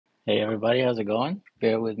Hey everybody, how's it going?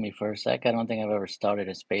 Bear with me for a sec. I don't think I've ever started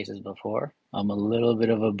a spaces before. I'm a little bit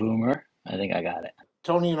of a boomer. I think I got it.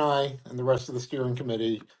 Tony and I and the rest of the steering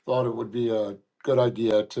committee thought it would be a good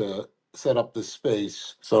idea to set up this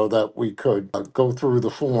space so that we could go through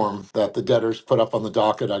the form that the debtors put up on the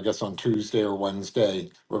docket, I guess on Tuesday or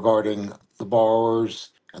Wednesday, regarding the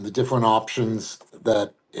borrowers and the different options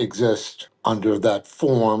that exist under that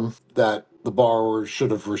form that the borrowers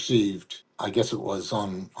should have received. I guess it was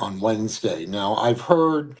on Wednesday. Now, I've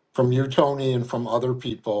heard from you, Tony, and from other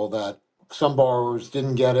people that some borrowers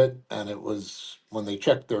didn't get it, and it was when they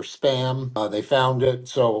checked their spam, they found it.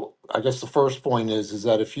 So I guess the first point is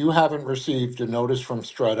that if you haven't received a notice from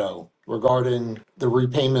Stretto regarding the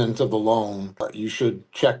repayment of the loan, you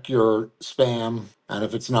should check your spam, and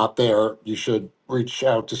if it's not there, you should reach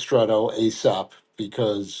out to Stretto ASAP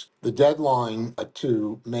because the deadline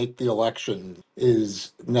to make the election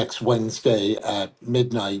is next Wednesday at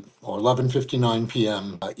midnight or 11:59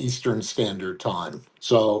 p.m. Eastern Standard Time.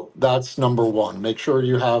 So that's number one. Make sure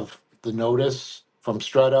you have the notice from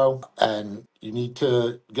Stretto, and you need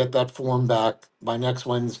to get that form back by next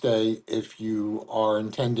Wednesday if you are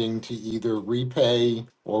intending to either repay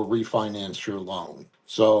or refinance your loan.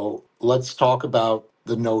 So let's talk about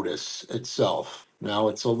the notice itself. Now,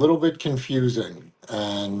 it's a little bit confusing,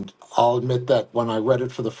 and I'll admit that when I read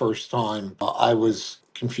it for the first time, I was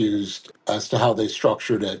confused as to how they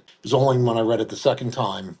structured it. It was only when I read it the second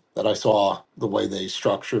time that I saw the way they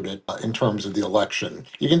structured it in terms of the election.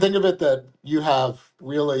 You can think of it that you have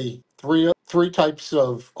really three types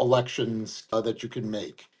of elections that you can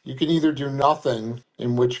make. You can either do nothing,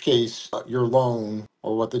 in which case your loan,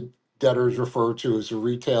 or what the debtors refer to as a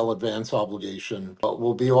retail advance obligation,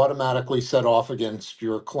 will be automatically set off against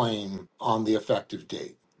your claim on the effective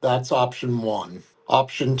date. That's option one.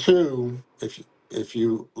 Option two, if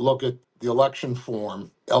you look at the election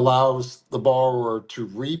form, allows the borrower to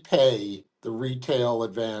repay the retail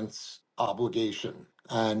advance obligation.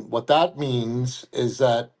 And what that means is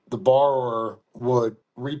that the borrower would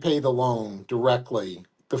repay the loan directly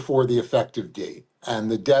before the effective date. And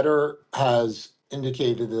the debtor has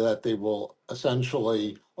indicated that they will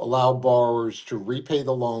essentially allow borrowers to repay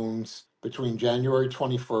the loans between January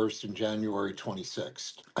 21st and January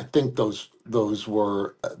 26th. I think that's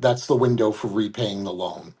the window for repaying the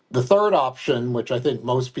loan. The third option, which I think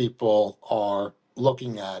most people are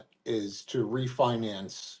looking at, is to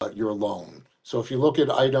refinance your loan. So if you look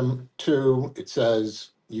at item two, it says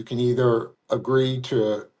you can either agree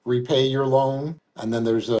to repay your loan, and then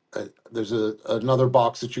there's another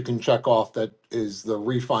box that you can check off that is the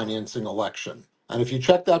refinancing election. And if you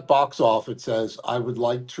check that box off, it says, I would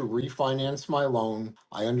like to refinance my loan.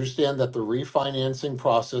 I understand that the refinancing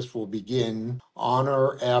process will begin on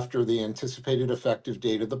or after the anticipated effective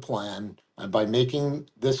date of the plan. And by making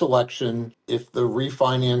this election, if the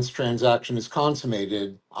refinance transaction is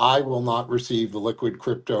consummated, I will not receive the liquid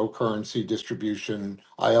cryptocurrency distribution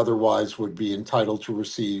I otherwise would be entitled to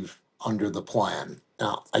receive under the plan.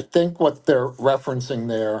 Now, I think what they're referencing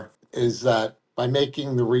there is that by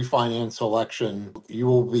making the refinance election, you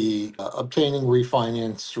will be obtaining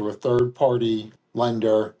refinance through a third party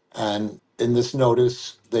lender. And in this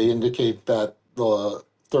notice, they indicate that the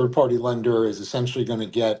third party lender is essentially going to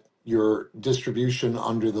get your distribution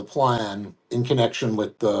under the plan in connection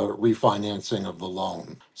with the refinancing of the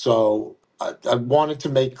loan. So I wanted to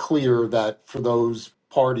make clear that for those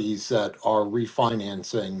parties that are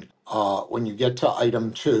refinancing, when you get to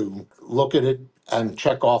item two, look at it and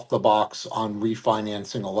check off the box on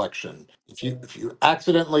refinancing election. If you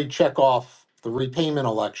accidentally check off the repayment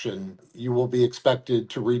election, you will be expected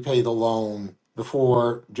to repay the loan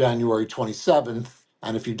before January 27th.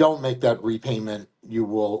 And if you don't make that repayment, you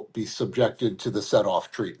will be subjected to the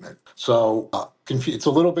set-off treatment. So it's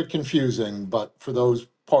a little bit confusing, but for those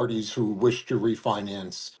parties who wish to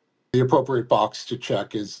refinance, the appropriate box to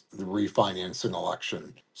check is the refinancing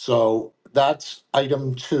election. So that's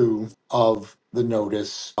item two of the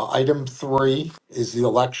notice. Item three is the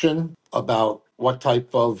election, about what type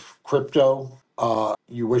of crypto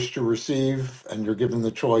you wish to receive, and you're given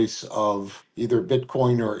the choice of either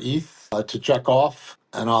Bitcoin or ETH to check off.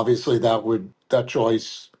 And obviously that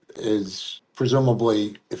choice is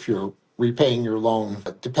presumably, if you're repaying your loan,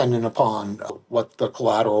 dependent upon what the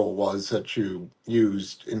collateral was that you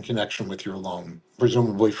used in connection with your loan,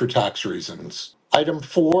 presumably for tax reasons. Item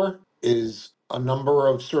four is a number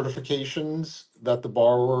of certifications that the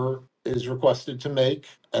borrower is requested to make,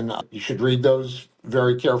 and you should read those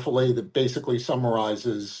very carefully. That basically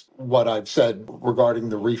summarizes what I've said regarding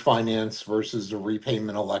the refinance versus the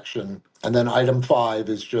repayment election. And then item five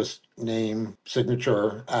is just name,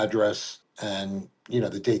 signature, address, and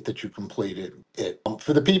the date that you completed it.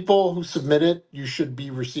 For the people who submit it, you should be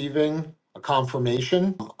receiving a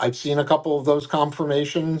confirmation. I've seen a couple of those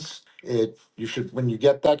confirmations. You should, when you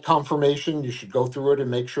get that confirmation, you should go through it and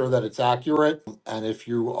make sure that it's accurate. And if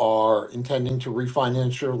you are intending to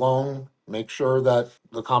refinance your loan, make sure that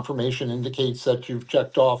the confirmation indicates that you've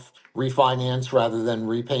checked off refinance rather than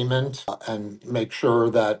repayment, and make sure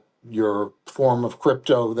that your form of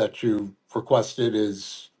crypto that you requested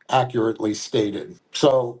is accurately stated.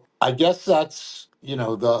 So I guess that's,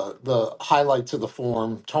 the highlights of the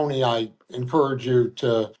form. Tony, I encourage you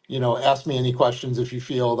to, ask me any questions if you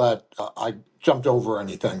feel that I jumped over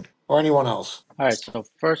anything, or anyone else. All right, so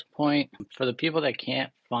first point for the people that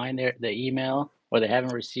can't find the email or they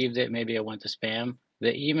haven't received it, maybe it went to spam.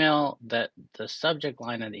 The email that the subject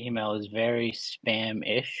line of the email is very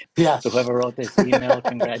spam-ish. So Yes. whoever wrote this email,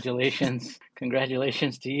 congratulations,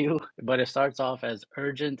 congratulations to you. But it starts off as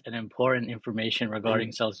urgent and important information regarding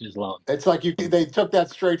And Celsius loan. it's like they took that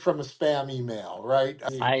straight from a spam email, right?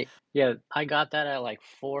 I mean, I got that at like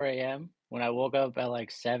 4 a.m. When I woke up at like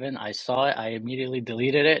 7, I saw it. I immediately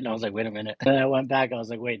deleted it and I was like, wait a minute. And then I went back. I was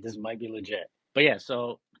like, wait, this might be legit. But yeah,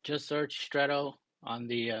 so just search Stretto on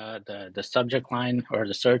the subject line or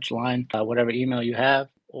the search line, whatever email you have,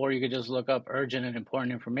 or you could just look up urgent and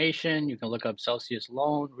important information. You can look up Celsius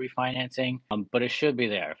loan refinancing, but it should be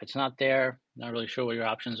there. If it's not there, not really sure what your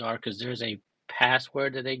options are because there's a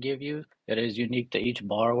password that they give you that is unique to each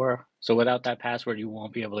borrower. So without that password, you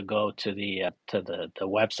won't be able to go to the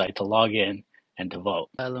website to log in and to vote.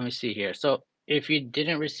 Let me see here. So if you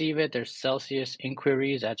didn't receive it, there's Celsius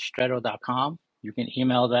inquiries at stretto.com. You can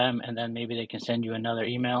email them and then maybe they can send you another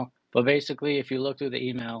email. But basically, if you look through the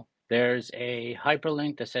email, there's a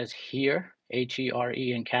hyperlink that says here, HERE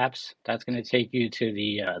in caps. That's going to take you to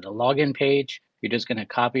the login page. You're just going to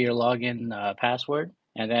copy your login password,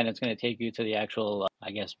 and then it's going to take you to the actual, I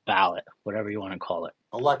guess, ballot, whatever you want to call it.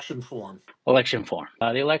 election form. Election form.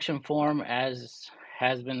 The election form, as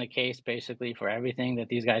has been the case basically for everything that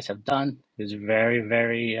these guys have done, is very,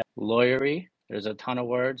 very lawyery. There's a ton of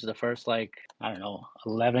words. The first, like, I don't know,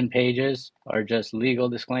 11 pages are just legal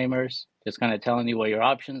disclaimers, just kind of telling you what your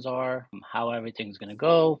options are, how everything's going to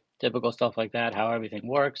go, typical stuff like that, how everything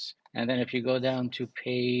works. And then if you go down to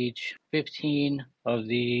page 15 of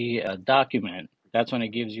the document, that's when it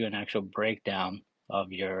gives you an actual breakdown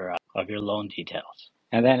of your loan details.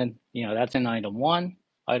 And then, that's in item 1.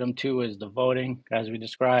 Item 2 is the voting, as we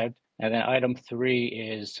described. And then item 3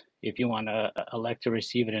 is if you want to elect to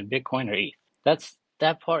receive it in Bitcoin or ETH.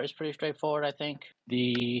 That part is pretty straightforward, I think.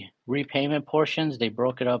 The repayment portions, they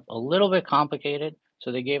broke it up a little bit complicated.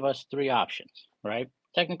 So they gave us 3 options, right?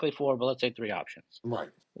 Technically 4, but let's say 3 options. Right.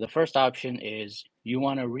 The first option is you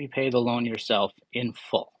want to repay the loan yourself in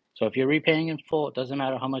full. So if you're repaying in full, it doesn't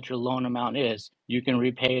matter how much your loan amount is, you can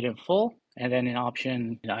repay it in full. And then in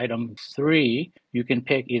item 3, you can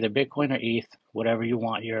pick either Bitcoin or ETH, whatever you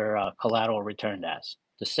want your collateral returned as.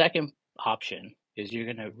 The second option is you're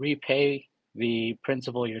going to repay the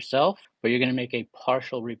principal yourself, but you're going to make a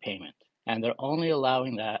partial repayment. And they're only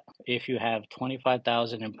allowing that if you have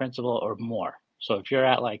 25,000 in principal or more. So if you're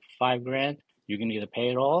at like 5 grand, you can either pay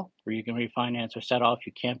it all or you can refinance or set off.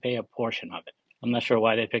 You can't pay a portion of it. I'm not sure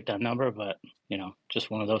why they picked that number, but just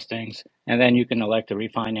one of those things. And then you can elect to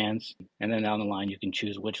refinance, and then down the line you can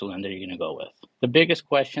choose which lender you're going to go with. The biggest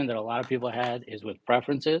question that a lot of people had is with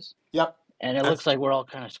preferences. Yep. And it looks like we're all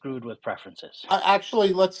kind of screwed with preferences.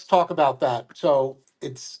 Actually, let's talk about that. So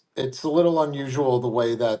it's a little unusual the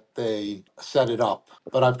way that they set it up,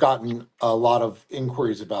 but I've gotten a lot of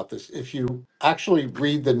inquiries about this. If you actually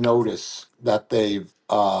read the notice that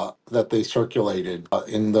they circulated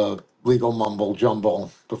in the legal mumble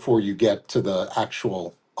jumble before you get to the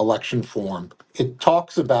actual election form, it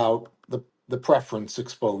talks about the preference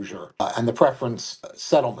exposure and the preference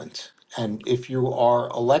settlement. And if you are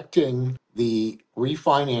electing the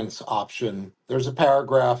refinance option, there's a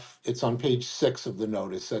paragraph, it's on page 6 of the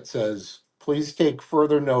notice, that says, please take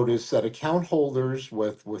further notice that account holders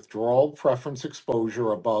with withdrawal preference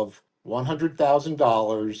exposure above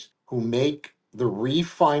 $100,000 who make the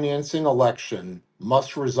refinancing election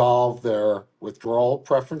must resolve their withdrawal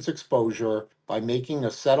preference exposure by making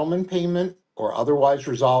a settlement payment or otherwise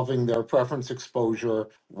resolving their preference exposure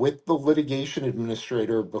with the litigation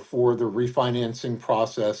administrator before the refinancing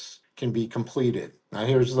process can be completed. Now,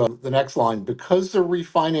 here's the next line. Because the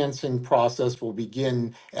refinancing process will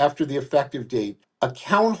begin after the effective date,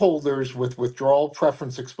 account holders with withdrawal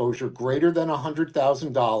preference exposure greater than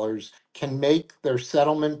 $100,000 can make their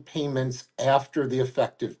settlement payments after the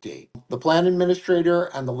effective date. The plan administrator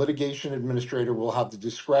and the litigation administrator will have the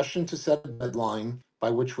discretion to set a deadline by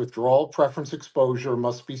which withdrawal preference exposure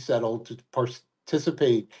must be settled to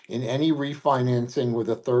participate in any refinancing with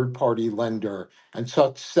a third-party lender, and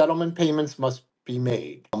such settlement payments must be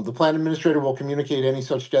made. The plan administrator will communicate any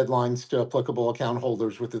such deadlines to applicable account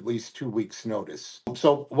holders with at least 2 weeks' notice.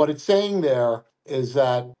 So what it's saying there is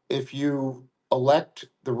that if you elect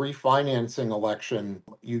the refinancing election,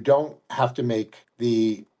 you don't have to make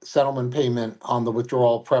the settlement payment on the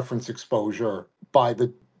withdrawal preference exposure by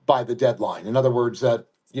the deadline. In other words, that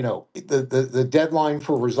the deadline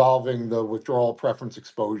for resolving the withdrawal preference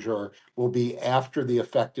exposure will be after the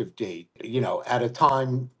effective date, at a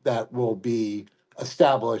time that will be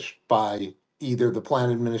established by either the plan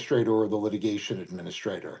administrator or the litigation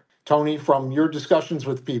administrator. Tony, from your discussions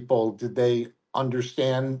with people, did they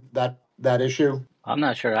understand that issue? I'm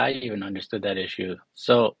not sure I even understood that issue.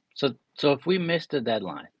 So if we miss the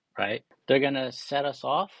deadline, right? They're gonna set us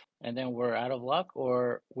off and then we're out of luck,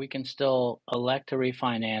 or we can still elect to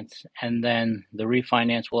refinance and then the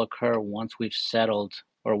refinance will occur once we've settled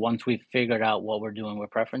or once we've figured out what we're doing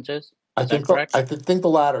with preferences. I Is that think the, correct? I think the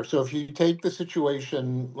latter. So if you take the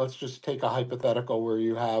situation, let's just take a hypothetical where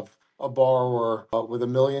you have a borrower with $1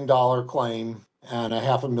 million claim and a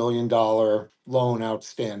 $500,000 loan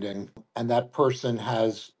outstanding, and that person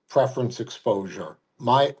has preference exposure.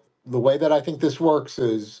 The way that I think this works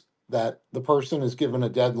is that the person is given a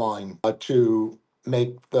deadline to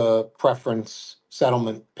make the preference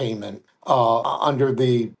settlement payment under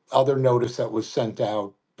the other notice that was sent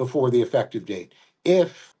out before the effective date.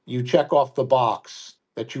 If you check off the box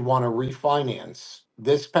that you want to refinance,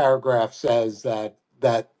 this paragraph says that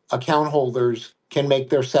account holders can make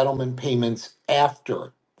their settlement payments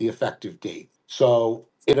after the effective date. So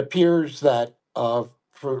it appears that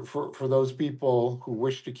for those people who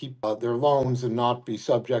wish to keep their loans and not be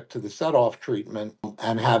subject to the set-off treatment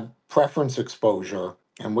and have preference exposure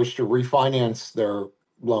and wish to refinance their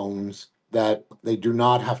loans, that they do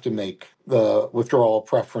not have to make the withdrawal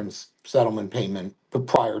preference settlement payment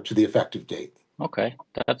prior to the effective date. Okay,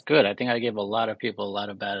 that's good. I think I gave a lot of people a lot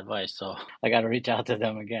of bad advice, so I got to reach out to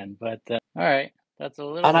them again. But all right, that's a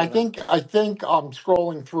little And bit I of a. think I think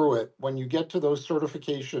scrolling through it, when you get to those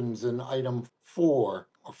certifications in item 4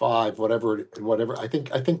 or 5, whatever, I think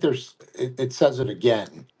it says it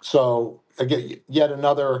again. So again, yet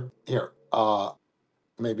another here.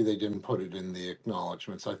 Maybe they didn't put it in the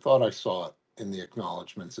acknowledgments. I thought I saw it in the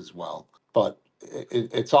acknowledgments as well, but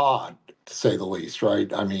it's odd to say the least,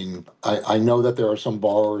 right? I mean, I know that there are some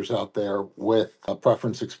borrowers out there with a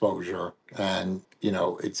preference exposure, and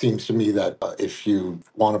it seems to me that if you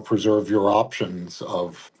want to preserve your options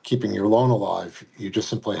of keeping your loan alive, you just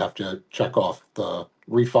simply have to check off the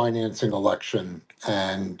refinancing election,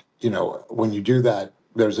 and when you do that,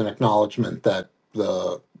 there's an acknowledgement that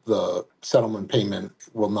the settlement payment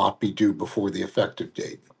will not be due before the effective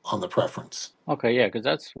date on the preference. Okay, yeah, because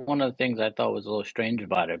that's one of the things I thought was a little strange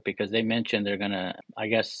about it because they mentioned they're gonna, I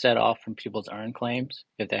guess, set off from people's earned claims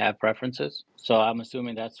if they have preferences. So I'm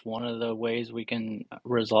assuming that's one of the ways we can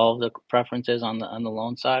resolve the preferences on the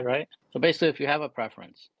loan side, right? So basically, if you have a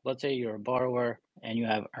preference, let's say you're a borrower and you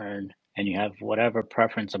have earned and you have whatever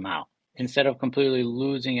preference amount. Instead of completely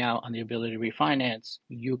losing out on the ability to refinance,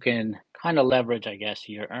 you can kind of leverage, I guess,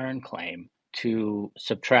 your earned claim to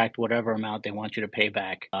subtract whatever amount they want you to pay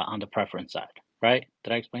back on the preference side, right?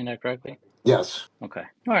 Did I explain that correctly? Yes. Okay.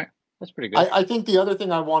 All right. That's pretty good. I think the other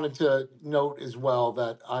thing I wanted to note as well,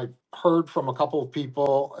 that I've heard from a couple of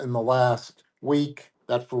people in the last week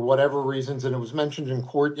that for whatever reasons, and it was mentioned in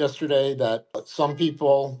court yesterday, that some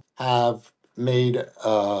people have made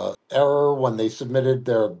error when they submitted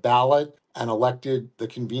their ballot and elected the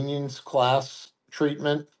convenience class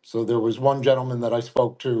treatment. So there was one gentleman that I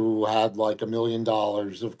spoke to who had like $1 million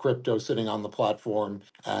of crypto sitting on the platform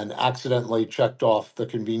and accidentally checked off the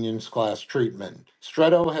convenience class treatment.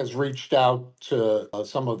 Stretto has reached out to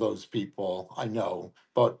some of those people, I know,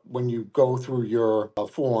 but when you go through your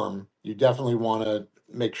form, you definitely want to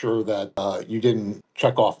make sure that you didn't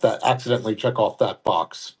accidentally check off that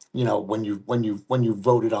box, when you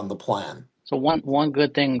voted on the plan. So one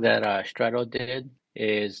good thing that Strato did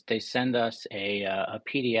is they send us a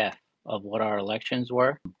PDF of what our elections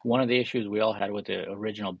were. One of the issues we all had with the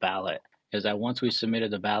original ballot is that once we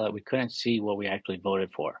submitted the ballot, we couldn't see what we actually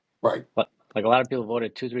voted for. Right. But like a lot of people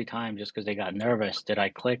voted 2-3 times just because they got nervous. Did I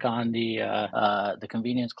click on the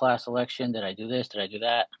convenience class election? Did I do this? Did I do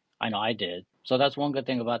that? I know I did. So that's one good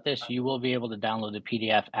thing about this. You will be able to download the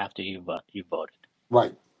PDF after you voted.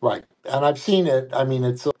 Right, right. And I've seen it. I mean,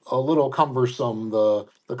 it's a little cumbersome, the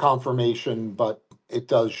confirmation, but it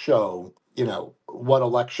does show, what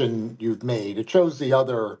election you've made. It shows the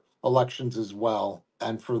other elections as well.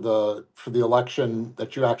 and for the election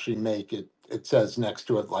that you actually make, it says next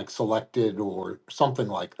to it like selected or something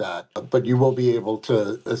like that. But you will be able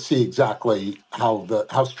to see exactly how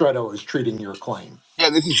Stretto is treating your claim. Yeah,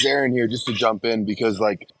 this is Zaryn here, just to jump in because,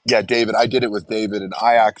 like, yeah, David, I did it with David, and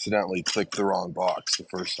I accidentally clicked the wrong box the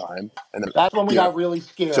first time, and then That's when we you know, got really so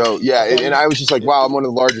scared. yeah, and Okay. I was just like, It, wow, I'm one of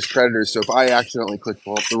the largest creditors. So if I accidentally click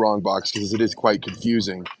the wrong box, because it is quite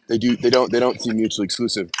confusing, they don't seem mutually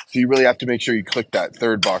exclusive. So you really have to make sure you click that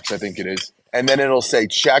third box, I think it is, and then it'll say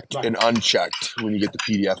checked right. and unchecked when you get the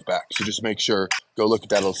PDF back. So just make sure, go look at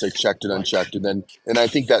that. It'll say checked and Right. unchecked, and I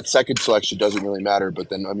think that second selection doesn't really matter. But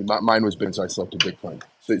then I mean, mine was Bitcoin, so I selected Bitcoin.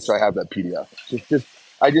 So I have that PDF.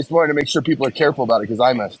 I just wanted to make sure people are careful about it because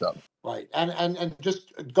I messed up. Right. And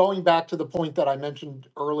just going back to the point that I mentioned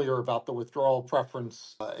earlier about the withdrawal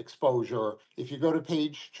preference exposure, if you go to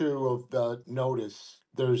page 2 of the notice,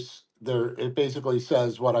 it basically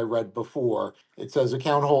says what I read before. It says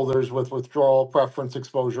account holders with withdrawal preference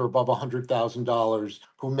exposure above $100,000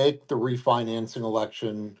 who make the refinancing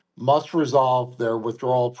election must resolve their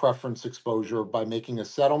withdrawal preference exposure by making a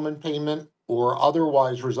settlement payment or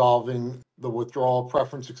otherwise resolving the withdrawal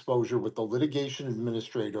preference exposure with the litigation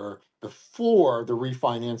administrator before the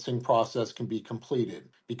refinancing process can be completed.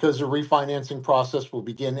 Because the refinancing process will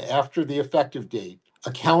begin after the effective date,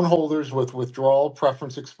 account holders with withdrawal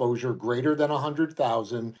preference exposure greater than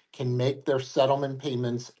 100,000 can make their settlement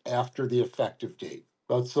payments after the effective date.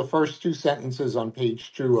 That's the first two sentences on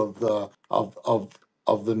page 2 of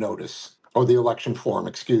the notice, or the election form,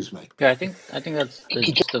 excuse me. Yeah, I think that's the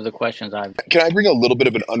gist of the questions I've. Can I bring a little bit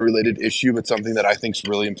of an unrelated issue, but something that I think is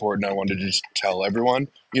really important? I wanted to just tell everyone.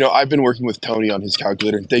 I've been working with Tony on his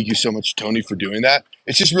calculator, and thank you so much, Tony, for doing that.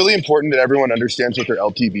 It's just really important that everyone understands what their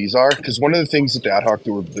LTVs are, because one of the things that the ad hoc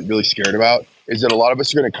that we're really scared about is that a lot of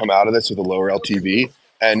us are going to come out of this with a lower LTV,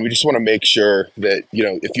 and we just want to make sure that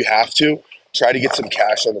if you have to, try to get some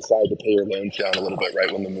cash on the side to pay your loans down a little bit,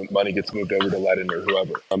 right, when the money gets moved over to Ledn or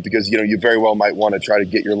whoever. Because you very well might want to try to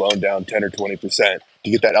get your loan down 10 or 20%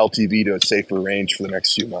 to get that LTV to a safer range for the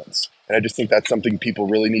next few months. And I just think that's something people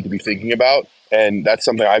really need to be thinking about, and that's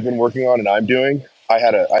something I've been working on and I'm doing. I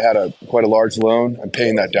had a quite a large loan. I'm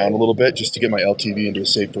paying that down a little bit just to get my LTV into a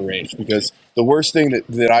safer range, because the worst thing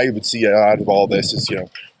that I would see out of all this is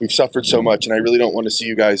we've suffered so much, and I really don't want to see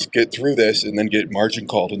you guys get through this and then get margin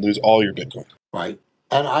called and lose all your Bitcoin. Right.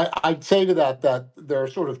 And I'd say to that there are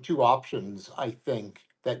sort of two options, I think,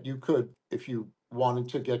 that you could, if you wanted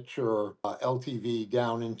to get your LTV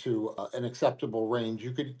down into an acceptable range,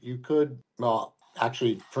 you could, well,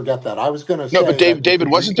 actually forget that. I was going to No, but say that you David,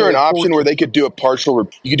 could wasn't there repay an a option where portion. they could do a partial?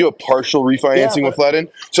 You could do a partial Yeah, refinancing with but Ledn.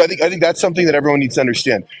 So I think that's something that everyone needs to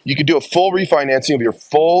understand. You could do a full refinancing of your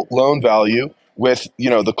full loan value with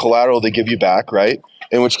the collateral they give you back, right?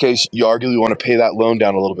 In which case, you arguably want to pay that loan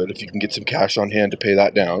down a little bit if you can get some cash on hand to pay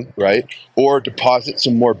that down, right? Or deposit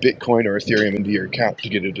some more Bitcoin or Ethereum into your account to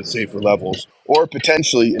get it to safer levels. Or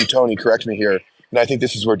potentially, and Tony, correct me here, and I think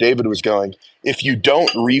this is where David was going. If you don't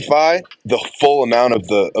refi the full amount of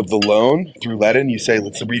the loan through Ledn, you say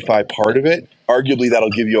let's refi part of it. Arguably, that'll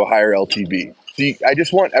give you a higher LTV. See, I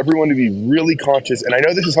just want everyone to be really conscious, and I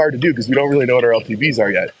know this is hard to do because we don't really know what our LTVs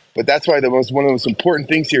are yet. But that's why one of the most important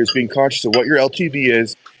things here is being conscious of what your LTV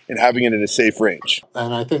is and having it in a safe range.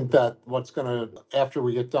 and I think that after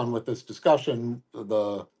we get done with this discussion,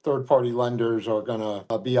 the third party lenders are going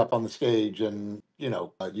to be up on the stage, and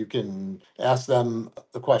you can ask them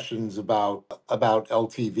the questions about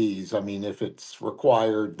LTVs. I mean, if it's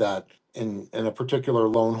required that in a particular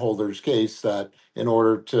loan holder's case, that in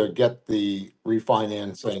order to get the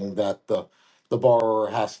refinancing, that the borrower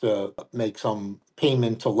has to make some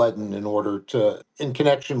payment to Ledn in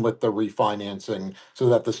connection with the refinancing, so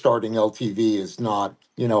that the starting LTV is not,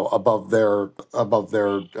 above their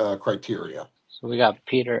criteria. So we got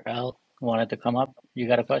Peter L. wanted to come up. You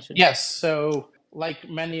got a question? Yes. So, like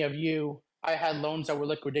many of you, I had loans that were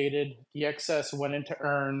liquidated. The excess went into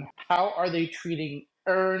earn. How are they treating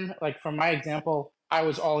earn? Like, for my example, I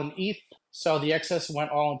was all in ETH. So the excess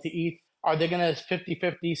went all into ETH. Are they going to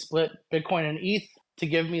 50-50 split Bitcoin and ETH to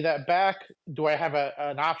give me that back? Do I have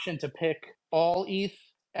an option to pick all ETH?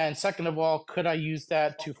 And second of all, could I use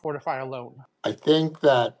that to fortify a loan? I think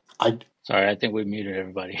that Sorry, I think we muted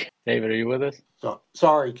everybody. David, are you with us?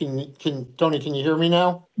 sorry, Tony, can you hear me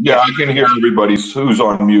now? Yeah, I can hear everybody who's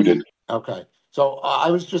unmuted. Okay. So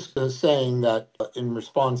I was just saying that in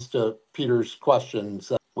response to Peter's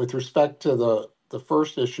questions, with respect to the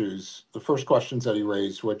first questions that he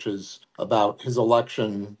raised, which is about his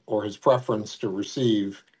election or his preference to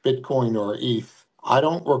receive Bitcoin or ETH, I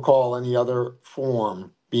don't recall any other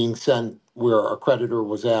form being sent where a creditor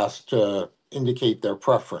was asked to indicate their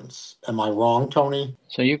preference. Am I wrong, Tony?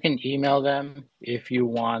 So you can email them if you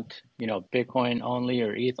want, Bitcoin only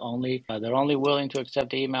or ETH only. They're only willing to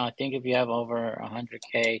accept the email, I think, if you have over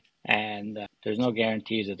 100K, and there's no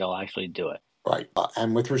guarantees that they'll actually do it. Right.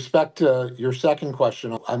 And with respect to your second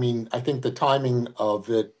question, I mean, I think the timing of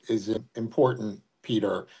it is important,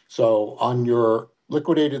 Peter. So on your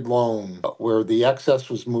liquidated loan, where the excess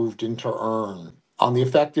was moved into earn, on the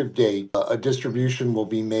effective date, a distribution will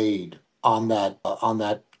be made on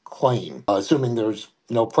that claim, assuming there's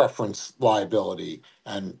no preference liability,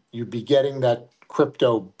 and you'd be getting that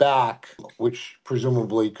crypto back, which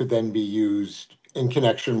presumably could then be used in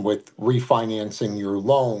connection with refinancing your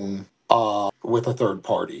loan with a third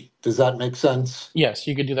party. Does that make sense? Yes,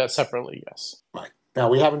 you could do that separately, yes. Right. Now,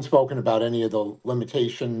 we haven't spoken about any of the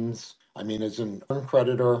limitations. I mean, as an earned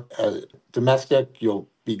creditor, domestic, you'll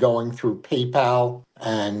be going through PayPal,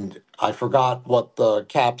 and I forgot what the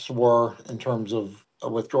caps were in terms of a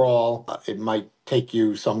withdrawal. It might take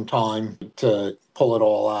you some time to pull it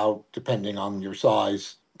all out, depending on your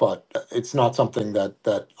size. But it's not something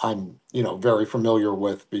that I'm, very familiar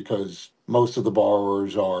with, because most of the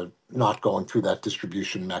borrowers are not going through that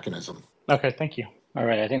distribution mechanism. Okay, thank you. All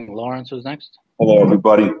right, I think Lawrence was next. Hello,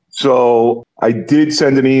 everybody. So I did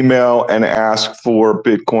send an email and ask for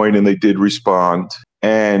Bitcoin, and they did respond.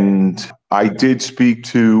 And I did speak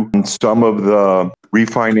to some of the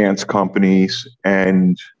refinance companies,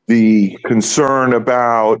 and the concern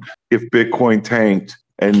about if Bitcoin tanked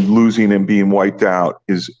and losing and being wiped out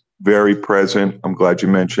is very present. I'm glad you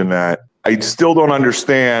mentioned that. I still don't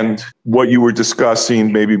understand what you were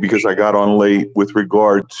discussing, maybe because I got on late, with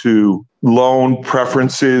regard to loan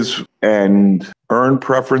preferences and earn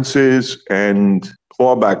preferences and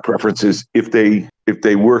clawback preferences. If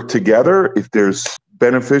they work together, if there's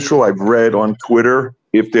beneficial, I've read on Twitter,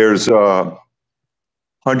 if there's 100%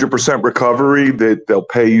 recovery, that they'll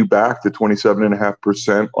pay you back the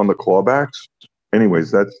 27.5% on the clawbacks.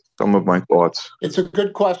 Anyways, that's some of my thoughts. It's a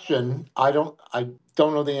good question. I don't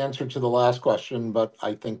know the answer to the last question, but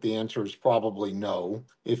I think the answer is probably no.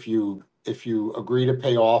 If you agree to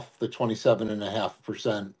pay off the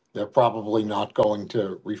 27.5%, they're probably not going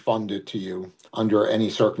to refund it to you under any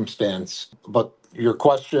circumstance. But your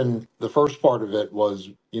question, the first part of it was,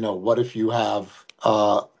 what if you have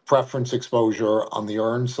preference exposure on the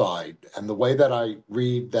earn side? And the way that I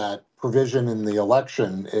read that provision in the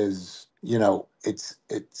election is, it's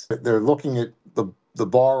they're looking at the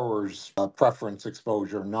borrower's preference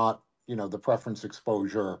exposure, not the preference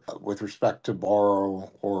exposure with respect to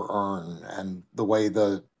borrow or earn. And the way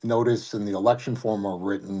the notice and the election form are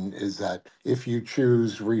written is that if you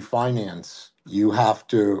choose refinance, you have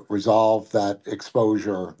to resolve that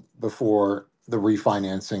exposure before the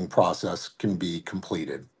refinancing process can be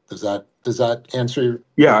completed. Does that answer your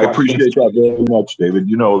Yeah, I question? appreciate that very much, David.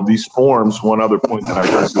 These forms, one other point that I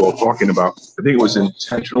heard you all talking about, I think it was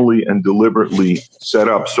intentionally and deliberately set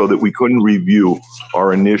up so that we couldn't review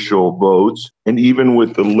our initial votes. And even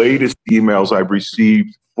with the latest emails I've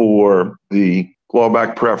received for the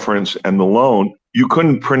clawback preference and the loan, you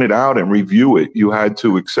couldn't print it out and review it. You had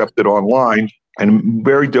to accept it online. And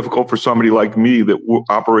very difficult for somebody like me that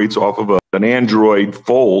operates off of an Android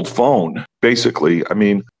fold phone, basically. I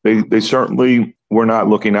mean, they certainly were not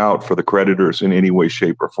looking out for the creditors in any way,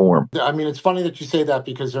 shape, or form. I mean, it's funny that you say that,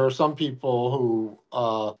 because there are some people who,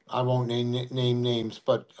 I won't name names,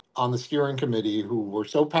 but on the steering committee, who were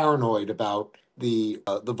so paranoid about the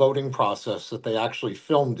voting process that they actually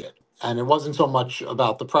filmed it. And it wasn't so much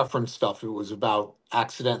about the preference stuff. It was about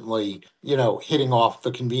accidentally, hitting off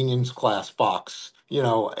the convenience class box,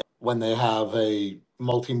 when they have a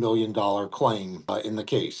multi-million-dollar claim in the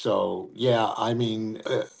case. So, yeah, I mean,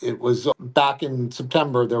 it was back in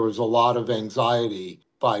September, there was a lot of anxiety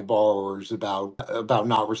by borrowers about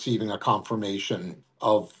not receiving a confirmation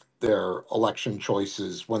of their election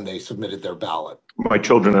choices when they submitted their ballot. My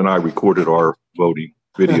children and I recorded our voting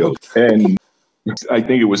videos. And I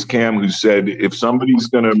think it was Cam who said, if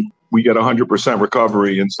we get 100%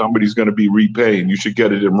 recovery and somebody's going to be repaid, you should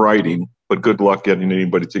get it in writing. But good luck getting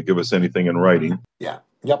anybody to give us anything in writing. Yeah.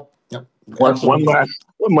 Yep. One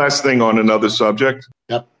last thing on another subject.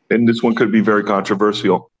 Yep. And this one could be very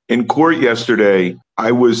controversial. In court yesterday,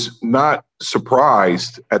 I was not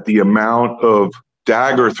surprised at the amount of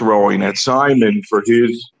dagger throwing at Simon for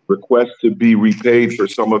his request to be repaid for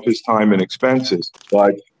some of his time and expenses.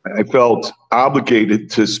 But I felt obligated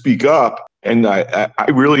to speak up. And I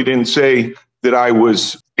really didn't say that I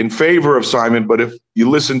was in favor of Simon, but if you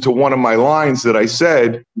listen to one of my lines that I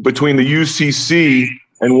said, between the UCC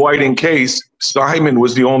And White and Case, Simon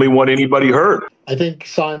was the only one anybody heard. I think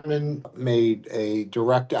Simon made a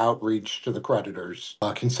direct outreach to the creditors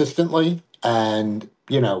consistently. And,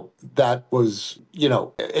 that was,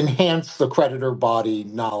 enhanced the creditor body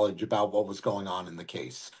knowledge about what was going on in the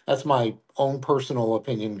case. That's my own personal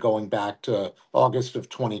opinion going back to August of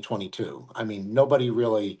 2022. I mean, nobody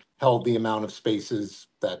really held the amount of spaces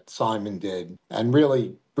that Simon did and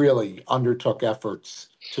really undertook efforts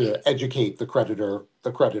to educate the creditor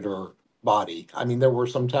body. I mean, there were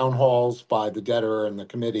some town halls by the debtor and the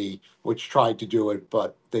committee which tried to do it,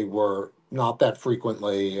 but they were not that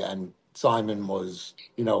frequently. And Simon was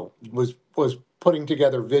putting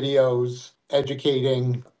together videos,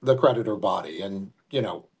 educating the creditor body. And,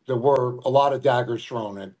 there were a lot of daggers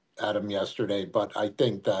thrown at him yesterday, but I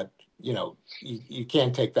think that, you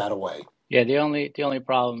can't take that away. Yeah, the only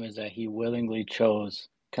problem is that he willingly chose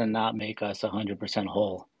to not make us 100%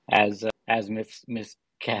 whole, as Miss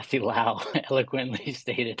Kathy Lau eloquently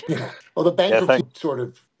stated. Yeah. Well, the Yeah, bankruptcy thank. sort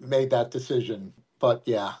of made that decision, but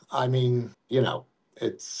yeah, I mean,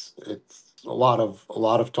 it's a lot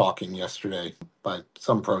of talking yesterday by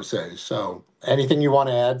some pro se. So, anything you want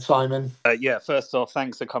to add, Simon? Yeah, first off,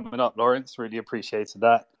 thanks for coming up, Lawrence. Really appreciated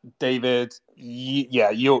that. David, yeah,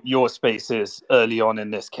 your spaces early on in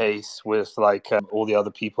this case with all the other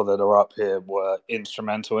people that are up here were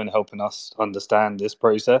instrumental in helping us understand this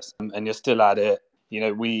process, and you're still at it.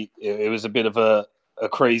 It was a bit of a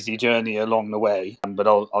crazy journey along the way, but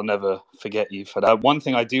I'll never forget you for that. One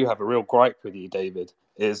thing I do have a real gripe with you, David,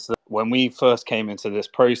 is that when we first came into this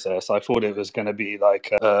process, I thought it was going to be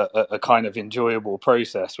like a kind of enjoyable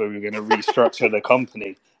process where we were going to restructure the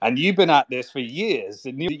company. And you've been at this for years,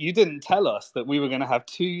 and you didn't tell us that we were going to have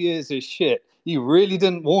 2 years of shit. You really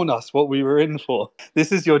didn't warn us what we were in for.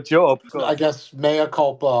 This is your job. I guess mea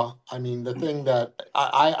culpa. I mean, the thing that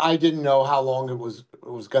I didn't know how long it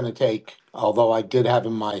was going to take, although I did have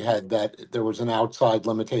in my head that there was an outside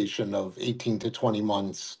limitation of 18 to 20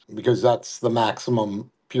 months because that's the maximum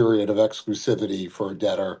period of exclusivity for a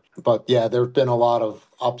debtor. But yeah, there have been a lot of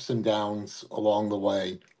ups and downs along the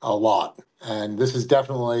way, a lot. And this is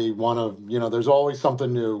definitely one of, there's always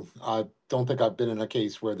something new. I don't think I've been in a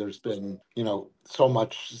case where there's been, so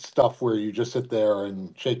much stuff where you just sit there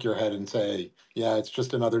and shake your head and say, yeah, it's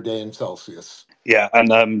just another day in Celsius. Yeah,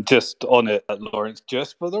 and just on it, Lawrence,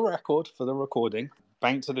 just for the record, for the recording,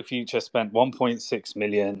 Bank to the Future spent 1.6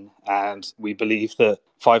 million, and we believe that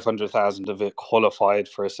 500,000 of it qualified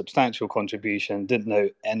for a substantial contribution. Didn't know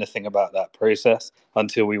anything about that process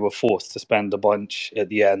until we were forced to spend a bunch at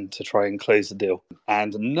the end to try and close the deal.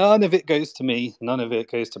 And none of it goes to me. None of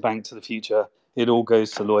it goes to Bank to the Future. It all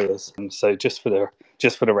goes to lawyers. And so just for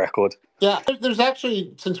the record. Yeah, there's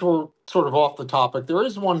actually, since we're sort of off the topic, there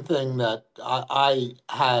is one thing that I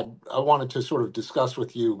wanted to sort of discuss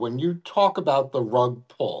with you when you talk about the rug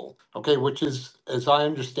pull, okay, which is, as I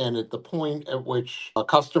understand it, the point at which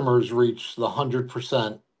customers reach the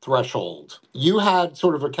 100% threshold. You had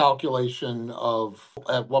sort of a calculation of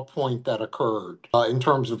at what point that occurred in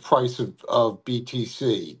terms of price of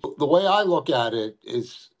BTC. The way I look at it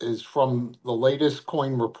is from the latest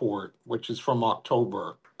coin report, which is from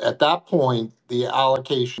October. At that point, the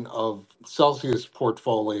allocation of Celsius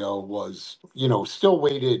portfolio was, still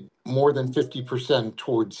weighted more than 50%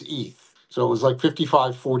 towards ETH. So it was like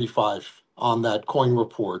 55-45 on that coin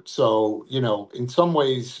report. So, in some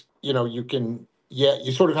ways,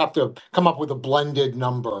 you sort of have to come up with a blended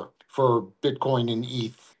number for Bitcoin and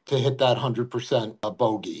ETH to hit that 100%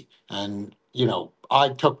 bogey. And, I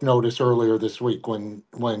took notice earlier this week when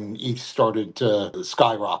ETH started to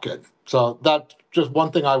skyrocket. So that's just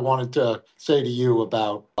one thing I wanted to say to you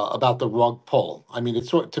about the rug pull. I mean,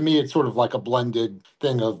 to me, it's sort of like a blended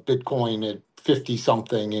thing of Bitcoin at 50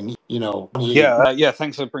 something, and Yeah.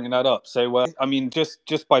 Thanks for bringing that up. So, I mean,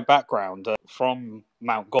 just by background, from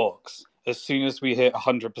Mount Gox, as soon as we hit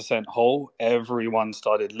 100% whole, everyone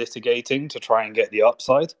started litigating to try and get the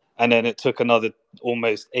upside, and then it took another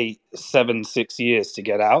almost 6 years to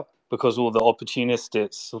get out because all the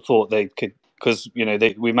opportunists thought they could. Because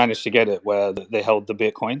we managed to get it where they held the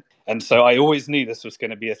Bitcoin, and so I always knew this was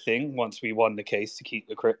going to be a thing once we won the case to keep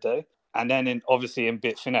the crypto. And then obviously in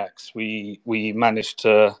Bitfinex, we managed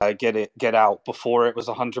to get out before it was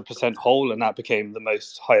 100% whole, and that became the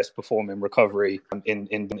most highest performing recovery in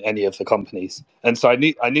any of the companies. And so I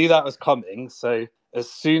knew that was coming. So as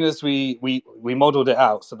soon as we modeled it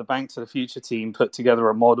out, so the Bank to the Future team put together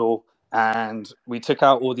a model, and we took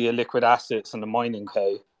out all the illiquid assets and the mining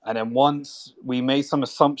co. And then once we made some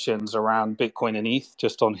assumptions around Bitcoin and ETH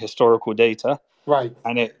just on historical data. right.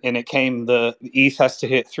 And it came the ETH has to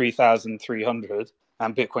hit 3,300,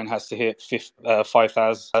 and Bitcoin has to hit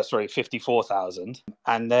 54,000.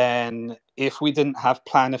 And then if we didn't have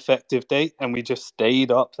plan effective date and we just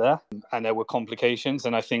stayed up there and there were complications,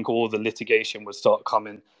 then I think all the litigation would start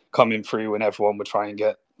coming through and everyone would try and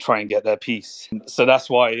get their piece. So that's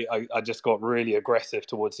why I just got really aggressive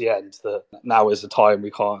towards the end, that now is the time we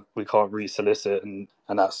can't re-solicit and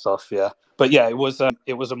that stuff. Yeah. But yeah, it was a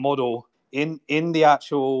model in the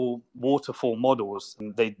actual waterfall models.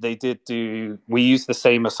 We used the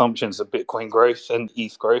same assumptions of Bitcoin growth and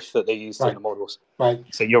ETH growth that they used in the models. Right.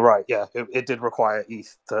 So you're right. Yeah, it did require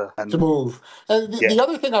ETH to move. And the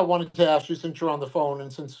other thing I wanted to ask you, since you're on the phone and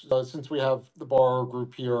since we have the borrower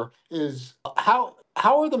group here, is how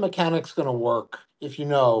are the mechanics going to work, if you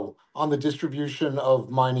know, on the distribution of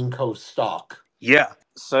Mining Co stock? Yeah.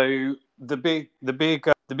 So the big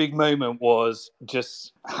moment was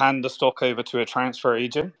just hand the stock over to a transfer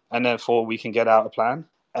agent, and therefore we can get out a plan.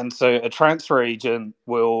 And so a transfer agent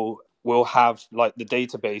will have like the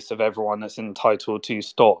database of everyone that's entitled to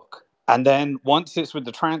stock. And then once it's with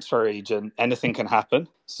the transfer agent, anything can happen.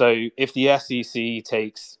 So if the SEC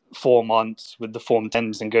takes 4 months with the Form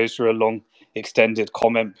 10s and goes through a long extended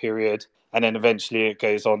comment period, and then eventually it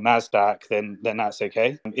goes on NASDAQ, then that's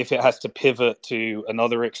okay. If it has to pivot to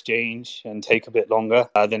another exchange and take a bit longer,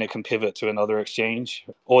 then it can pivot to another exchange,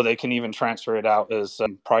 or they can even transfer it out as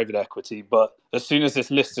private equity. But as soon as it's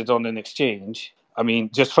listed on an exchange, I mean,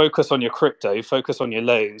 just focus on your crypto, focus on your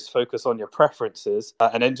loans, focus on your preferences,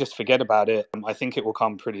 and then just forget about it. I think it will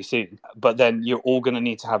come pretty soon. But then you're all going to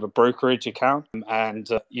need to have a brokerage account, and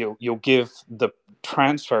you'll give the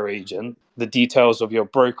transfer agent the details of your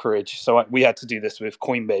brokerage. So we had to do this with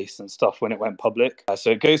Coinbase and stuff when it went public.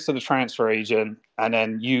 So it goes to the transfer agent, and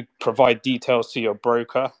then you provide details to your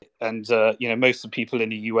broker. And most of the people in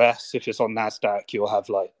the US, if it's on NASDAQ, you'll have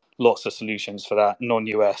like lots of solutions for that.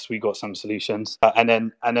 Non-US, we got some solutions, and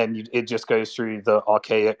then it just goes through the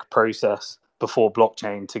archaic process before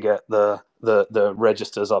blockchain to get the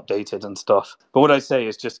registers updated and stuff. But what I say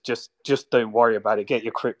is just don't worry about it. Get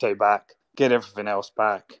your crypto back, get everything else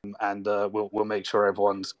back, and we'll make sure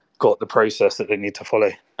everyone's got the process that they need to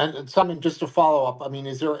follow. And something just to follow up, I mean,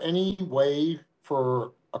 is there any way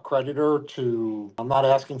for a creditor to, I'm not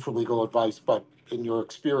asking for legal advice, but in your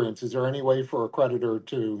experience, is there any way for a creditor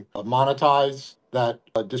to monetize that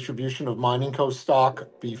distribution of Mining Co stock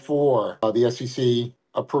before the SEC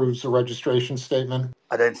approves the registration statement?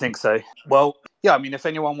 I don't think so. Well, yeah, I mean, if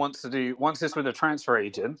anyone wants to do, once it's with a transfer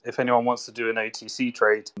agent, if anyone wants to do an OTC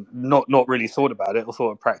trade, not really thought about it or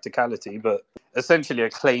thought of practicality, but essentially a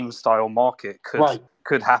claim style market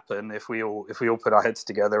could happen if we all put our heads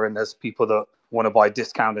together, and there's people that want to buy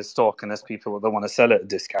discounted stock and there's people that want to sell at a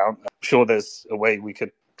discount. I'm sure there's a way we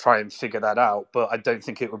could try and figure that out, but I don't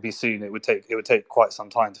think it would be soon. It would take quite some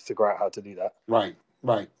time to figure out how to do that. Right.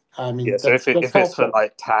 I mean, yeah. So if it's for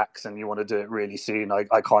like tax and you want to do it really soon,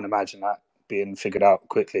 I can't imagine that being figured out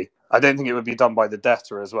quickly. I don't think it would be done by the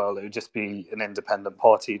debtor as well. It would just be an independent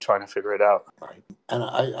party trying to figure it out. Right. And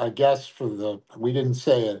I guess we didn't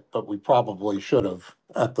say it, but we probably should have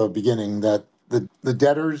at the beginning, that the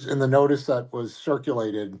debtors in the notice that was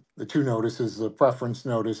circulated, the two notices, the preference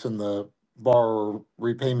notice and the borrower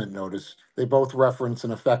repayment notice, they both reference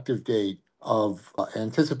an effective date of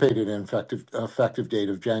anticipated effective date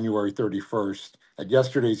of January 31st. At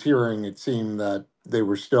yesterday's hearing, it seemed that they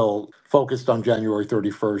were still focused on January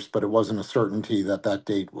 31st, but it wasn't a certainty that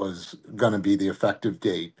date was going to be the effective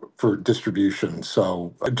date for distribution.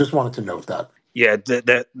 So I just wanted to note that. Yeah,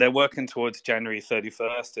 they're working towards January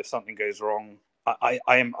 31st. If something goes wrong, I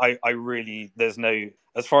really, there's no,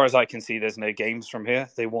 as far as I can see, there's no games from here.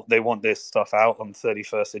 They want this stuff out on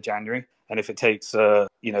 31st of January. And if it takes,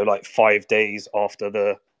 like 5 days after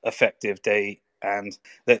the effective date, and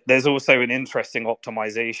there's also an interesting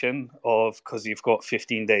optimization because you've got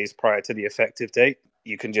 15 days prior to the effective date.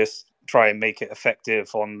 You can just try and make it effective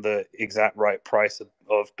on the exact right price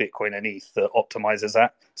of Bitcoin and ETH that optimizes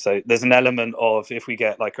that. So there's an element of, if we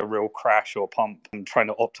get like a real crash or pump, and trying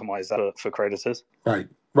to optimize that for creditors. Right.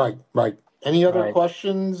 Any other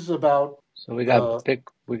questions about? So we got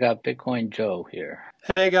Bitcoin Joe here.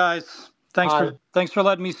 Hey guys, thanks for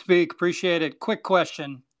letting me speak. Appreciate it. Quick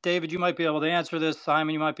question. David, you might be able to answer this.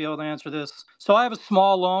 Simon, you might be able to answer this. So I have a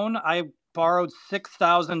small loan. I borrowed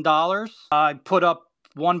 $6,000. I put up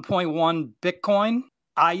 1.1 Bitcoin.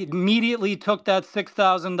 I immediately took that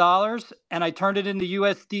 $6,000 and I turned it into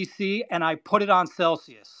USDC and I put it on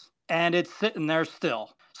Celsius. And it's sitting there still.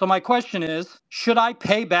 So my question is, should I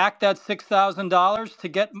pay back that $6,000 to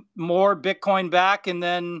get more Bitcoin back? And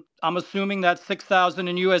then I'm assuming that $6,000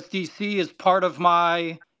 in USDC is part of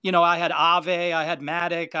my I had Aave, I had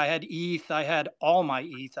Matic, I had ETH, I had all my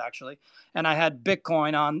ETH actually, and I had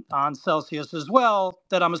Bitcoin on Celsius as well.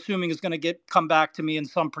 That I'm assuming is going to come back to me in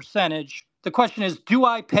some percentage. The question is, do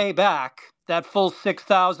I pay back that full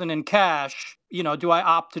 6,000 in cash? Do I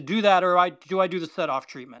opt to do that, or do I do the set off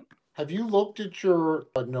treatment? Have you looked at your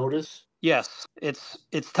notice? Yes, it's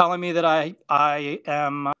telling me that I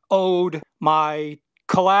am owed my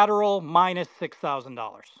collateral minus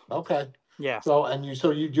 $6,000. Okay. Yeah.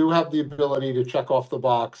 So you do have the ability to check off the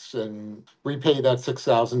box and repay that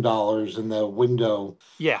 $6,000 in the window.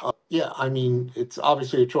 Yeah. Yeah, I mean, it's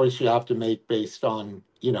obviously a choice you have to make based on,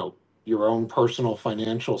 your own personal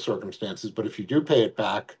financial circumstances. But if you do pay it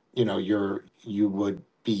back, you would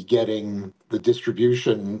be getting the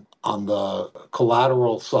distribution on the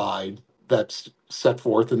collateral side that's set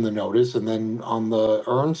forth in the notice. And then on the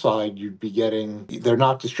earn side, they're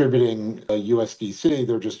not distributing USDC,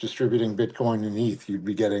 they're just distributing Bitcoin and ETH. You'd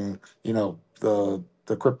be getting, the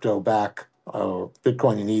crypto back,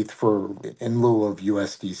 Bitcoin and ETH in lieu of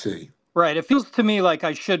USDC. Right. It feels to me like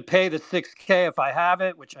I should pay the 6K if I have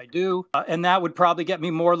it, which I do. And that would probably get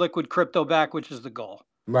me more liquid crypto back, which is the goal.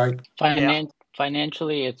 Right.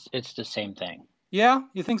 Financially, it's the same thing. Yeah,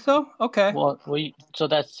 you think so? Okay. Well, so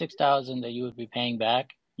that's 6,000 that you would be paying back.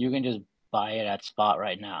 You can just buy it at spot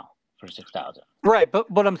right now for 6,000. Right,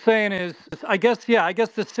 but what I'm saying is, I guess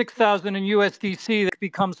the 6,000 in USDC that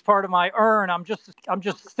becomes part of my earn. I'm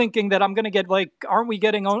just thinking that I'm going to get aren't we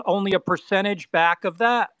getting only a percentage back of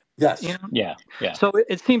that? Yes. Yeah. So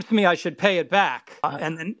it seems to me I should pay it back,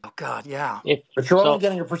 and then yeah. But you're only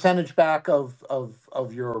getting a percentage back of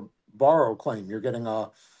your borrow claim. You're getting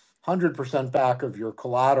 100% back of your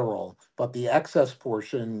collateral, but the excess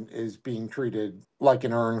portion is being treated like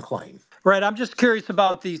an earn claim. Right. I'm just curious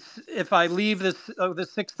about these. If I leave the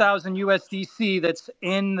 6,000 USDC that's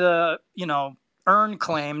in the earn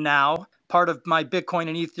claim now, part of my Bitcoin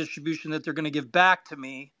and ETH distribution that they're going to give back to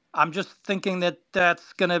me. I'm just thinking that they're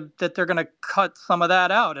gonna cut some of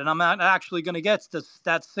that out, and I'm not actually gonna get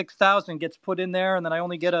that 6,000 gets put in there, and then I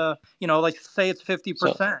only get say it's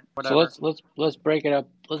 50%. So let's break it up.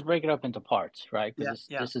 Let's break it up into parts, right? Because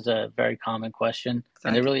this is a very common question,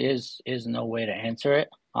 and there really is no way to answer it.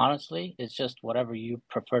 Honestly, it's just whatever you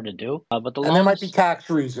prefer to do. But the loans, there might be tax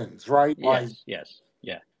reasons, right? Yes.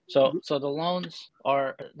 So the loans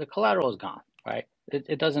the collateral is gone, right?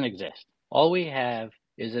 It doesn't exist. All we have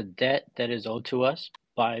is a debt that is owed to us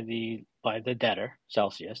by the debtor,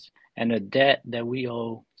 Celsius, and a debt that we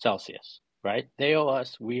owe Celsius, right? They owe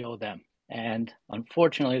us, we owe them. And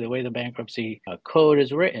unfortunately, the way the bankruptcy code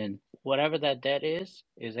is written, whatever that debt is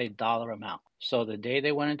a dollar amount. So the day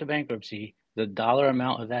they went into bankruptcy, the dollar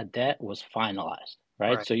amount of that debt was finalized,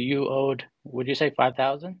 right? So you owed, would you say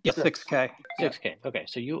 5,000? Yeah, 6K. 6K. Okay,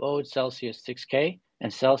 so you owed Celsius 6K,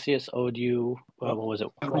 and Celsius owed you, what was it?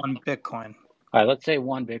 1 Bitcoin. All right, let's say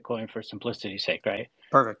 1 Bitcoin for simplicity's sake, right?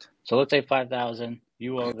 Perfect. So let's say 5,000.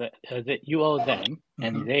 You owe you owe them,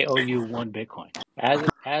 and they owe you 1 Bitcoin.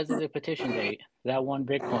 As of the petition date, that 1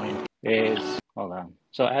 Bitcoin is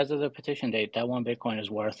So as of the petition date, that 1 Bitcoin is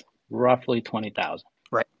worth roughly 20,000.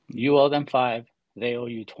 Right. You owe them 5. They owe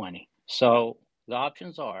you 20. So the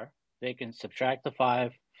options are they can subtract the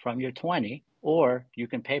 5 from your 20, or you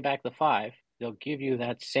can pay back the 5. They'll give you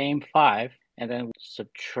that same 5. And then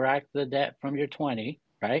subtract the debt from your 20,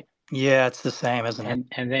 right? Yeah, it's the same, isn't it?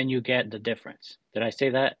 And then you get the difference. Did I say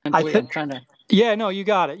that? I'm trying to. Yeah, no, you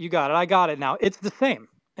got it. I got it now. It's the same,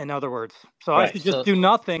 in other words. So I should just do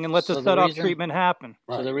nothing and let the set-off treatment happen.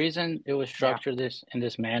 So the reason it was structured in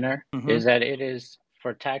this manner is that it is,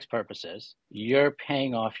 for tax purposes, you're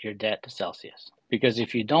paying off your debt to Celsius. Because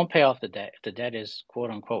if you don't pay off the debt, if the debt is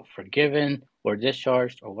quote-unquote forgiven or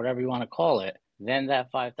discharged or whatever you want to call it, then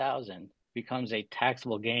that 5,000 becomes a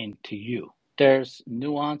taxable gain to you. There's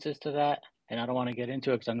nuances to that, and I don't want to get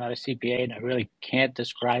into it because I'm not a CPA and I really can't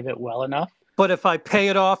describe it well enough. But if I pay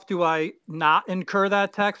it off, do I not incur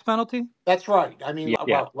that tax penalty? That's right. I mean,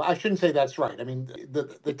 well, I shouldn't say that's right. I mean,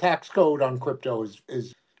 the tax code on crypto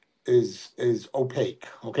is opaque.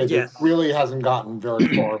 Okay, It really hasn't gotten very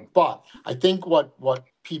far. But I think what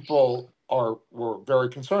people were very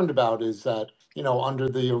concerned about is that, under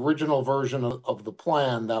the original version of the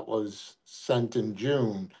plan that was sent in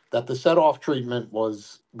June, that the set-off treatment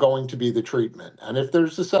was going to be the treatment. And if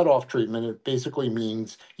there's a set-off treatment, it basically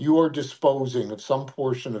means you are disposing of some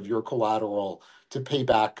portion of your collateral to pay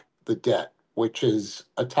back the debt, which is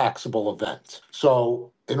a taxable event.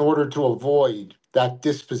 So in order to avoid that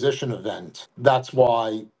disposition event, that's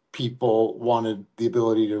why people wanted the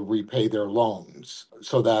ability to repay their loans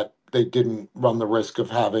so that they didn't run the risk of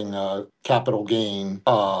having a capital gain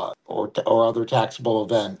or other taxable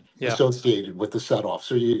event associated with the set off.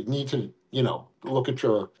 So you need to, look at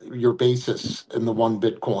your basis in the one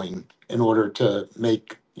Bitcoin in order to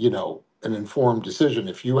make, an informed decision.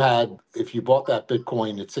 If you bought that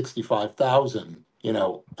Bitcoin at 65,000,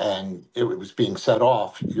 and it was being set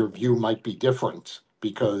off, your view might be different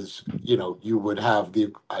because, you would have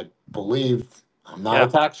I believe, I'm not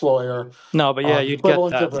a tax lawyer. No, but The you'd get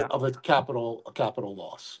equivalent that. of a capital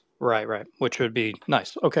loss. Right, which would be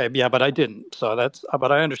nice. Okay, yeah, but I didn't. So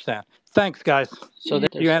but I understand. Thanks, guys. So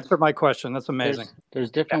You answered my question. That's amazing.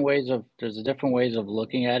 There's different ways of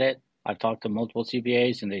looking at it. I've talked to multiple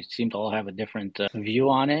CPAs, and they seem to all have a different view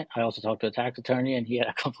on it. I also talked to a tax attorney, and he had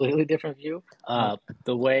a completely different view.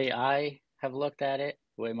 The way I have looked at it,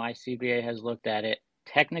 the way my CPA has looked at it,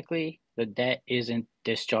 technically the debt isn't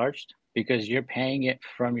discharged because you're paying it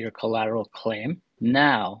from your collateral claim.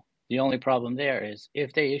 Now, the only problem there is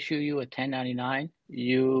if they issue you a 1099,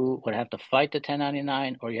 you would have to fight the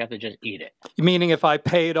 1099 or you have to just eat it. Meaning if I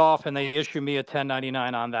paid off and they issue me a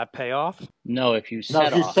 1099 on that payoff? No, if you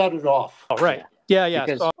set it off. Oh, right. Yeah.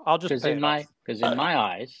 Because, so I'll just pay because in my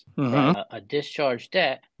eyes, a discharged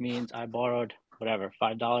debt means I borrowed whatever,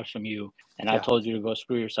 $5 from you, and I told you to go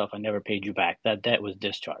screw yourself. I never paid you back. That debt was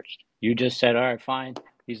discharged. You just said, all right, fine.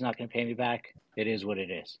 He's not going to pay me back. It is what it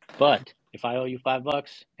is. But if I owe you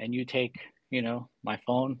 $5 and you take, my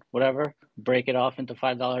phone, whatever, break it off into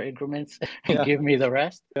 $5 increments and give me the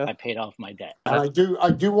rest, I paid off my debt. And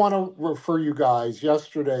I do want to refer you guys,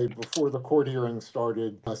 yesterday before the court hearing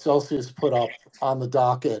started, Celsius put up on the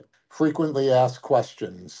docket frequently asked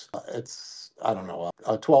questions. It's, I don't know,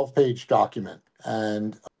 a 12-page document.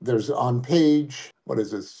 And there's on page, what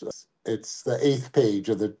is this? It's the 8th page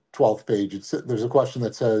of the 12th page. There's a question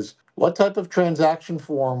that says, what type of transaction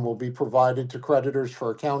form will be provided to creditors for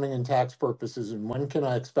accounting and tax purposes, and when can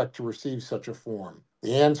I expect to receive such a form?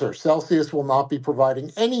 The answer, Celsius will not be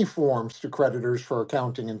providing any forms to creditors for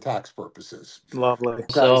accounting and tax purposes. Lovely. Okay,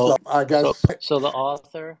 so I guess... So the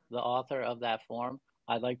author of that form,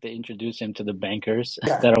 I'd like to introduce him to the bankers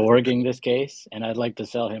that are working this case, and I'd like to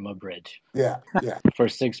sell him a bridge. Yeah. For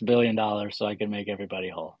 $6 billion so I can make everybody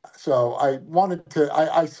whole. So I wanted to,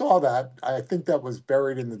 I saw that. I think that was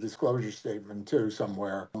buried in the disclosure statement too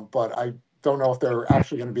somewhere, but I don't know if they're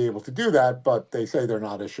actually going to be able to do that, but they say they're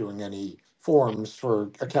not issuing any forms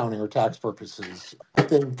for accounting or tax purposes. I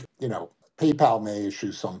think, PayPal may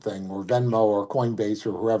issue something, or Venmo or Coinbase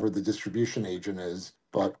or whoever the distribution agent is,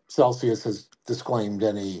 but Celsius has disclaimed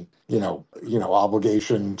any,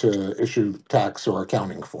 obligation to issue tax or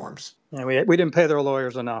accounting forms. Yeah, we didn't pay their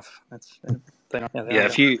lawyers enough. A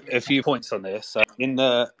few points on this.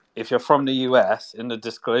 If you're from the US, in the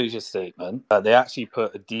disclosure statement, they actually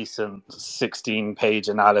put a decent 16-page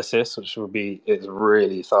analysis, which is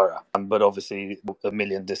really thorough. But obviously, a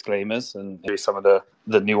million disclaimers and some of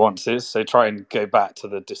the nuances. So try and go back to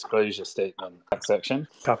the disclosure statement section.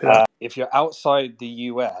 Copy that. If you're outside the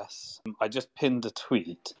US, I just pinned a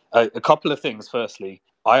tweet. A couple of things. Firstly,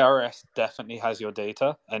 IRS definitely has your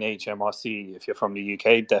data, and HMRC, if you're from the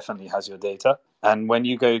UK, definitely has your data. And when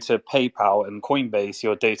you go to PayPal and Coinbase,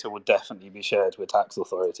 your data will definitely be shared with tax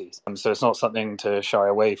authorities. So it's not something to shy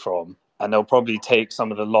away from. And they'll probably take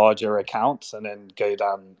some of the larger accounts and then go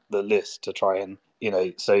down the list to try and,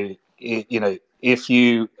 if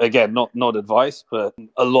you, again, not advice, but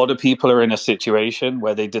a lot of people are in a situation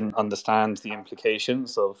where they didn't understand the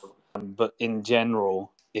implications of, but in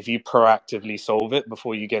general, if you proactively solve it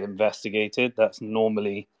before you get investigated, that's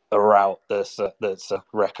normally a route that's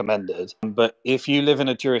recommended. But if you live in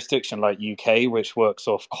a jurisdiction like UK, which works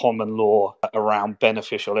off common law around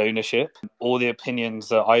beneficial ownership, all the opinions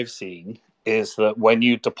that I've seen is that when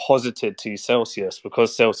you deposited to Celsius,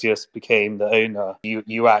 because Celsius became the owner,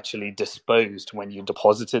 you actually disposed when you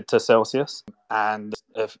deposited to Celsius. And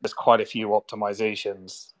there's quite a few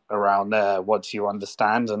optimizations around there once you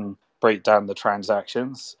understand and break down the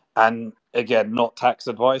transactions. And again, not tax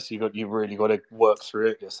advice. You really got to work through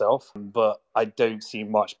it yourself. But I don't see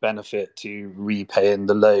much benefit to repaying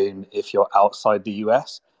the loan if you're outside the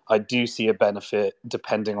US. I do see a benefit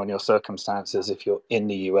depending on your circumstances if you're in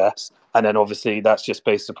the US. And then obviously that's just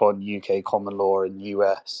based upon UK common law and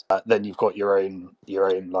US. Then you've got your own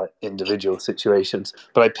like individual situations.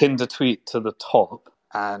 But I pinned a tweet to the top.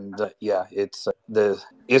 And it's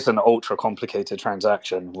an ultra complicated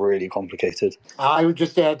transaction, really complicated. I would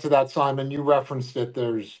just add to that, Simon, you referenced it.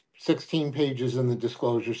 There's 16 pages in the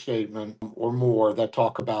disclosure statement or more that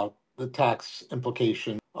talk about the tax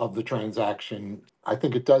implication of the transaction. I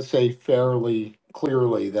think it does say fairly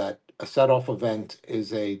clearly that a set-off event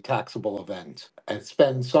is a taxable event, and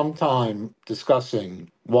spend some time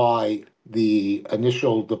discussing why the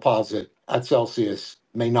initial deposit at Celsius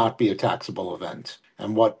may not be a taxable event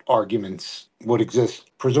and what arguments would exist,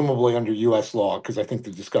 presumably under U.S. law, because I think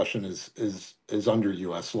the discussion is under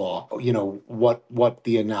U.S. law. What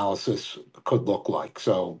the analysis could look like.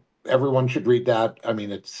 So everyone should read that. I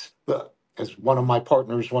mean, as one of my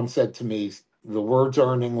partners once said to me, the words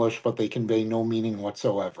are in English, but they convey no meaning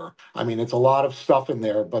whatsoever. I mean, it's a lot of stuff in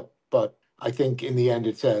there, but I think in the end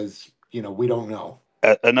it says, we don't know.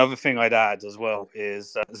 Another thing I'd add as well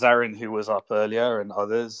is Zaryn, who was up earlier, and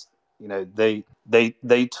others,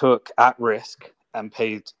 they took at risk and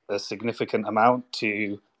paid a significant amount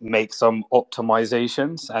to make some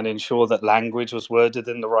optimizations and ensure that language was worded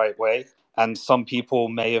in the right way. And some people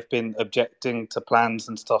may have been objecting to plans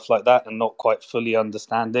and stuff like that and not quite fully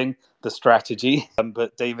understanding the strategy.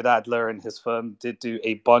 But David Adler and his firm did do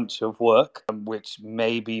a bunch of work, which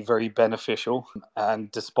may be very beneficial. And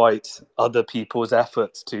despite other people's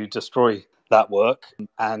efforts to destroy that work,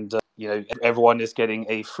 and everyone is getting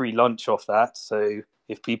a free lunch off that. So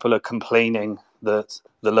if people are complaining that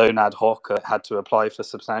the loan ad hoc had to apply for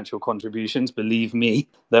substantial contributions, believe me,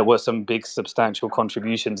 there were some big substantial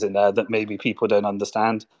contributions in there that maybe people don't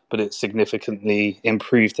understand, but it significantly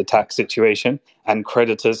improved the tax situation, and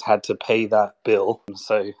creditors had to pay that bill.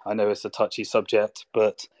 So I know it's a touchy subject,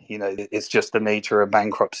 but it's just the nature of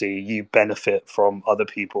bankruptcy. You benefit from other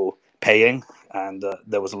people paying, and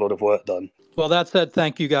there was a lot of work done. Well, that said,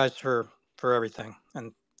 thank you guys for everything,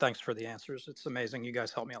 and thanks for the answers. It's amazing. You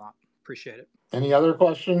guys helped me a lot. Appreciate it. Any other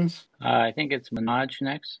questions? I think it's Manoj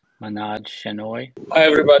next. Manoj Shenoy. Hi,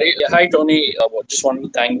 everybody. Yeah, hi, Tony. Just wanted to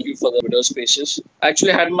thank you for the video spaces. I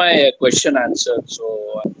actually had my question answered,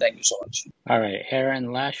 so thank you so much. All right,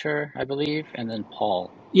 Aaron Lasher, I believe, and then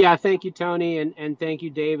Paul. Yeah, thank you, Tony, and thank you,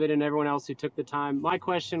 David, and everyone else who took the time. My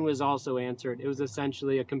question was also answered. It was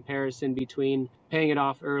essentially a comparison between paying it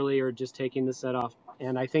off early or just taking the set off.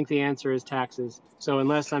 And I think the answer is taxes. So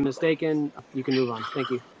unless I'm mistaken, you can move on. Thank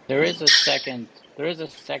you. There is a second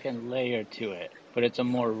layer to it, but it's a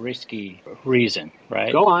more risky reason,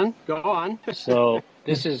 right? Go on. So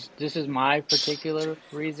this is my particular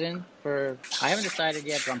reason for. I haven't decided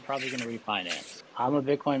yet, but I'm probably going to refinance. I'm a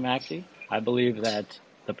Bitcoin maxi. I believe that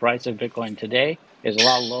the price of Bitcoin today is a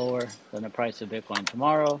lot lower than the price of Bitcoin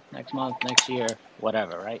tomorrow, next month, next year,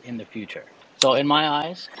 whatever, right? In the future. So in my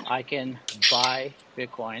eyes, I can buy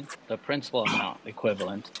Bitcoin, the principal amount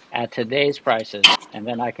equivalent, at today's prices, and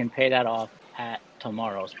then I can pay that off at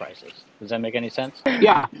tomorrow's prices. Does that make any sense?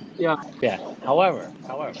 Yeah. Yeah. However,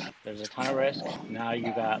 there's a ton of risk. Now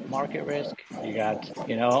you got market risk. You got,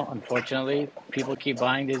 unfortunately, people keep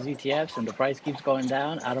buying these ETFs and the price keeps going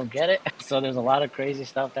down. I don't get it. So there's a lot of crazy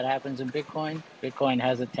stuff that happens in Bitcoin. Bitcoin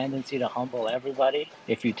has a tendency to humble everybody.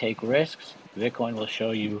 If you take risks, Bitcoin will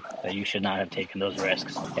show you that you should not have taken those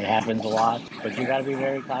risks. It happens a lot, but you got to be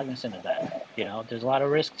very cognizant of that. There's a lot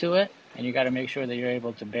of risk to it, and you got to make sure that you're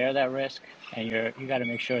able to bear that risk, and you got to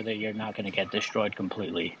make sure that you're not going to get destroyed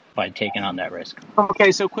completely by taking on that risk.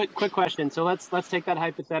 Okay, so quick question. So let's take that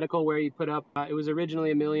hypothetical where you put up it was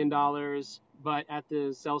originally $1 million, but at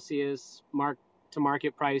the Celsius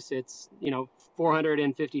mark-to-market price, it's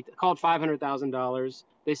 $450, called $500,000.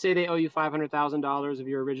 They say they owe you $500,000 of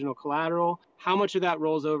your original collateral. How much of that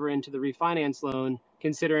rolls over into the refinance loan,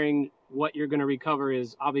 considering what you're going to recover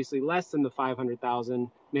is obviously less than the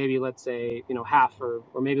 $500,000, maybe let's say half or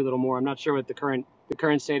maybe a little more. I'm not sure what the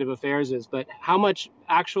current state of affairs is, but how much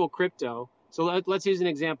actual crypto? So let's use an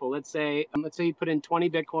example. Let's say you put in 20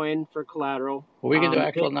 Bitcoin for collateral. Well, we can do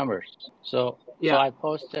actual numbers. So I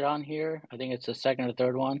posted on here, I think it's the second or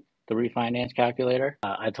third one, the refinance calculator.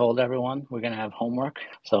 I told everyone we're going to have homework.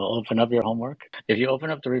 So open up your homework. If you open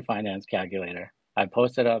up the refinance calculator, I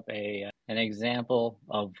posted up an example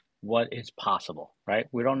of what is possible, right?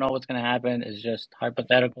 We don't know what's going to happen. It's just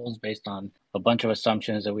hypotheticals based on a bunch of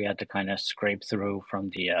assumptions that we had to kind of scrape through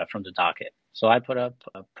from the docket. So I put up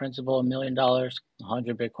a principal $1 million,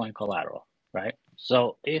 100 Bitcoin collateral, right?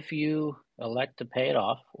 So if you elect to pay it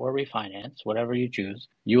off or refinance, whatever you choose,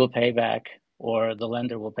 you will pay back, or the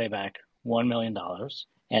lender will pay back $1 million.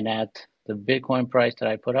 And at the Bitcoin price that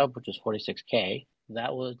I put up, which is 46K,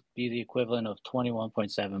 that would be the equivalent of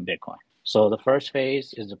 21.7 Bitcoin. So the first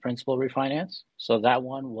phase is the principal refinance. So that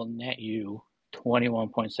one will net you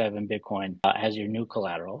 21.7 Bitcoin as your new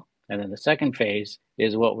collateral. And then the second phase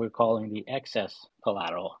is what we're calling the excess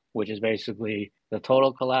collateral, which is basically the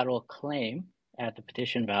total collateral claim at the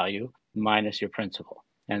petition value minus your principal.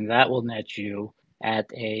 And that will net you at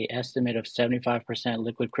a estimate of 75%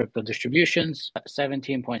 liquid crypto distributions,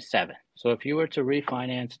 17.7. So if you were to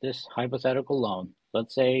refinance this hypothetical loan,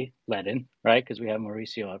 let's say Ledn, right? Because we have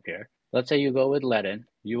Mauricio up here. Let's say you go with Ledn,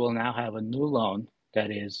 you will now have a new loan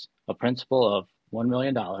that is a principal of $1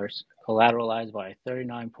 million collateralized by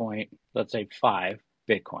 39.5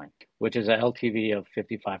 Bitcoin, which is an LTV of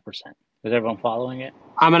 55%. Is everyone following it?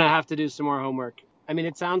 I'm going to have to do some more homework. I mean,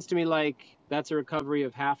 it sounds to me like that's a recovery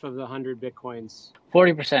of half of the 100 Bitcoins.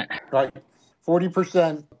 40%. Right.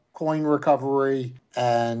 40% coin recovery.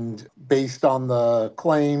 And based on the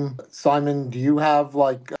claim, Simon, do you have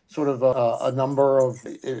like sort of a number of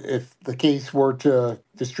if the case were to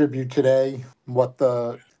distribute today, what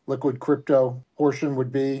the liquid crypto portion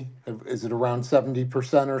would be? Is it around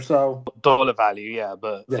 70% or so? Dollar value, yeah,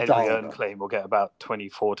 but Yeah, every dollar earn value. claim will get about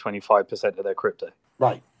 24-25% of their crypto.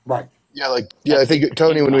 Right, right. Yeah, I That's think in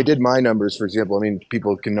Tony, when we kind. did my numbers, for example, I mean,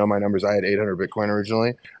 people can know my numbers. I had 800 Bitcoin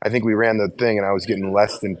originally. I think we ran the thing, and I was getting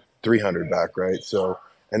less than 300 back, right? So,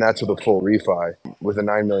 and that's with a full refi with a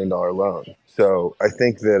 $9 million loan. So, I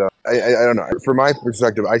think that I don't know. From my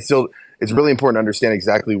perspective, it's really important to understand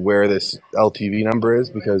exactly where this LTV number is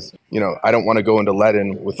because I don't want to go into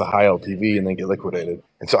Ledn with a high LTV and then get liquidated.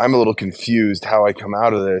 And so I'm a little confused how I come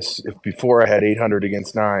out of this if before I had 800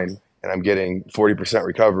 against 9 and I'm getting 40%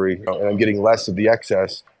 recovery and I'm getting less of the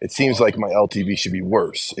excess. It seems like my LTV should be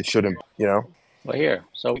worse. It shouldn't. Well, here,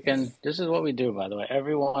 so this is what we do, by the way.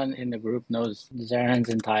 Everyone in the group knows Zaryn's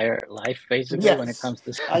entire life, basically, when it Yes. comes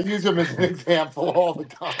to. I use them as an example all the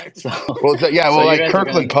time. So, Well, so you like guys are going to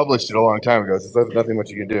Kirkland get published it a long time ago, so there's nothing much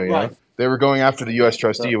you can do. Right. They were going after the U.S.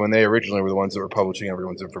 trustee so when they originally were the ones that were publishing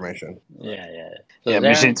everyone's information. yeah. So Yeah,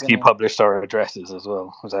 Zaryn's Maszynski gonna published our addresses as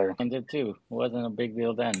well. Zaryn. and did too. It wasn't a big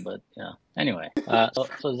deal then, but anyway, so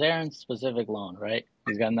Zaryn's specific loan, right?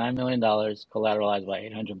 He's got $9 million collateralized by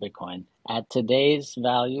 800 Bitcoin. At today's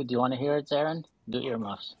value, do you want to hear it, Zaryn? Do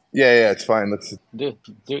earmuffs. Yeah, it's fine. Do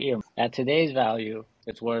earmuffs. At today's value,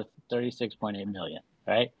 it's worth 36.8 million,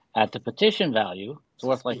 right? At the petition value, it's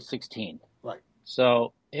worth like 16. Right.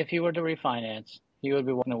 So if he were to refinance, he would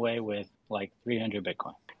be walking away with like 300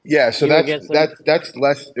 Bitcoin. Yeah, so He would get some. that's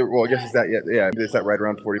less. Well, I guess it's that. Yeah, is that right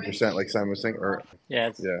around 40%, like Simon was saying, or Yeah,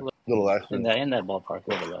 it's yeah, a little less. in that ballpark, a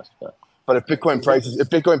little less, but. But if Bitcoin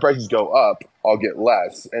prices go up, I'll get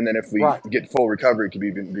less, and then if we Right. get full recovery, it could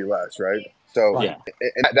even be less, right? So Right.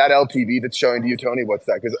 and that LTV that's showing to you, Tony, what's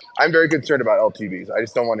that? Because I'm very concerned about LTVs. I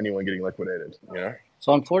just don't want anyone getting liquidated.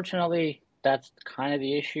 So unfortunately, that's kind of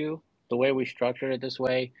the issue. The way we structured it this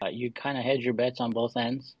way, you kind of hedge your bets on both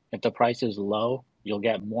ends. If the price is low, you'll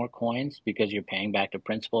get more coins because you're paying back the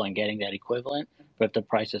principal and getting that equivalent. But if the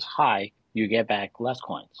price is high, you get back less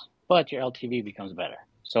coins. But your LTV becomes better.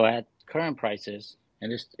 So at current prices,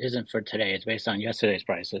 and this isn't for today, it's based on yesterday's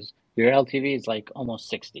prices, your LTV is like almost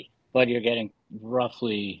 60, but you're getting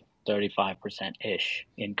roughly 35%-ish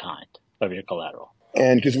in kind of your collateral.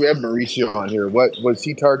 And because we have Mauricio on here, what was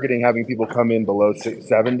he targeting? Having people come in below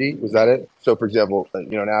 70? Was that it? So, for example,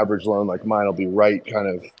 an average loan like mine will be right kind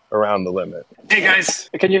of around the limit. Hey guys,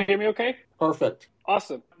 can you hear me okay? Perfect.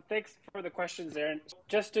 Awesome. Thanks for the questions, Zaryn.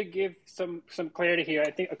 Just to give some clarity here,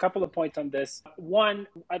 I think a couple of points on this. One,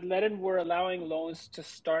 at Ledn, we're allowing loans to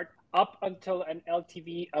start up until an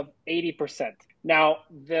LTV of 80%. Now,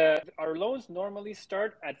 our loans normally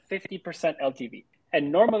start at 50% LTV. And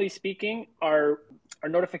normally speaking, our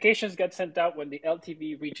notifications get sent out when the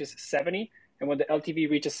LTV reaches 70 and when the LTV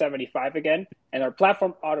reaches 75 again, and our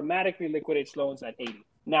platform automatically liquidates loans at 80.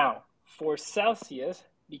 Now, for Celsius,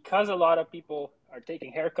 because a lot of people are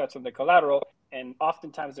taking haircuts on the collateral and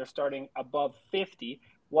oftentimes they're starting above 50,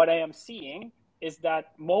 what I am seeing is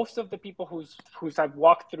that most of the people who's I've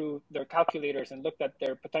walked through their calculators and looked at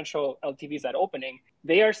their potential LTVs at opening,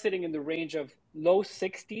 they are sitting in the range of low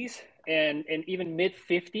 60s and even mid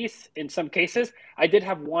 50s in some cases. I did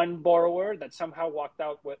have one borrower that somehow walked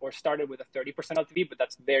out or started with a 30% LTV, but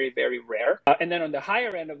that's very, very rare. And then on the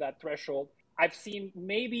higher end of that threshold, I've seen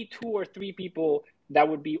maybe 2 or 3 people that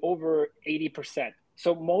would be over 80%.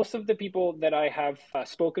 So most of the people that I have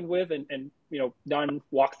spoken with and done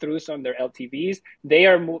walkthroughs on their LTVs, they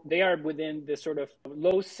are within the sort of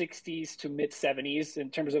low 60s to mid 70s in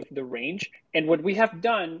terms of the range. And what we have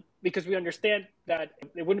done, because we understand that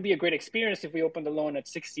it wouldn't be a great experience if we opened the loan at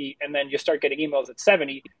 60 and then you start getting emails at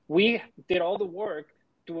 70, we did all the work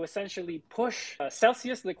to essentially push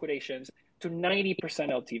Celsius liquidations to 90%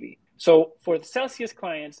 LTV. So for the Celsius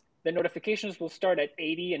clients, the notifications will start at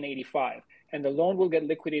 80 and 85, and the loan will get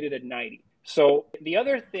liquidated at 90. So the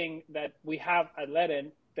other thing that we have at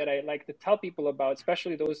Ledn that I like to tell people about,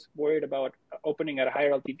 especially those worried about opening at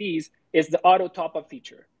higher LTVs, is the auto top-up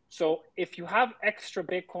feature. So if you have extra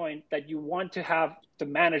Bitcoin that you want to have to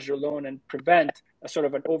manage your loan and prevent a sort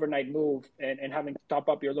of an overnight move and having to top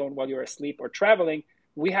up your loan while you're asleep or traveling,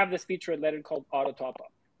 we have this feature at Ledn called Auto Top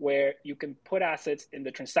Up, where you can put assets in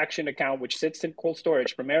the transaction account, which sits in cold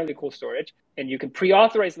storage, primarily cold storage, and you can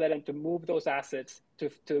pre-authorize Ledn to move those assets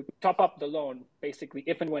to top up the loan, basically,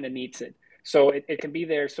 if and when it needs it. So it can be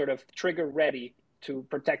there sort of trigger ready to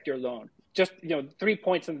protect your loan. Just 3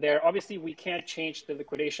 points in there. Obviously, we can't change the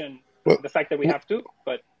liquidation, the fact that we have to,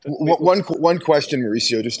 but one question,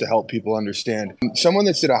 Mauricio, just to help people understand. Someone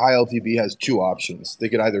that's at a high LTV has two options. They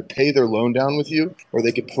could either pay their loan down with you, or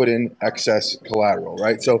they could put in excess collateral,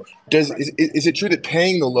 right? So, is it true that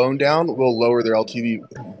paying the loan down will lower their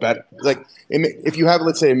LTV better? Like, if you have,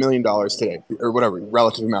 let's say, $1 million today, or whatever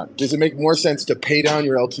relative amount, does it make more sense to pay down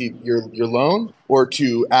your your loan, or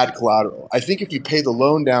to add collateral? I think if you pay the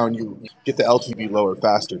loan down, you get the LTV lower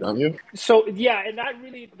faster, don't you? So yeah, and that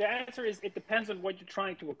really, the answer is it depends on what you're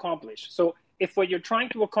trying to accomplish. So if what you're trying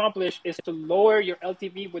to accomplish is to lower your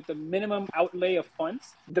LTV with the minimum outlay of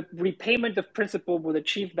funds, the repayment of principal will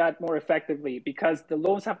achieve that more effectively, because the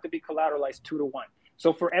loans have to be collateralized 2 to 1.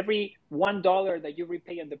 So for every $1 that you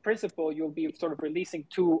repay in the principal, you'll be sort of releasing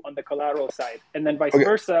 2 on the collateral side, and then vice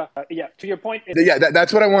versa. Yeah, to your point.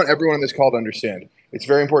 That's what I want everyone on this call to understand. It's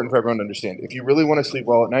very important for everyone to understand. If you really want to sleep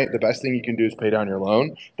well at night, the best thing you can do is pay down your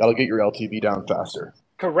loan. That'll get your LTV down faster.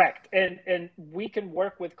 Correct. And we can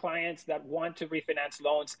work with clients that want to refinance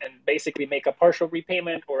loans and basically make a partial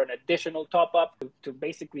repayment or an additional top up to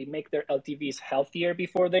basically make their LTVs healthier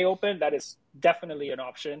before they open. That is definitely an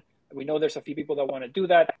option. We know there's a few people that want to do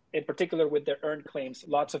that, in particular with their earned claims.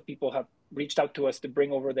 Lots of people have reached out to us to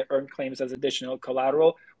bring over their earned claims as additional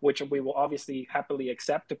collateral, which we will obviously happily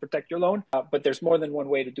accept to protect your loan. But there's more than one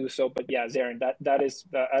way to do so. But yeah, Zaryn, that is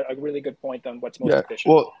a really good point on what's most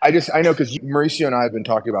efficient. Well, I know because Mauricio and I have been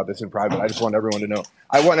talking about this in private. I just want everyone to know.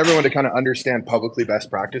 I want everyone to kind of understand publicly best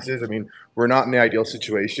practices. I mean, we're not in the ideal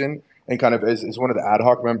situation. And kind of as one of the ad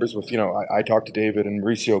hoc members with, I talk to David and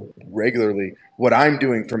Mauricio regularly. What I'm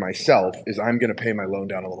doing for myself is I'm going to pay my loan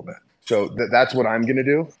down a little bit. So that's what I'm going to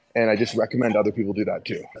do. And I just recommend other people do that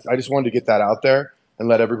too. I just wanted to get that out there and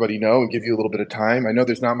let everybody know and give you a little bit of time. I know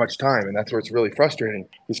there's not much time, and that's where it's really frustrating,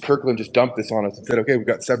 because Kirkland just dumped this on us and said, okay, we've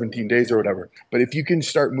got 17 days or whatever. But if you can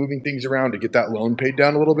start moving things around to get that loan paid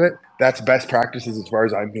down a little bit, that's best practices as far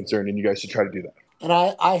as I'm concerned, and you guys should try to do that. And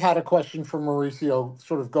I had a question for Mauricio,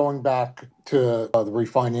 sort of going back to the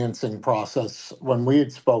refinancing process. When we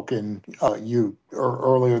had spoken,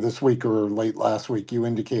 earlier this week or late last week, you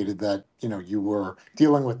indicated that you were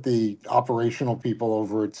dealing with the operational people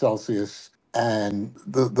over at Celsius, and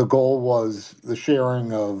the goal was the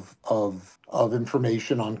sharing of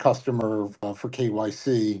information on customer for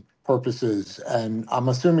KYC purposes. And I'm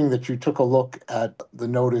assuming that you took a look at the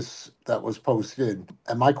notice that was posted.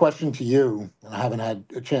 And my question to you, and I haven't had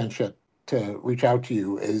a chance yet to reach out to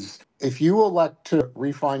you, is if you elect to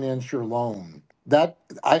refinance your loan, that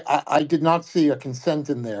I did not see a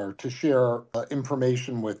consent in there to share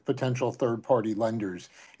information with potential third-party lenders.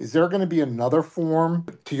 Is there going to be another form,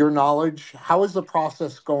 to your knowledge? How is the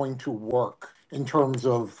process going to work in terms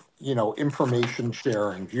of information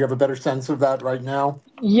sharing? Do you have a better sense of that right now?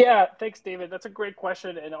 Yeah, thanks, David. That's a great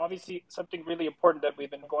question, and obviously something really important that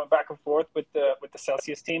we've been going back and forth with the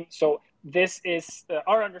Celsius team. So this is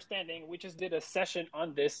our understanding. We just did a session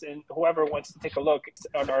on this, and whoever wants to take a look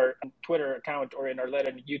on our Twitter account or in our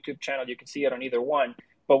Ledn YouTube channel, you can see it on either one.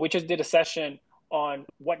 But we just did a session on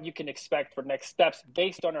what you can expect for next steps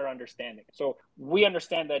based on our understanding. So we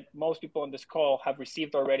understand that most people on this call have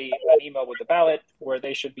received already an email with the ballot where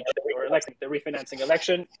they should be electing the refinancing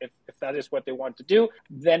election, if that is what they want to do.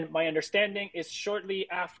 Then my understanding is shortly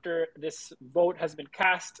after this vote has been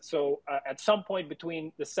cast, so at some point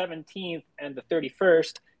between the 17th and the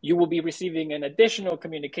 31st, you will be receiving an additional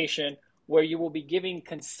communication where you will be giving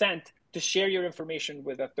consent to share your information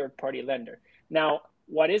with a third-party lender. Now,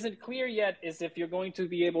 what isn't clear yet is if you're going to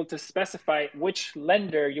be able to specify which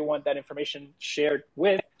lender you want that information shared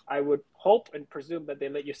with. I would hope and presume that they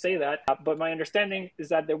let you say that. But my understanding is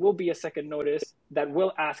that there will be a second notice that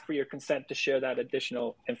will ask for your consent to share that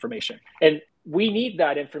additional information. And we need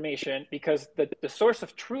that information because the source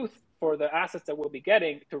of truth for the assets that we'll be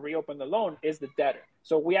getting to reopen the loan is the debtor.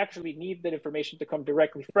 So we actually need that information to come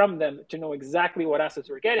directly from them to know exactly what assets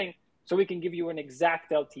we're getting, so we can give you an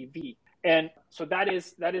exact LTV. And so that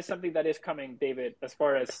is something that is coming, David, as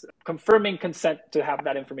far as confirming consent to have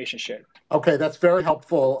that information shared. Okay, that's very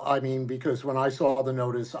helpful. I mean, because when I saw the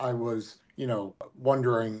notice, I was,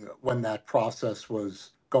 wondering when that process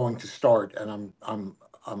was going to start, and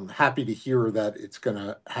I'm happy to hear that it's going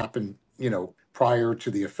to happen, prior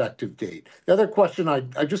to the effective date. The other question, I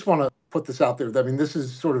just want to put this out there. I mean, this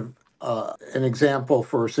is sort of an example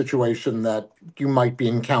for a situation that you might be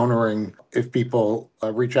encountering if people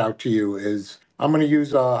reach out to you is, I'm going to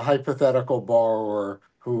use a hypothetical borrower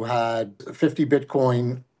who had 50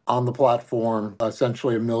 Bitcoin on the platform,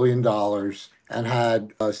 essentially $1 million, and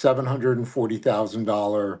had a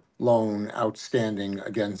 $740,000 loan outstanding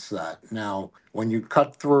against that. Now, when you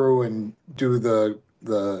cut through and do the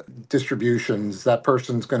distributions, that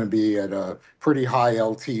person's going to be at a pretty high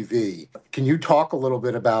LTV. Can you talk a little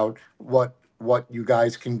bit about what you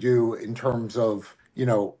guys can do in terms of,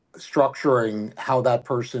 structuring how that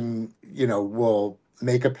person, will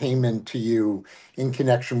make a payment to you in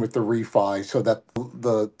connection with the refi so that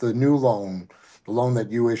the new loan, the loan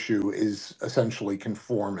that you issue, is essentially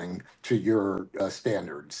conforming to your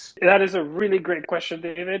standards? That is a really great question,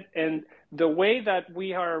 David. And the way that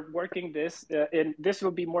we are working this, and this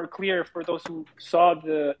will be more clear for those who saw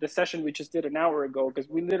the session we just did an hour ago, because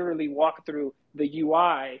we literally walked through the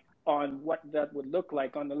UI on what that would look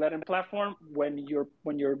like on the Ledn platform when you're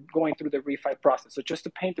going through the refi process. So just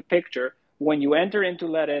to paint the picture, when you enter into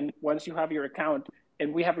Ledn, once you have your account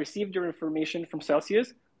and we have received your information from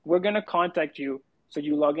Celsius, we're going to contact you. So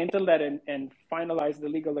you log into Ledn and finalize the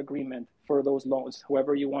legal agreement for those loans,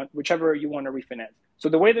 whichever you want to refinance. So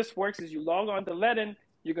the way this works is you log on to Ledn,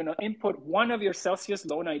 you're going to input one of your Celsius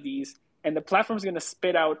loan IDs, and the platform is going to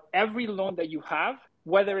spit out every loan that you have,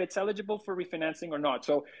 whether it's eligible for refinancing or not.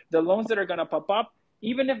 So the loans that are going to pop up,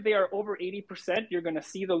 even if they are over 80%, you're going to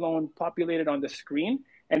see the loan populated on the screen,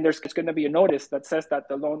 and there's going to be a notice that says that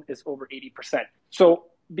the loan is over 80%. So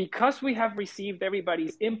because we have received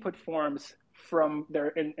everybody's input forms from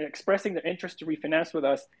expressing their interest to refinance with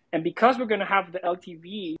us, and because we're going to have the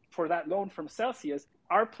LTV for that loan from Celsius,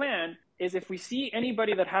 our plan is if we see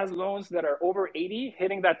anybody that has loans that are over 80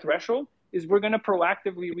 hitting that threshold, is we're going to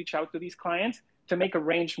proactively reach out to these clients to make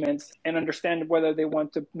arrangements and understand whether they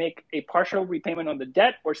want to make a partial repayment on the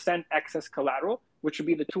debt or send excess collateral, which would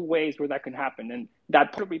be the two ways where that can happen. And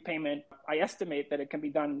that partial repayment, I estimate that it can be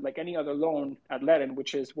done like any other loan at Ledn,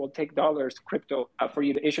 which is we'll take dollars, crypto, for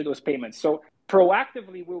you to issue those payments. So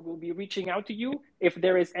proactively, we will be reaching out to you if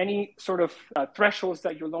there is any sort of thresholds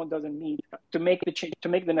that your loan doesn't meet to make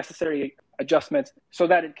the necessary adjustments so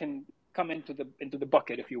that it can come into the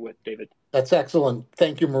bucket, if you would, David. That's excellent.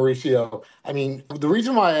 Thank you, Mauricio. I mean, the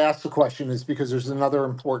reason why I asked the question is because there's another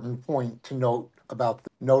important point to note about the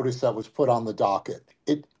notice that was put on the docket.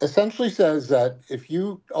 It essentially says that if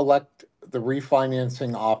you elect the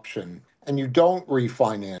refinancing option and you don't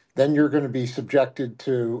refinance, then you're going to be subjected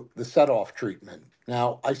to the set-off treatment.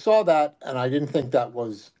 Now, I saw that and I didn't think that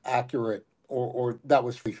was accurate or that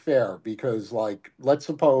was fair, because, like, let's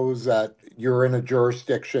suppose that you're in a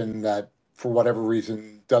jurisdiction that, for whatever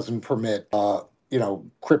reason, doesn't permit,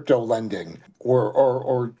 crypto lending,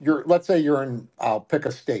 or let's say you're in, I'll pick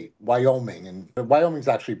a state, Wyoming, and Wyoming's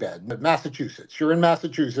actually bad, but Massachusetts. You're in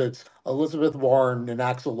Massachusetts. Elizabeth Warren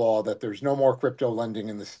enacts a law that there's no more crypto lending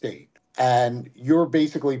in the state, and you're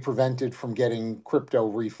basically prevented from getting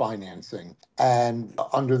crypto refinancing. And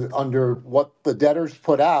under what the debtors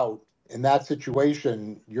put out, in that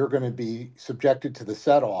situation, you're going to be subjected to the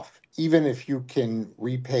set-off, even if you can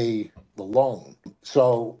repay the loan.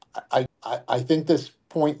 So I think this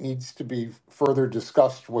point needs to be further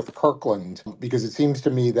discussed with Kirkland, because it seems to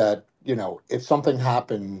me that, if something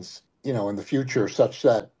happens, in the future, such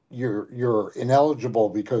that you're ineligible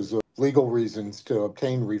because of legal reasons to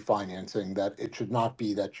obtain refinancing, that it should not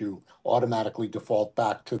be that you automatically default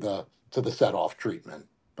back to the set-off treatment.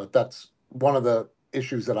 But that's one of the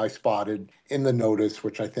issues that I spotted in the notice,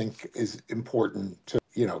 which I think is important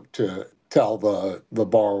to tell the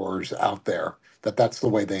borrowers out there that that's the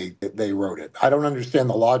way they wrote it. I don't understand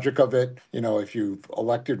the logic of it. If you've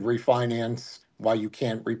elected refinance, why you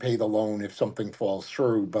can't repay the loan if something falls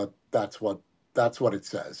through, but that's what it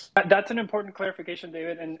says. That's an important clarification,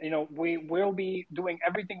 David. And we will be doing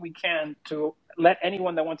everything we can to let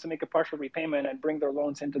anyone that wants to make a partial repayment and bring their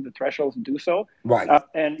loans into the thresholds do so. Right.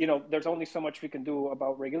 And there's only so much we can do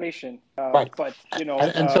about regulation. Right. But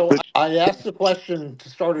and so I asked the question to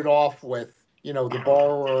start it off with, the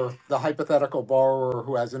borrower, the hypothetical borrower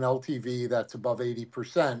who has an LTV that's above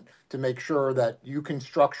 80%, to make sure that you can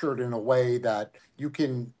structure it in a way that you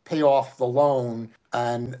can pay off the loan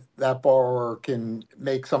and that borrower can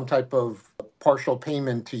make some type of partial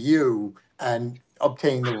payment to you, and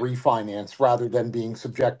obtain the refinance rather than being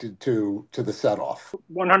subjected to the set off.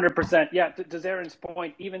 100%. Yeah, to Zaryn's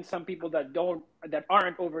point, even some people that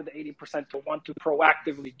aren't over the 80% to want to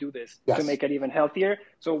proactively do this to Yes. make it even healthier.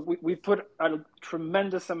 So we put a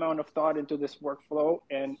tremendous amount of thought into this workflow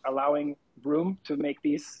and allowing room to make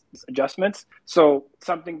these adjustments. So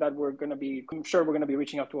something that I'm sure we're going to be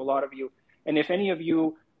reaching out to a lot of you. And if any of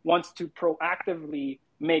you wants to proactively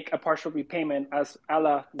make a partial repayment as a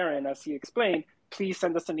la Zaryn, as he explained, please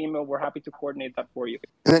send us an email. We're happy to coordinate that for you.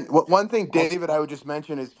 And then one thing, David, I would just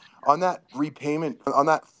mention is on that repayment, on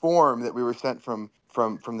that form that we were sent from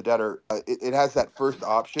the debtor, it has that first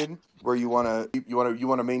option where you want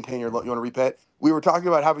to maintain your loan, you want to repay it. We were talking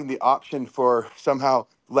about having the option for somehow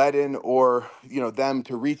Ledn or them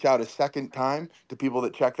to reach out a second time to people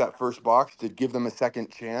that check that first box to give them a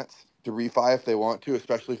second chance to refi if they want to,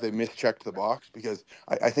 especially if they mischecked the box, because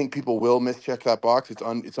I think people will mischeck that box.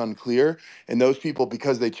 It's unclear. And those people,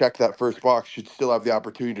 because they checked that first box, should still have the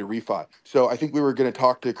opportunity to refi. So I think we were going to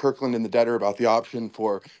talk to Kirkland and the debtor about the option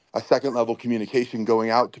for a second level communication going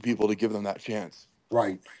out to people to give them that chance.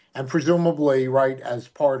 Right. And presumably, right, as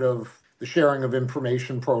part of the sharing of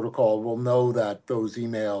information protocol, we'll know that those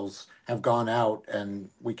emails have gone out, and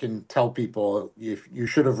we can tell people if you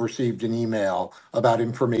should have received an email about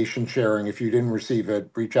information sharing. If you didn't receive it,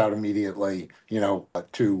 reach out immediately, to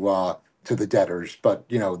the debtors. But,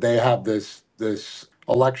 they have this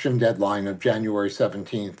election deadline of January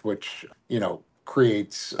 17th, which,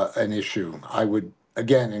 creates an issue. I would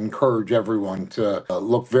again encourage everyone to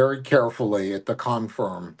look very carefully at the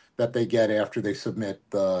confirm that they get after they submit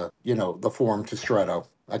the form to Stretto.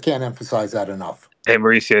 I can't emphasize that enough. Hey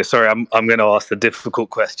Mauricio, sorry, I'm going to ask the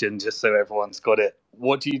difficult question just so everyone's got it.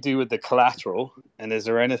 What do you do with the collateral? And is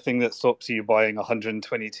there anything that stops you buying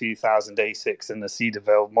 122,000 ASICs in the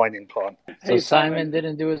Cedarville mining plant? So Simon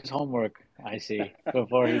didn't do his homework, I see,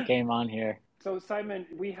 before he came on here. So Simon,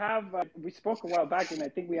 we spoke a while back, and I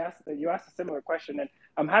think you asked a similar question, and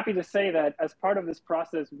I'm happy to say that as part of this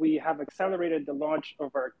process, we have accelerated the launch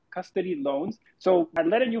of our custody loans. So at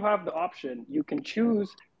Ledn, you have the option. You can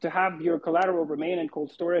choose to have your collateral remain in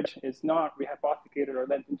cold storage. It's not rehypothecated or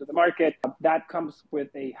lent into the market. That comes with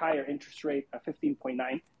a higher interest rate of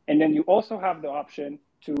 15.9. And then you also have the option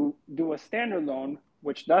to do a standard loan,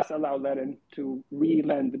 which does allow Ledn to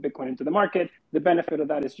re-lend the Bitcoin into the market. The benefit of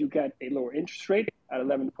that is you get a lower interest rate at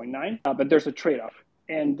 11.9, but there's a trade-off.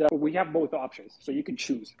 And we have both options, so you can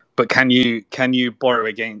choose. But can you borrow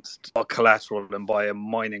against our collateral and buy a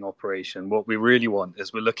mining operation? What we really want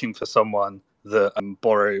is we're looking for someone that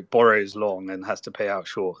borrows long and has to pay out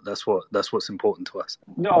short. That's what's important to us.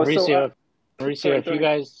 No, Mauricio, sorry, if you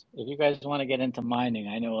guys want to get into mining,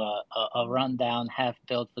 I know a rundown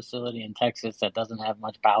half-built facility in Texas that doesn't have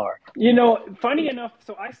much power. Funny enough,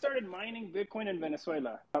 so I started mining Bitcoin in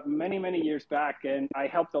Venezuela many, many years back, and I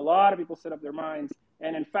helped a lot of people set up their mines.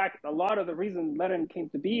 And in fact, a lot of the reason Ledn came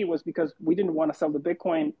to be was because we didn't want to sell the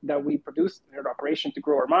Bitcoin that we produced in our operation to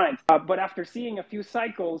grow our mines. But after seeing a few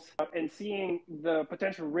cycles and seeing the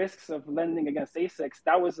potential risks of lending against ASICs,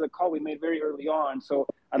 that was a call we made very early on. So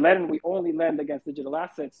at Ledn, we only lend against digital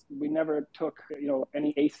assets. We never took,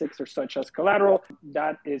 any ASICs or such as collateral.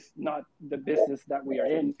 That is not the business that we are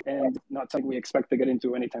in, and not something we expect to get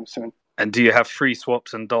into anytime soon. And do you have free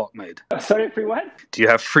swaps and dark mode? Sorry, free what? Do you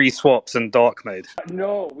have free swaps and dark mode?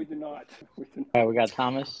 No, we do not. All right, we got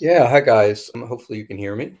Thomas. Yeah, hi guys. Hopefully you can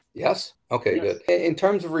hear me. Yes? Okay, Yes. good. In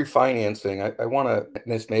terms of refinancing, I want to,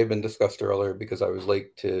 and this may have been discussed earlier because I was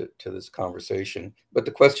late to this conversation, but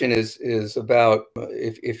the question is about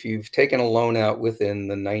if you've taken a loan out within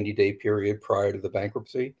the 90-day period prior to the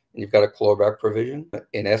bankruptcy, and you've got a clawback provision,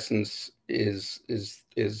 in essence, is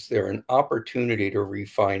there an opportunity to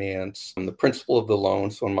refinance the principal of the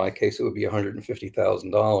loan? So in my case, it would be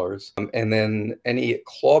 $150,000, and then any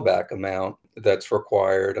clawback amount that's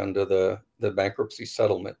required under the bankruptcy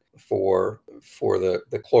settlement for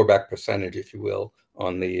the clawback percentage, if you will,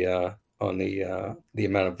 on the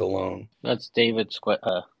amount of the loan. That's David's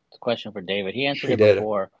question for David. He answered it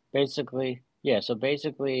before. Basically, so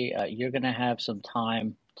you're going to have some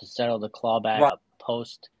time to settle the clawback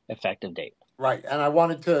post effective date. Right. And I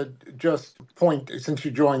wanted to just point, since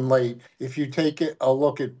you joined late, if you take a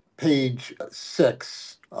look at page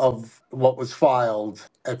 6 of what was filed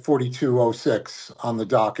at 4206 on the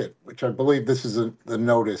docket, which I believe this is the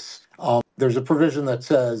notice, there's a provision that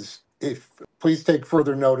says, please take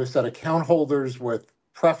further notice that account holders with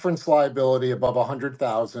preference liability above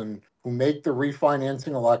 $100,000 who make the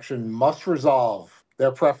refinancing election must resolve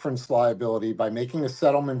their preference liability by making a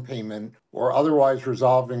settlement payment or otherwise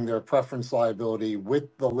resolving their preference liability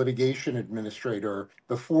with the litigation administrator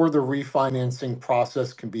before the refinancing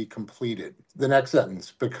process can be completed. The next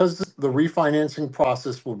sentence, because the refinancing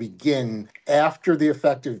process will begin after the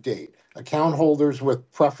effective date, account holders with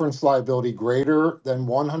preference liability greater than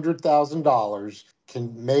 $100,000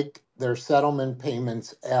 can make their settlement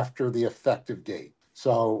payments after the effective date.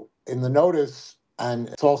 So in the notice, and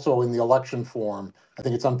it's also in the election form, I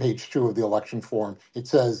think it's on page 2 of the election form, it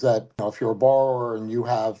says that if you're a borrower and you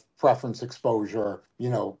have preference exposure,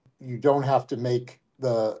 you don't have to make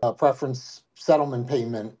the preference settlement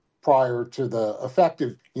payment prior to the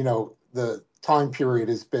effective, the time period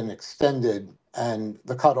has been extended and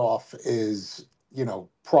the cutoff is,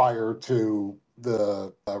 prior to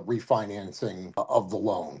the refinancing of the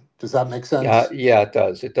loan. Does that make sense? Yeah, it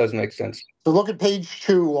does. It does make sense. So look at page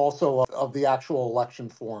 2 also of the actual election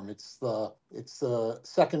form. It's the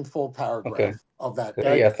second full paragraph of that.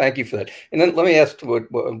 Yeah, thank you for that. And then let me ask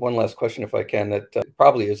one last question, if I can, that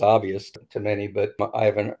probably is obvious to many, but I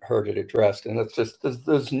haven't heard it addressed. And that's just, does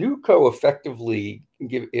NewCo effectively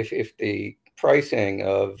give, if the pricing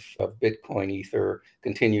of Bitcoin Ether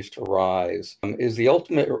continues to rise, is the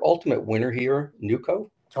ultimate winner here NewCo?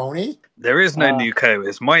 Tony? There is no NewCo.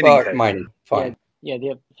 It's Mining Co. Mining, fine. Yeah,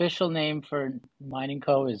 the official name for Mining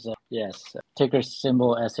Co. is, ticker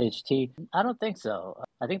symbol SHT. I don't think so.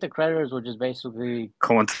 I think the creditors will just basically...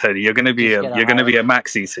 Come on, Tony, you're going to be a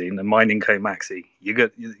maxi soon, a Mining Co. maxi. You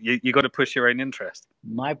got to push your own interest.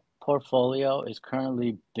 My portfolio is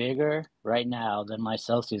currently bigger right now than my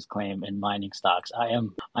Celsius claim in mining stocks. I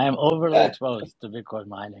am overly exposed to Bitcoin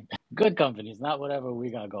mining. Good companies, not whatever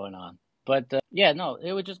we got going on. But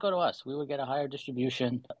it would just go to us. We would get a higher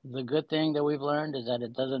distribution. The good thing that we've learned is that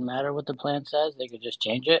it doesn't matter what the plan says. They could just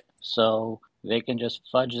change it. So they can just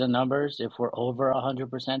fudge the numbers. If we're over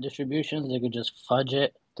 100% distributions, they could just fudge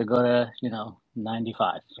it to go to,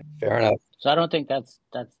 95. Fair enough. So I don't think that's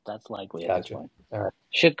likely at this point. All right.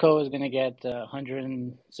 Shitco is going to get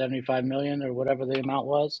 175 million or whatever the amount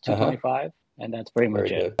was, 225, and that's pretty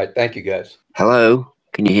much it. All right, thank you, guys. Hello,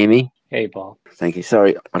 can you hear me? Hey, Paul. Thank you.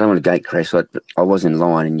 Sorry, I don't want to gate crash, but I was in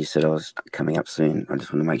line and you said I was coming up soon. I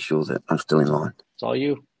just want to make sure that I'm still in line. It's all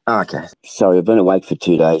you. Oh, okay. Sorry, I've been awake for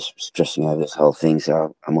 2 days stressing over this whole thing,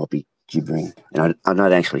 so I might be gibbering. And I'm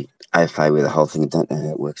not actually AFA with the whole thing. I don't know how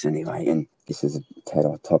it works anyway. And this is a tad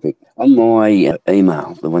off topic. On my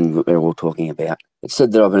email, the one we're all talking about, it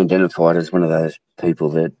said that I've been identified as one of those people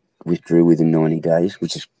that withdrew within 90 days,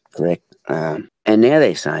 which is correct. And now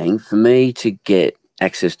they're saying for me to get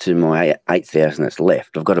access to my 8,000 that's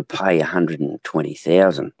left, I've got to pay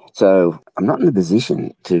 120,000. So I'm not in a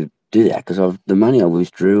position to do that because the money I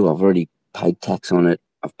withdrew, I've already paid tax on it.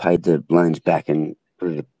 I've paid the loans back and put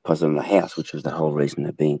a deposit on the house, which was the whole reason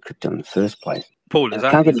they're being crypto in the first place. Paul, is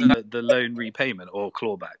that the loan repayment or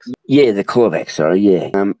clawbacks? Yeah, the clawback, sorry, yeah.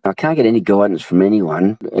 I can't get any guidance from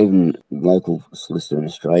anyone, even local solicitor in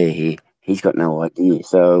Australia here. He's got no idea.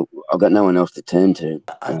 So I've got no one else to turn to.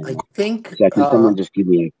 I think... So can someone just give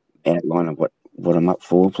me an outline of what I'm up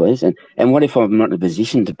for, please? And what if I'm not in a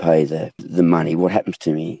position to pay the money? What happens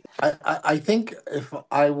to me? I think if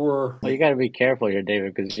I were... Well, you got to be careful here,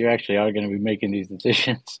 David, because you actually are going to be making these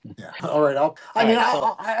decisions. Yeah. All right.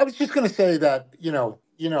 I was just going to say that,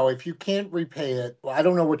 if you can't repay it, well, I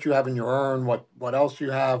don't know what you have in your earn, what else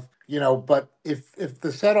you have, but if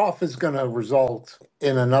the set off is going to result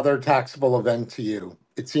in another taxable event to you,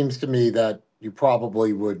 it seems to me that you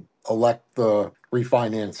probably would elect the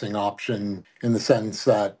refinancing option in the sense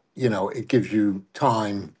that, it gives you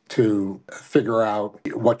time to figure out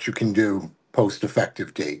what you can do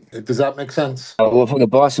post-effective date. Does that make sense? Well, if I could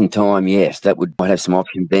buy some time, yes, I'd have some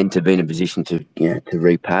option then to be in a position to to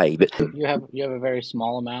repay. But you have a very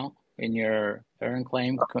small amount in your earn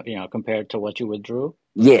claim, compared to what you withdrew.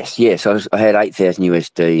 Yes. I had 8,000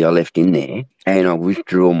 USD I left in there, and I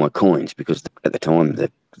withdrew all my coins because at the time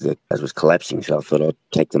the as was collapsing. So I thought I'd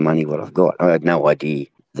take the money what I've got. I had no idea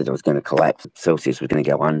that it was going to collapse. Celsius was going to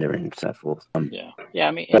go under and so forth. I mean,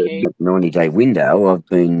 but the 90-day window,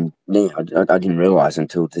 I didn't realise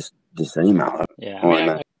until this email.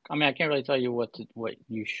 I can't really tell you what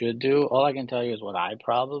you should do. All I can tell you is what I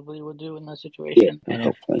probably would do in that situation.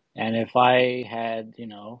 Yeah, and if I had,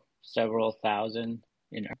 several thousand,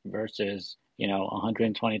 versus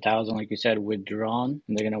 120,000, like you said, withdrawn,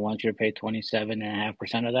 and they're going to want you to pay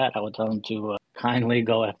 27.5% of that, I would tell them to kindly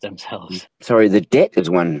go F themselves. Sorry, the debt is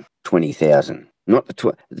 120,000, not the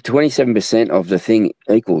 27% of the thing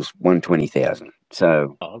equals 120,000.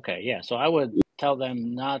 So. Oh, okay, yeah. So I would tell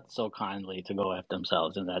them not so kindly to go F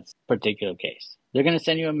themselves in that particular case. They're going to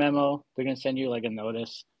send you a memo. They're going to send you like a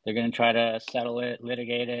notice They're going to try to settle it,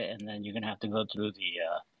 litigate it, and then you're going to have to go through the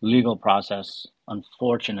legal process,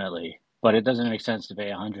 unfortunately. But it doesn't make sense to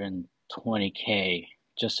pay 120K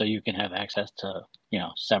just so you can have access to,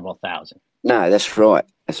 several thousand. No, that's right.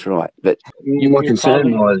 That's right. But You, my you're concern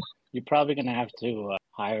probably was, you're probably going to have to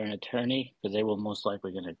hire an attorney because they will most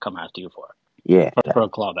likely going to come after you for it, yeah, for a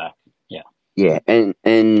clawback. Yeah. yeah.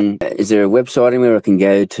 And is there a website where I can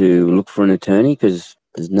go to look for an attorney? Because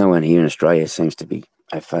there's no one here in Australia seems to be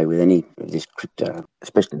au fait with any of this crypto,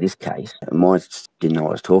 especially this case. Mine didn't know what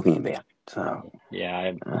I was talking about. So yeah,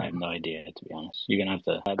 I have no idea, to be honest. You're gonna have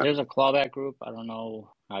to. There's a clawback group. I don't know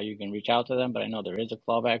how you can reach out to them, but I know there is a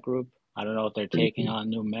clawback group. I don't know if they're taking on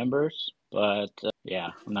new members, but yeah,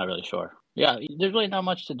 I'm not really sure. Yeah, there's really not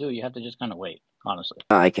much to do. You have to just kind of wait, honestly.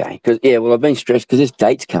 okay, because well, I've been stressed because this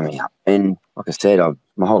date's coming up, and like I said,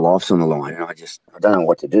 my whole life's on the line, and I don't know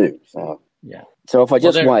what to do. So yeah. So if I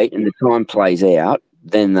just Well, wait and the time plays out,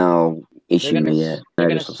 then they'll issue me a they're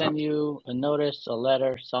gonna notice or send something. you a notice, a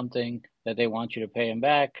letter, something that they want you to pay them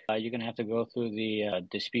back. You're gonna have to go through the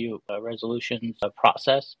dispute resolution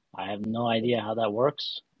process. I have no idea how that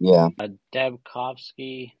works. Yeah. Deb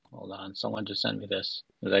Kovsky. Hold on, someone just sent me this.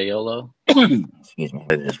 Is that YOLO? Excuse me.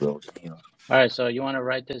 As well. All right, so you want to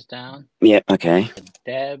write this down? Yeah. Okay.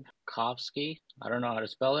 Deb Kovsky. I don't know how to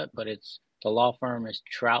spell it, but the law firm is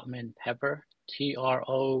Troutman Pepper.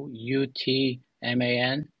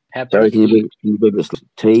 Troutman. Pepper. Sorry, can you be this?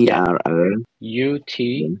 TRO. UT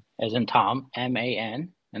as in Tom. MAN.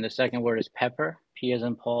 And the second word is Pepper. P as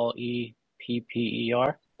in Paul.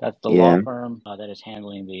 EPPER. That's the law firm that is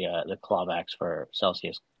handling the clawbacks for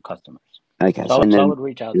Celsius customers. Okay. So I would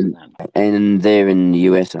reach out to them. And they're in the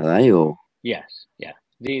US, are they? Or yes, yeah.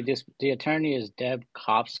 The attorney is Deb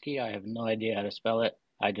Kopsky. I have no idea how to spell it.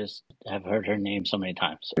 I just have heard her name so many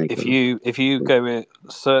times. If you go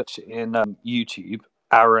search in YouTube,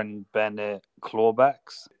 Aaron Bennett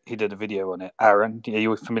clawbacks, he did a video on it. Aaron, are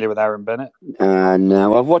you familiar with Aaron Bennett?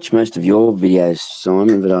 No, I've watched most of your videos,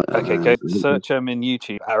 Simon. But okay, go search him in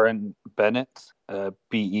YouTube. Aaron Bennett, Bennett,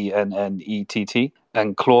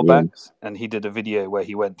 and clawbacks, and he did a video where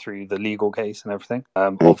he went through the legal case and everything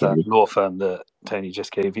of that law firm that Tony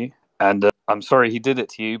just gave you. And I'm sorry he did it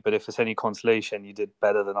to you, but if it's any consolation, you did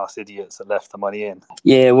better than us idiots that left the money in.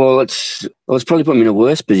 Yeah, well, it's probably put me in a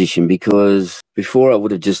worse position because before I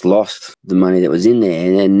would have just lost the money that was in there,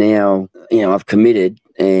 and then now, I've committed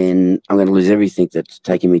and I'm going to lose everything that's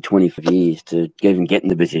taken me 25 years to even get in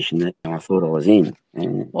the position that I thought I was in.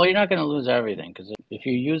 Well, you're not going to lose everything because if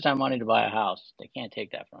you use that money to buy a house, they can't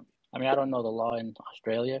take that from you. I mean, I don't know the law in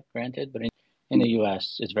Australia, granted, but in the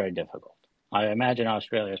U.S., it's very difficult. I imagine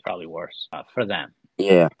Australia is probably worse for them.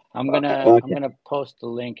 Yeah. I'm gonna post the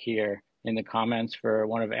link here in the comments for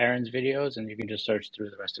one of Aaron's videos, and you can just search through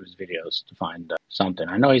the rest of his videos to find something.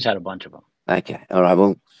 I know he's had a bunch of them. Okay. All right.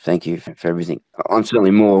 Well, thank you for everything. I'm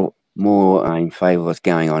certainly more in favour of what's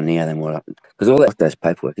going on now than because all those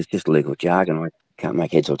paperwork is just legal jargon. I can't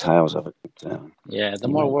make heads or tails of it. Yeah, the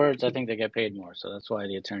more words, I think they get paid more, so that's why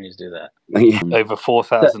the attorneys do that. Over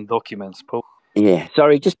 4,000 documents, Paul. Yeah,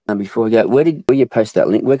 sorry, just before we go, where you post that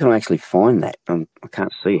link? Where can I actually find that? I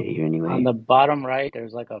can't see it here anywhere. On the bottom right,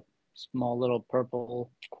 there's like a small little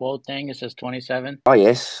purple quote thing. It says 27. Oh,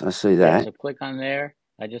 yes, I see that. Yeah, so click on there.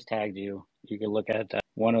 I just tagged you. You can look at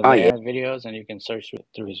one of the videos, and you can search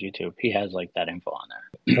through his YouTube. He has like that info on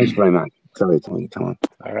there. Thanks very much. Sorry for your time.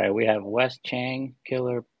 All right, we have Wes Chang,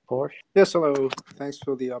 Killer Porsche. Yes, hello. Thanks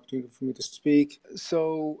for the opportunity for me to speak.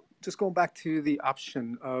 So just going back to the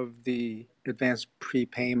option of the advanced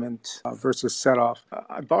prepayment versus set off.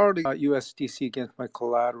 I borrowed USDC against my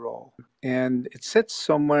collateral, and it said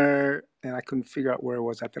somewhere, and I couldn't figure out where it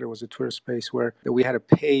was. I thought it was a Twitter space where that we had to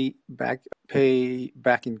pay back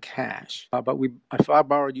in cash. But if I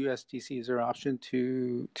borrowed USDC, is there an option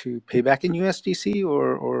to pay back in USDC,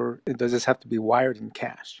 or does this have to be wired in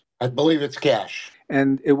cash? I believe it's cash.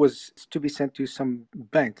 And it was to be sent to some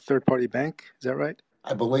bank, third-party bank. Is that right?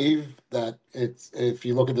 I believe that if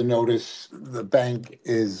you look at the notice, the bank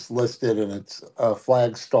is listed and it's a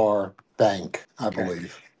Flagstar Bank, I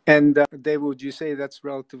believe. And David, would you say that's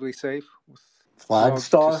relatively safe?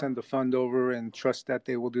 Flagstar? To send the fund over and trust that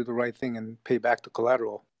they will do the right thing and pay back the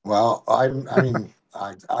collateral. Well, I mean,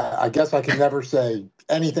 I guess I can never say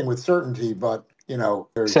anything with certainty, but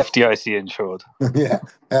there's it's FDIC insured. Yeah.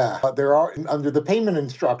 There are under the payment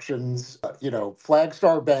instructions.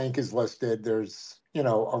 Flagstar Bank is listed. There's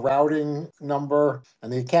a routing number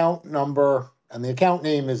and the account number, and the account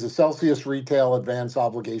name is a Celsius Retail Advance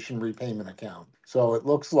Obligation Repayment Account. So it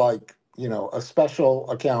looks like a special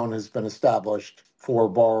account has been established for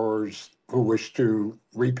borrowers who wish to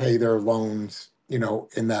repay their loans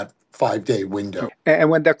in that 5-day window. And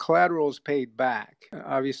when the collateral is paid back,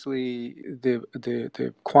 obviously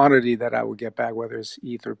the quantity that I would get back, whether it's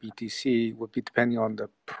ETH or BTC, would be depending on the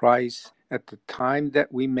price at the time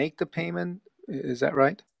that we make the payment. Is that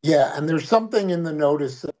right? Yeah, and there's something in the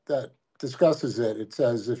notice that discusses it. It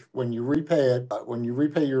says if when you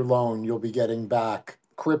repay your loan, you'll be getting back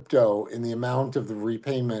crypto in the amount of the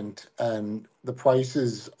repayment, and the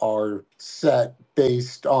prices are set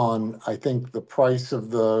based on, I think, the price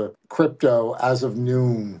of the crypto as of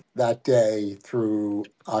noon that day through,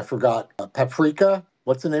 I forgot, Paprika.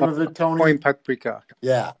 What's the name of it, Tony? Coin Paprika.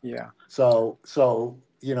 Yeah. Yeah. So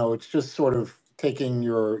it's just sort of taking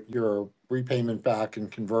your repayment back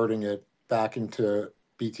and converting it back into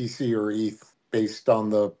BTC or ETH based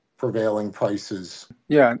on the prevailing prices.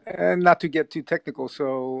 Yeah, and not to get too technical,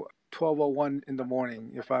 so 12:01 in the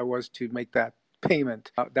morning, if I was to make that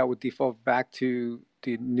payment, that would default back to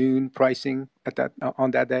the noon pricing at that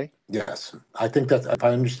on that day. Yes, I think that's, if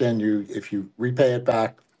I understand you, if you repay it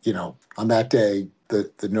back, on that day,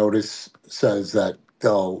 the notice says that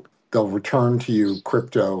they'll return to you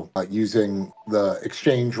crypto using the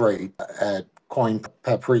exchange rate at Coin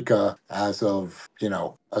Paprika as of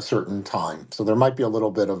a certain time. So there might be a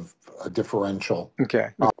little bit of a differential.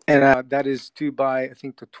 Okay, and that is due by, I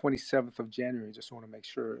think, the 27th of January. Just want to make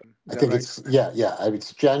sure. I think it's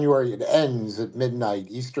it's January. It ends at midnight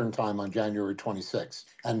Eastern time on January 26th.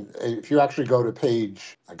 And if you actually go to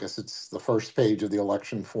page, I guess it's the first page of the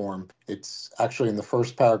election form, it's actually in the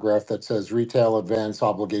first paragraph that says retail advance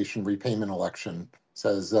obligation repayment election.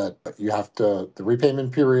 Says that the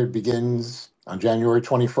repayment period begins on January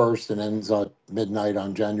 21st and ends at midnight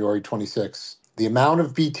on January 26th. The amount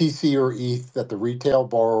of BTC or ETH that the retail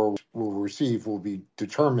borrower will receive will be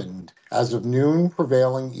determined as of noon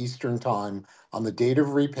prevailing Eastern time on the date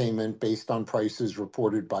of repayment based on prices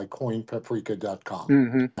reported by coinpaprika.com.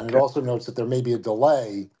 Mm-hmm. And it also notes that there may be a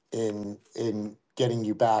delay in getting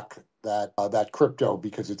you back that crypto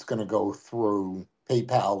because it's going to go through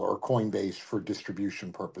PayPal or Coinbase for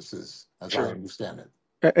distribution purposes, as I understand it.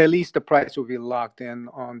 At least the price will be locked in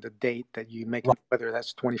on the date that you make it, whether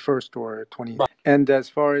that's 21st or 20th. Right. And as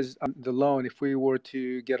far as the loan, if we were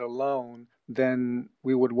to get a loan, then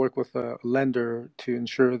we would work with a lender to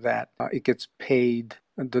ensure that it gets paid,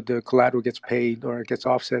 the collateral gets paid or it gets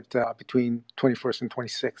offset between 21st and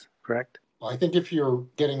 26th, correct? Well, I think if you're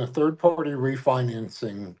getting a third-party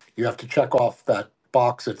refinancing, you have to check off that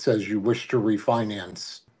box that says you wish to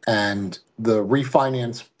refinance. And the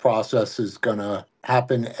refinance process is going to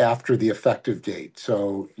happen after the effective date.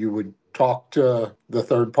 So you would talk to the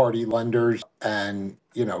third-party lenders and,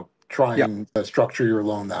 try and structure your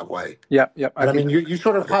loan that way. Yep. But I mean, you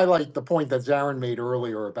sort of highlight the point that Zaryn made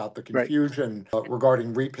earlier about the confusion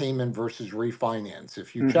regarding repayment versus refinance.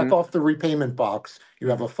 If you check off the repayment box, you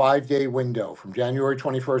have a 5-day window from January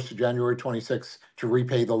 21st to January 26th to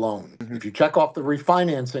repay the loan. If you check off the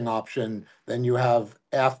refinancing option, then you have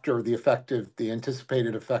after the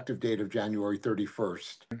anticipated effective date of January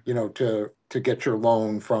 31st, to get your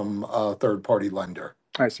loan from a third-party lender.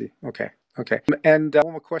 I see. Okay. And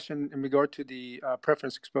one more question in regard to the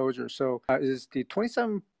preference exposure. So is the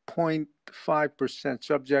 27.5%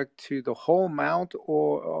 subject to the whole amount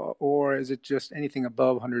or is it just anything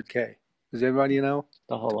above 100K? Does everybody know?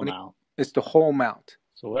 The whole amount. It's the whole amount.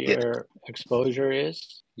 So what your exposure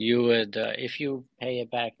is, you would, if you pay it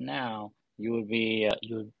back now, you would be,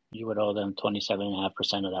 you would owe them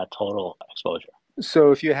 27.5% of that total exposure.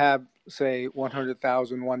 So if you have, say,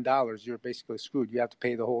 $100,001, you're basically screwed. You have to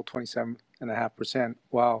pay the whole 27.5%,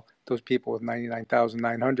 while those people with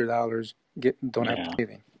 $99,900 don't have to pay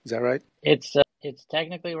anything. Is that right? It's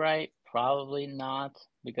technically right. Probably not,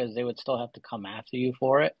 because they would still have to come after you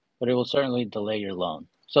for it, but it will certainly delay your loan.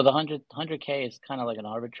 So the 100K is kind of like an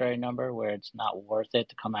arbitrary number where it's not worth it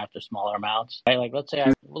to come after smaller amounts. Right? Like let's say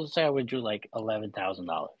I withdrew like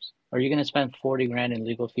 $11,000. Are you going to spend 40 grand in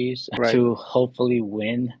legal fees to hopefully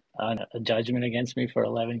win a judgment against me for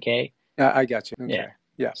 11K? I got you. Okay.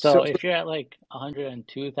 Yeah. So if you're at like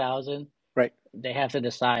 102,000, right, they have to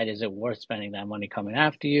decide, is it worth spending that money coming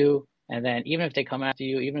after you? And then even if they come after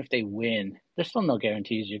you, even if they win, there's still no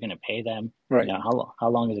guarantees you're going to pay them. Right. How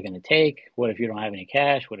long is it going to take? What if you don't have any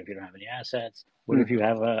cash? What if you don't have any assets? What if you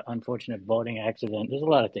have an unfortunate boating accident? There's a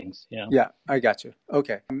lot of things. Yeah, I got you.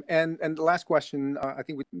 Okay. And the last question, I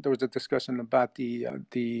think there was a discussion about the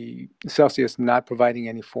Celsius not providing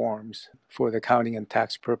any forms for the accounting and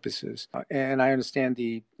tax purposes. And I understand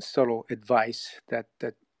the subtle advice that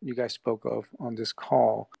you guys spoke of on this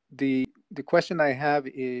call. The question I have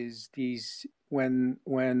is when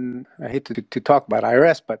I hate to talk about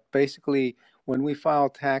IRS, but basically when we file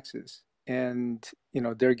taxes and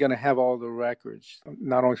they're going to have all the records,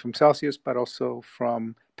 not only from Celsius but also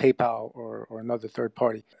from PayPal or another third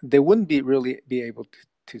party. They wouldn't really be able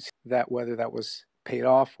to see that, whether that was paid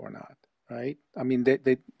off or not, right? I mean,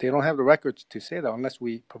 they don't have the records to say that unless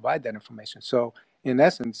we provide that information. So in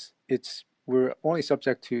essence, we're only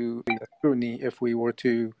subject to scrutiny if we were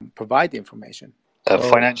to provide the information. So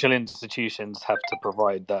Financial institutions have to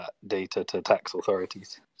provide that data to tax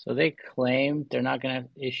authorities. So they claim they're not going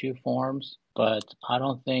to issue forms, but I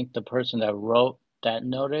don't think the person that wrote that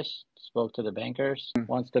notice spoke to the bankers.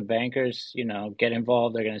 Once the bankers, get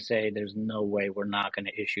involved, they're going to say there's no way we're not going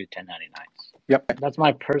to issue 1099s. Yep. That's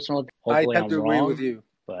my personal. Hopefully, I have to agree wrong with you.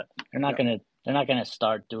 But they're not going to. They're not going to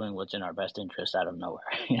start doing what's in our best interest out of nowhere.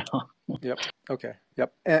 Yep. Okay.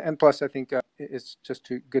 Yep. And plus, I think it's just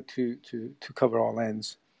good to cover all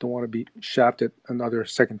ends. Don't want to be shafted another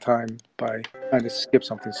second time by trying to skip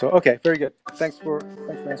something. So, okay, very good. Thanks for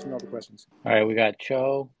answering all the questions. All right, we got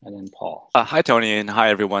Cho and then Paul. Hi, Tony, and hi,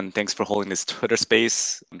 everyone. Thanks for holding this Twitter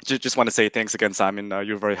space. Just want to say thanks again, Simon.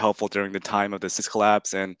 You were very helpful during the time of the SIS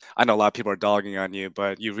collapse, and I know a lot of people are dogging on you,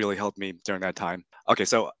 but you really helped me during that time. Okay,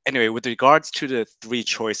 so anyway, with regards to the three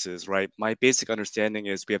choices, right, my basic understanding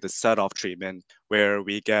is we have the set-off treatment where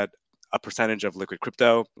we get a percentage of liquid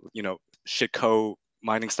crypto, shitco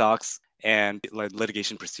mining stocks, and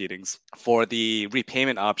litigation proceedings. For the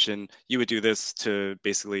repayment option, you would do this to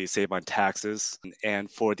basically save on taxes. And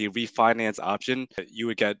for the refinance option, you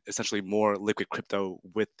would get essentially more liquid crypto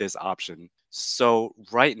with this option. So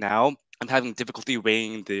right now, I'm having difficulty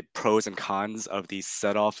weighing the pros and cons of the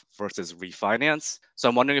set-off versus refinance. So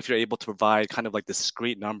I'm wondering if you're able to provide kind of like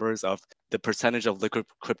discrete numbers of the percentage of liquid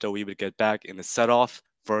crypto we would get back in the set-off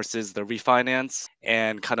versus the refinance,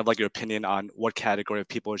 and kind of like your opinion on what category of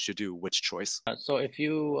people should do which choice. So if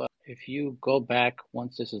you go back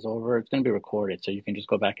once this is over, it's going to be recorded, so you can just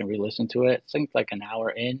go back and re-listen to it. I think like an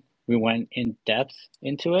hour in, we went in depth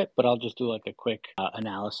into it, but I'll just do like a quick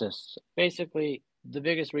analysis. Basically, the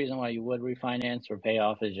biggest reason why you would refinance or pay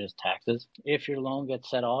off is just taxes. If your loan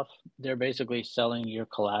gets set off, they're basically selling your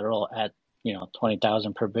collateral at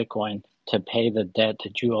 20,000 per Bitcoin to pay the debt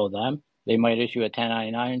that you owe them. They might issue a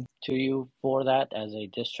 1099 to you for that as a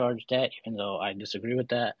discharge debt, even though I disagree with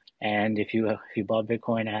that. And if you bought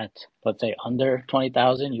Bitcoin at, let's say, under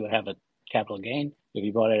 20,000, you would have a capital gain. If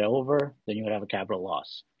you bought it over, then you would have a capital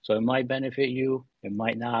loss. So it might benefit you, it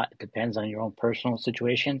might not. It depends on your own personal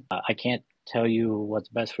situation. I can't tell you what's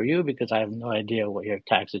best for you because I have no idea what your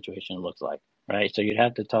tax situation looks like, right? So you'd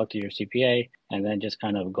have to talk to your CPA and then just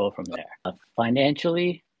kind of go from there.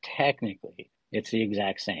 Financially, technically, it's the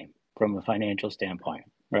exact same from a financial standpoint,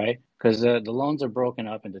 right? Because the loans are broken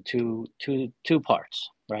up into two parts,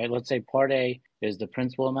 right? Let's say part A is the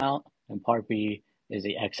principal amount and part B is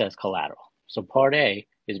the excess collateral. So part A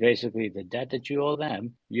is basically the debt that you owe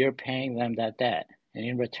them. You're paying them that debt, and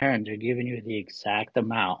in return, they're giving you the exact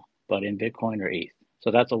amount, but in Bitcoin or ETH. So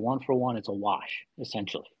that's a one-for-one. It's a wash,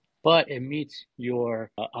 essentially. But it meets your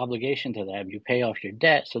obligation to them. You pay off your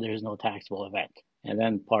debt, so there's no taxable event. And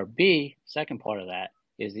then part B, second part of that,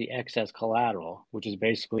 is the excess collateral, which is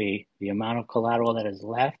basically the amount of collateral that is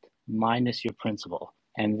left minus your principal.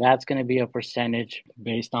 And that's going to be a percentage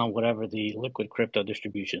based on whatever the liquid crypto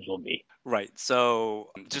distributions will be. Right.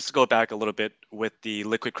 So just to go back a little bit with the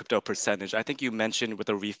liquid crypto percentage, I think you mentioned with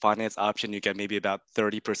the refinance option, you get maybe about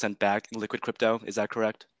 30% back in liquid crypto. Is that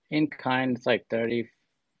correct? In kind, it's like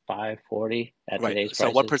 35, 40 at Right. today's So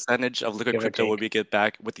prices. what percentage of liquid give or crypto would take. we get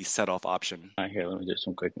back with the set-off option? Here, let me do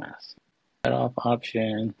some quick math. Set-off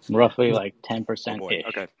option, roughly like 10% Oh boy. ish.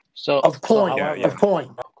 Okay. So Of coin, however, Yeah. of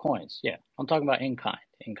coin. coins, yeah. I'm talking about in kind.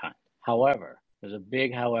 However, there's a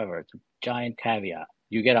big however. It's a giant caveat.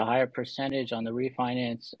 You get a higher percentage on the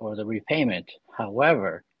refinance or the repayment.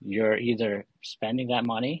 However, you're either spending that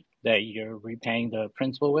money that you're repaying the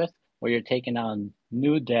principal with, or you're taking on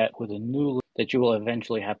new debt with a new that you will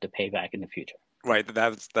eventually have to pay back in the future. Right,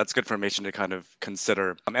 that's good information to kind of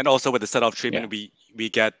consider. And also with the set-off treatment, we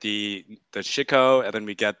get the shitco, and then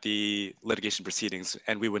we get the litigation proceedings,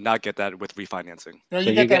 and we would not get that with refinancing. No,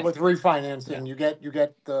 you get that with refinancing. You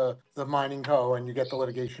get the mining co, and you get the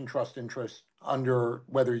litigation trust interest under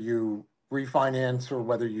whether you refinance or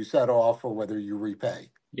whether you set off or whether you repay.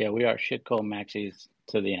 Yeah, we are shitco maxis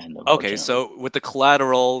to the end. Okay, so with the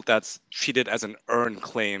collateral that's treated as an earned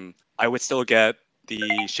claim, I would still get the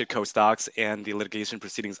shitco stocks and the litigation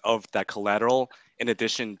proceedings of that collateral in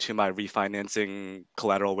addition to my refinancing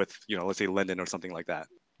collateral with, let's say Ledn or something like that.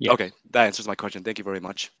 Yes. Okay, that answers my question. Thank you very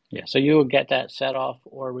much. Yeah, so you will get that set off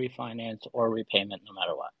or refinance or repayment no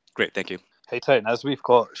matter what. Great, thank you. Hey, Tone, as we've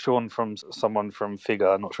got Sean from someone from Figure,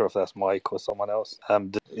 I'm not sure if that's Mike or someone else,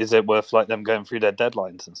 is it worth like them going through their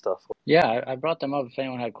deadlines and stuff? Yeah, I brought them up if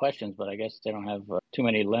anyone had questions, but I guess they don't have too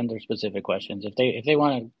many lender-specific questions. If they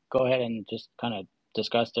want to go ahead and just kind of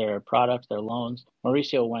discuss their products, their loans.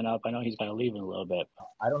 Mauricio went up. I know he's kind of leaving a little bit.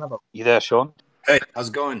 I don't have a... You there, Sean? Hey, how's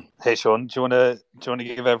it going? Hey, Sean, do you want to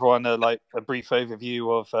give everyone a brief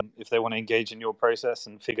overview of if they want to engage in your process,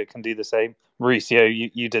 and Figure can do the same? Mauricio,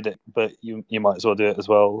 you did it, but you might as well do it as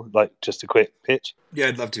well, like just a quick pitch. Yeah,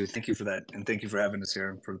 I'd love to. Thank you for that, and thank you for having us here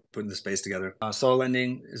and for putting the space together. Sol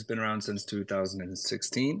Lending has been around since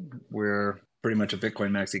 2016. We're pretty much a Bitcoin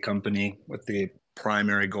maxi company with the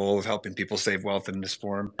primary goal of helping people save wealth in this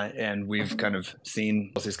form. And we've kind of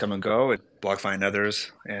seen policies come and go at BlockFi and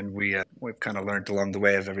others, and we've kind of learned along the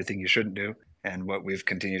way of everything you shouldn't do. And what we've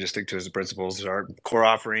continued to stick to as the principles. Our core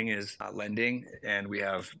offering is lending, and we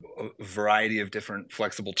have a variety of different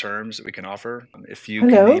flexible terms that we can offer. If you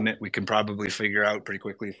can name it, we can probably figure out pretty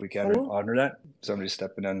quickly if we can honor that. Somebody's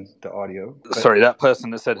stepping on the audio. Sorry, that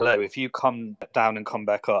person that said hello, if you come down and come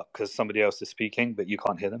back up because somebody else is speaking, but you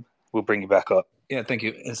can't hear them, we'll bring you back up. Yeah, thank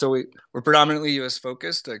you. And so we're predominantly U.S.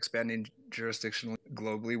 focused, expanding jurisdictionally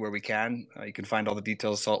globally where we can. You can find all the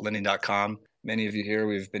details at saltlending.com. Many of you here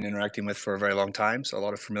we've been interacting with for a very long time, so a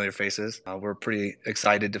lot of familiar faces. We're pretty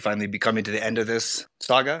excited to finally be coming to the end of this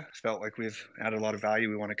saga. Felt like we've added a lot of value.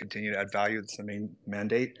 We want to continue to add value. It's the main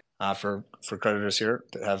mandate for creditors here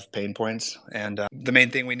that have pain points. And the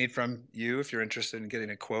main thing we need from you, if you're interested in getting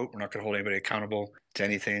a quote, we're not going to hold anybody accountable to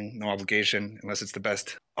anything, no obligation, unless it's the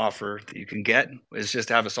best offer that you can get, is just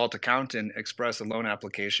to have a SALT account and express a loan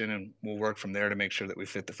application, and we'll work from there to make sure that we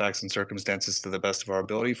fit the facts and circumstances to the best of our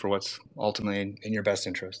ability for what's ultimately in your best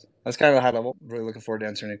interest. That's kind of the high level. Really looking forward to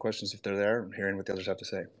answering any questions if they're there and hearing what the others have to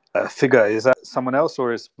say. Figure, is that someone else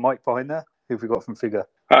or is Mike behind there? Who have we got from Figure?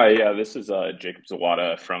 Hi, yeah, this is Jacob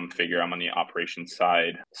Zawada from Figure. I'm on the operations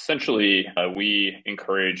side. Essentially, we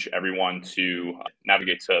encourage everyone to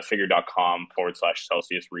navigate to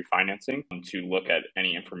figure.com/Celsius refinancing to look at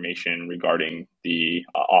any information regarding the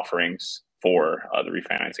offerings for the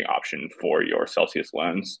refinancing option for your Celsius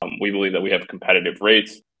loans. We believe that we have competitive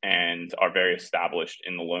rates and are very established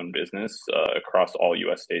in the loan business across all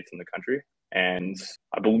U.S. states in the country. And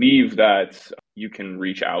I believe that you can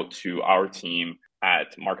reach out to our team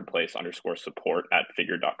at marketplace_support at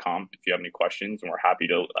figure.com if you have any questions, and we're happy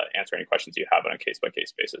to answer any questions you have on a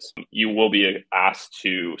case-by-case basis. You will be asked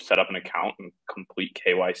to set up an account and complete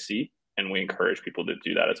KYC, and we encourage people to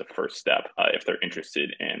do that as a first step if they're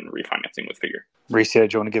interested in refinancing with Figure. Mauricio,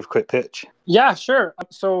 do you want to give a quick pitch? Yeah, sure.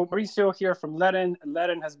 So Mauricio here from Ledn.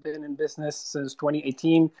 Ledn has been in business since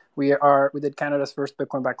 2018. We did Canada's first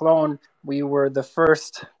Bitcoin-backed loan. We were the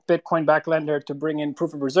first Bitcoin-backed lender to bring in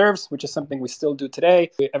proof of reserves, which is something we still do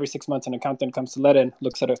today. Every 6 months, an accountant comes to Ledn,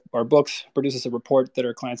 looks at our books, produces a report that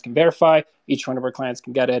our clients can verify. Each one of our clients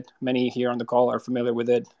can get it. Many here on the call are familiar with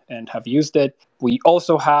it and have used it. We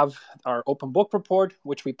also have our open book report,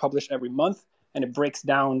 which we publish every month, and it breaks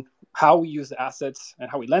down how we use the assets and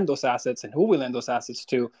how we lend those assets and who we lend those assets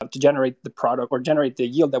to generate the product or generate the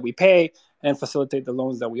yield that we pay and facilitate the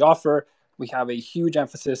loans that we offer. We have a huge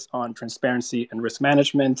emphasis on transparency and risk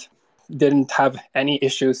management. Didn't have any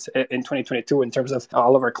issues in 2022 in terms of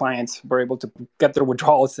all of our clients were able to get their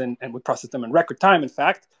withdrawals and we process them in record time, in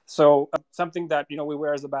fact. So something that we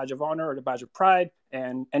wear as a badge of honor or a badge of pride,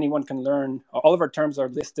 and anyone can learn. All of our terms are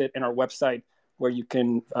listed in our website where you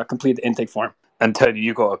can complete the intake form. And Tony,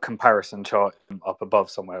 you got a comparison chart up above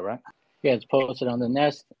somewhere, right? Yeah, it's posted on the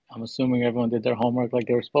Nest. I'm assuming everyone did their homework like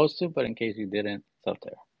they were supposed to, but in case you didn't, it's up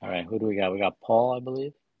there. All right, who do we got? We got Paul, I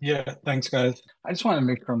believe. Yeah, thanks, guys. I just want to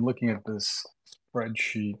make sure I'm looking at this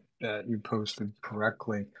spreadsheet that you posted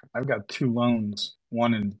correctly. I've got 2 loans,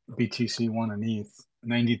 one in BTC, one in ETH,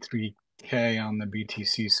 93K on the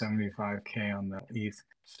BTC, 75K on the ETH.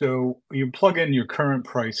 So you plug in your current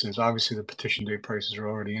prices. Obviously, the petition date prices are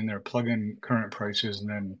already in there. Plug in current prices and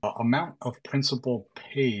then amount of principal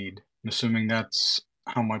paid. I'm assuming that's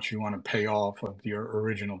how much you want to pay off of your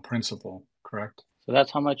original principal, correct? So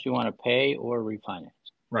that's how much you want to pay or refinance.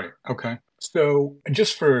 Right. Okay. So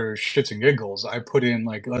just for shits and giggles, I put in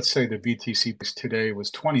let's say the BTC price today was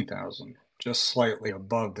 20,000, just slightly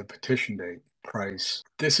above the petition date price.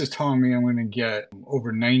 This is telling me I'm going to get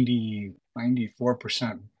over 94%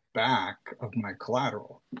 back of my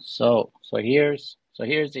collateral. So here's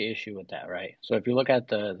the issue with that, right? So if you look at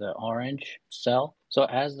the orange cell, so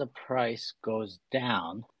as the price goes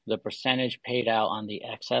down, the percentage paid out on the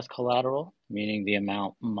excess collateral, meaning the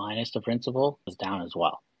amount minus the principal, is down as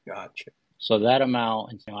well. Gotcha. So that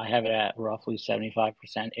amount, I have it at roughly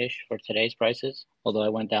 75%-ish for today's prices, although I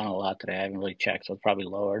went down a lot today. I haven't really checked, so it's probably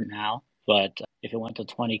lower now. But if it went to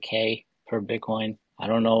 20K per Bitcoin, I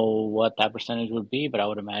don't know what that percentage would be, but I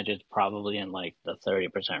would imagine it's probably in like the 30%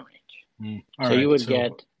 range. So you would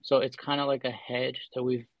get, so it's kind of like a hedge that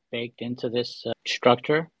we've baked into this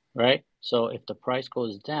structure, right? So if the price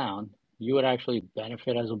goes down, you would actually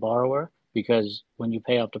benefit as a borrower, because when you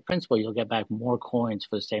pay off the principal, you'll get back more coins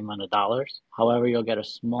for the same amount of dollars. However, you'll get a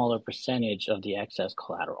smaller percentage of the excess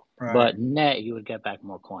collateral. Right. But net, you would get back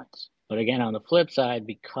more coins. But again, on the flip side,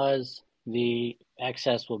 because the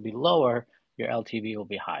excess will be lower, your LTV will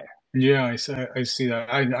be higher. Yeah, I see that.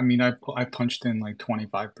 I mean, I punched in like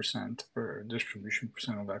 25% for distribution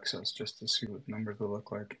percent of excess just to see what numbers will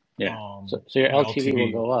look like. Yeah. So your LTV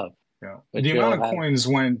will go up. Yeah. But the you'll amount of have, coins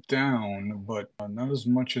went down, but not as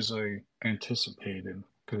much as I anticipated.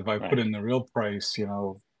 Because if I put in the real price,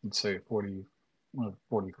 let's say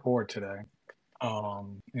 44 today,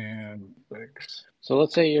 and six. So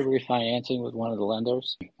let's say you're refinancing with one of the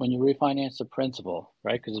lenders. When you refinance the principal,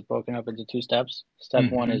 right, because it's broken up into two steps.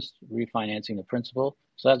 Step one is refinancing the principal.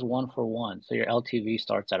 So that's 1-for-1. So your LTV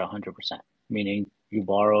starts at 100%, meaning you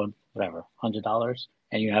borrowed, whatever, $100,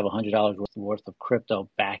 and you have $100 worth of crypto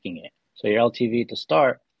backing it. So your LTV to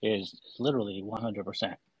start is literally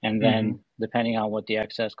 100%. And then depending on what the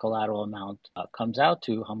excess collateral amount comes out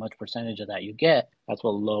to, how much percentage of that you get, that's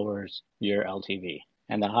what lowers your LTV.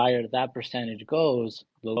 And the higher that percentage goes,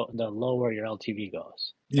 the lower your LTV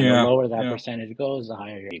goes. And the lower that percentage goes, the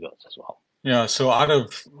higher your LTV goes as well. Yeah, so out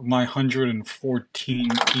of my 114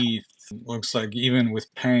 ETH, looks like even with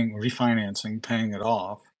refinancing, paying it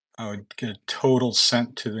off, I would get a total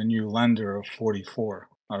sent to the new lender of 44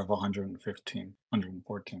 out of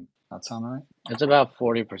 114. That sound right? It's about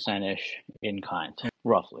 40%-ish in kind,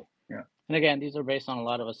 roughly. Yeah. And again, these are based on a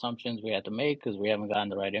lot of assumptions we had to make because we haven't gotten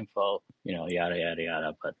the right info, yada, yada,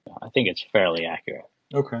 yada. But I think it's fairly accurate.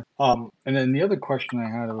 Okay. And then the other question I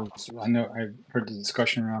had was, I know I heard the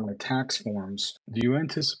discussion around the tax forms. Do you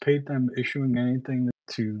anticipate them issuing anything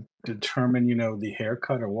to determine, the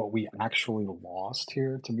haircut or what we actually lost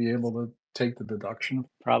here to be able to take the deduction?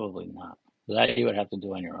 Probably not. That you would have to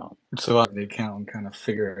do on your own. So the accountant kind of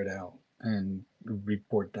figure it out and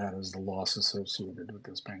report that as the loss associated with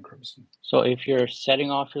this bankruptcy. So if you're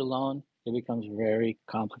setting off your loan, it becomes very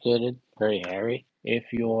complicated, very hairy.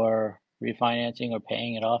 If you're refinancing or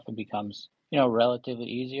paying it off, it becomes, relatively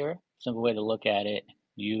easier. Simple way to look at it,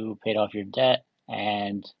 you paid off your debt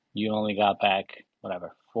and you only got back,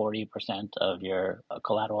 40% of your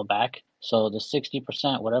collateral back. So the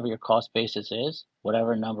 60%, whatever your cost basis is,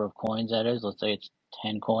 whatever number of coins that is, let's say it's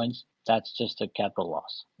 10 coins, that's just a capital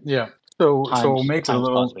loss. Yeah. So it makes it a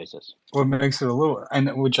little, cost basis. What makes it a little, and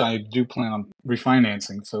which I do plan on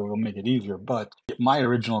refinancing, so it'll make it easier. But my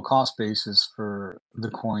original cost basis for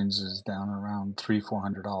the coins is down around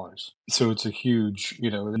 $300-400. So it's a huge,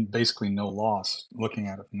 basically no loss looking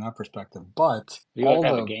at it from that perspective. But you all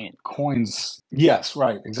have the a gain. Coins, yes,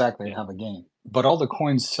 right, exactly, I'd have a gain. But all the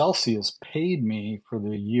coins Celsius paid me for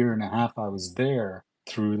the year and a half I was there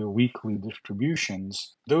through the weekly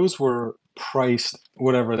distributions, those were priced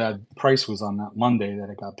whatever that price was on that Monday that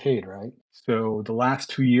it got paid, right? So the last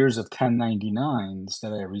 2 years of 1099s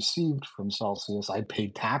that I received from Celsius, I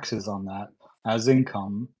paid taxes on that as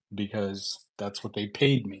income because that's what they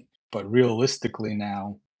paid me. But realistically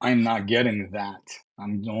now, I'm not getting that.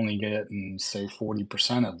 I'm only getting, say,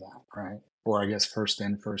 40% of that, right? Or I guess first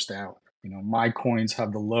in, first out. My coins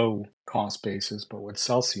have the low cost basis, but what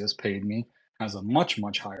Celsius paid me has a much,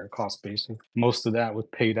 much higher cost basis. Most of that was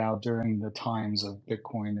paid out during the times of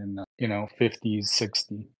Bitcoin in the, 50s,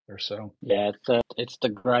 60 or so. Yeah, it's the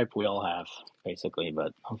gripe we all have, basically.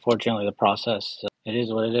 But unfortunately, the process, it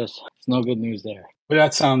is what it is. It's no good news there. But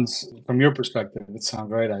that sounds, from your perspective, it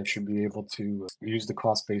sounds right. I should be able to use the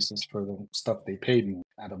cost basis for the stuff they paid me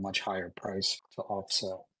at a much higher price to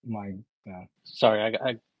offset my. Sorry,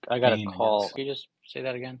 I got a call. Guess. Can you just say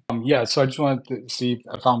that again? Yeah, so I just wanted to see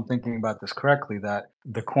if I'm thinking about this correctly, that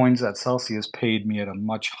the coins that Celsius paid me at a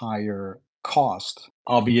much higher cost,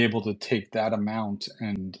 I'll be able to take that amount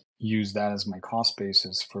and use that as my cost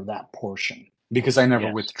basis for that portion because I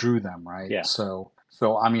never withdrew them, right? Yeah. So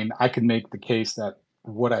I mean, I could make the case that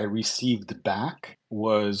what I received back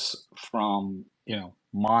was from,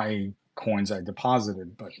 my coins I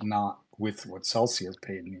deposited, but not with what Celsius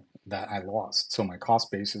paid me that I lost. So my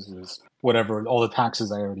cost basis is whatever, all the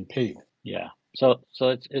taxes I already paid. Yeah. So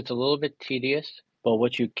it's a little bit tedious, but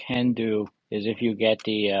what you can do is if you get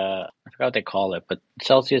the I forgot what they call it, but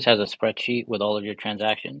Celsius has a spreadsheet with all of your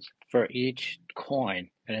transactions for each coin,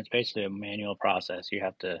 and it's basically a manual process. You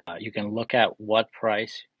have to you can look at what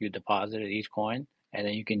price you deposited each coin, and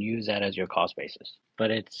then you can use that as your cost basis.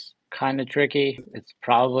 But it's kind of tricky. It's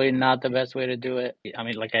probably not the best way to do it. I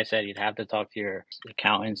mean, like I said, you'd have to talk to your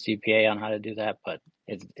accountant, CPA on how to do that, but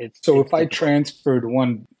So it's if I difficult. transferred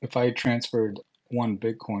one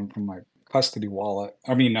Bitcoin from my custody wallet,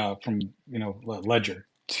 from Ledger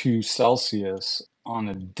to Celsius on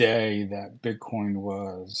a day that Bitcoin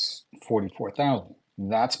was 44,000,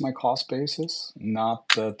 that's my cost basis, not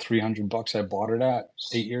the $300 I bought it at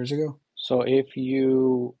 8 years ago. So if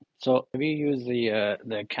you use the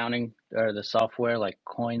accounting or the software like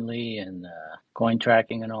Coinly and coin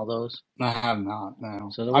tracking and all those. I have not,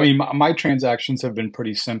 no. So the I way mean, my transactions have been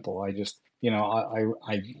pretty simple. I just,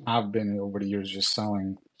 I have been over the years just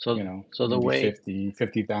selling, so so the maybe way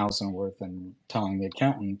 50,000 worth and telling the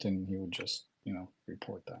accountant, and he would just,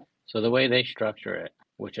 report that. so the way they structure it,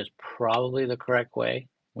 which is probably the correct way,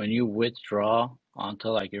 when you withdraw onto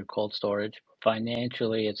like your cold storage,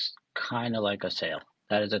 financially it's kind of like a sale.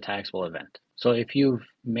 That is a taxable event. So if you've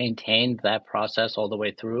maintained that process all the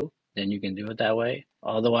way through, then you can do it that way.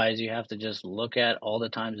 Otherwise, you have to just look at all the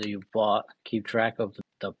times that you've bought, keep track of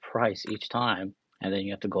the price each time, and then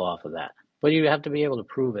you have to go off of that. But you have to be able to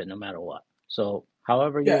prove it no matter what. So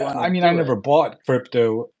however you Yeah, want to I mean, do it, I never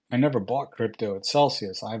bought crypto at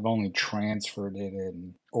Celsius. I've only transferred it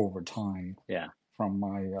in over time yeah. from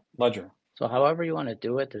my ledger. So however you want to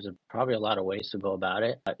do it, there's probably a lot of ways to go about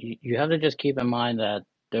it. You have to just keep in mind that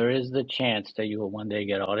there is the chance that you will one day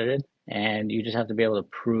get audited, and you just have to be able to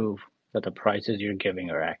prove that the prices you're giving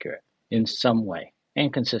are accurate in some way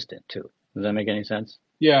and consistent too. Does that make any sense?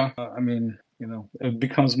 Yeah, I mean, it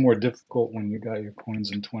becomes more difficult when you got your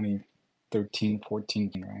coins in 2013,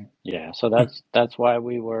 14, right? Yeah, so that's why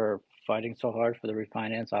we were fighting so hard for the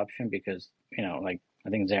refinance option because, like I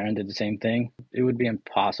think Zaryn did the same thing. It would be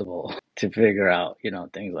impossible to figure out,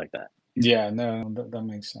 things like that. Yeah, no, that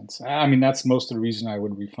makes sense. I mean, that's most of the reason I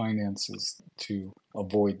would refinance is to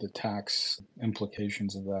avoid the tax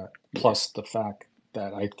implications of that. Yeah. Plus the fact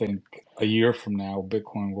that I think a year from now,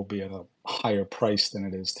 Bitcoin will be at a higher price than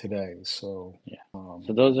it is today. So, Yeah.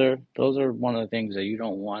 So those are one of the things that you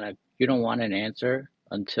don't want an answer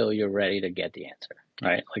until you're ready to get the answer,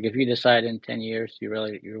 right? Like if you decide in 10 years you're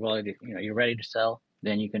ready to sell,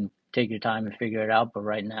 then you can take your time and figure it out. But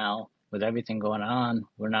right now, with everything going on,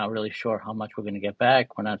 we're not really sure how much we're going to get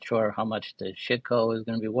back. We're not sure how much the shitco is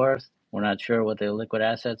going to be worth. We're not sure what the liquid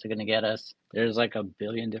assets are going to get us. There's like a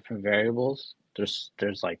billion different variables. There's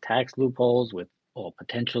like tax loopholes with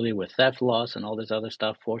potentially with theft loss and all this other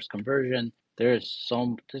stuff, forced conversion. They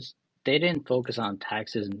didn't focus on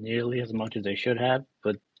taxes nearly as much as they should have,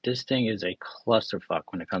 but this thing is a clusterfuck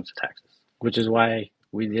when it comes to taxes, which is why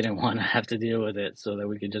we didn't want to have to deal with it so that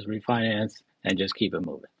we could just refinance and just keep it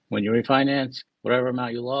moving. When you refinance, whatever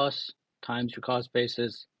amount you lost times your cost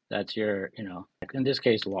basis, that's your, in this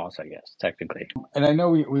case, loss, I guess, technically. and I know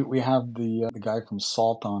we have the guy from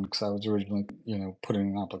Salt on because I was originally, putting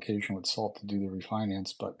an application with Salt to do the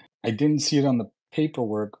refinance, but I didn't see it on the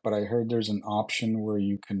paperwork, but I heard there's an option where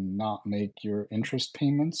you can not make your interest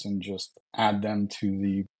payments and just add them to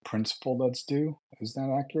the principal that's due. Is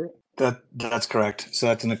that accurate? That's correct. So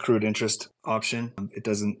that's an accrued interest option. It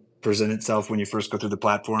doesn't present itself when you first go through the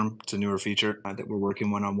platform. It's a newer feature that we're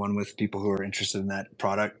working one-on-one with people who are interested in that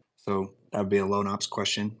product. So that would be a loan ops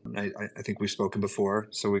question. I think we've spoken before,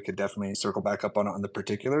 so we could definitely circle back up on the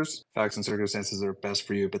particulars. Facts and circumstances are best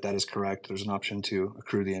for you, but that is correct. There's an option to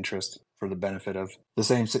accrue the interest for the benefit of the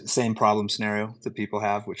same problem scenario that people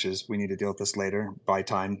have, which is we need to deal with this later. By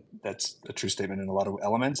time, that's a true statement in a lot of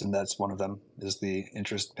elements, and that's one of them is the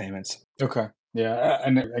interest payments. Okay. Yeah,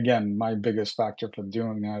 and again, my biggest factor for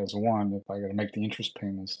doing that is one, if I got to make the interest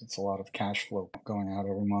payments, it's a lot of cash flow going out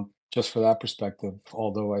every month. Just for that perspective,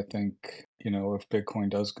 although I think, if Bitcoin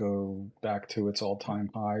does go back to its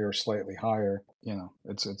all-time high or slightly higher,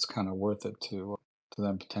 it's kind of worth it to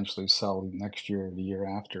then potentially sell next year or the year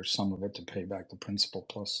after some of it to pay back the principal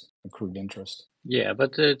plus accrued interest. Yeah,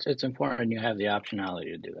 but it's important you have the optionality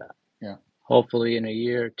to do that. Yeah. Hopefully in a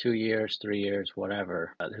year, 2 years, 3 years,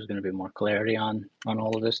 whatever, there's going to be more clarity on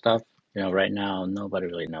all of this stuff. Right now, nobody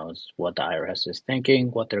really knows what the IRS is thinking,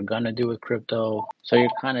 what they're going to do with crypto. So you're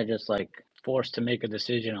kind of just like forced to make a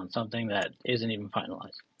decision on something that isn't even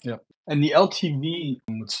finalized. Yeah. And the LTV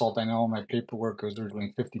with Salt, I know my paperwork was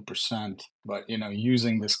originally 50%, but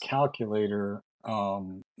using this calculator,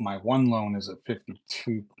 my one loan is at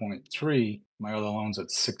 52.3, my other loan's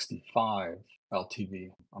at 65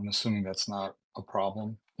 LTV. I'm assuming that's not a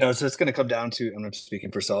problem. No, so it's going to come down to, and I'm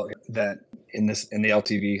speaking for Salt, that in the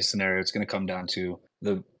LTV scenario, it's going to come down to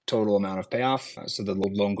the total amount of payoff. So the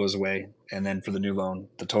loan goes away. And then for the new loan,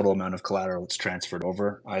 the total amount of collateral that's transferred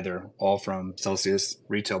over, either all from Celsius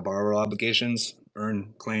retail borrower obligations,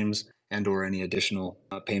 earn claims, and or any additional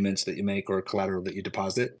payments that you make or collateral that you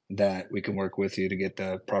deposit, that we can work with you to get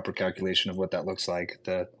the proper calculation of what that looks like.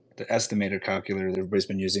 The estimator calculator that everybody's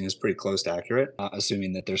been using is pretty close to accurate,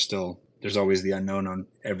 assuming that there's always the unknown on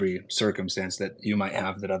every circumstance that you might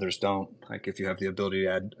have that others don't, like if you have the ability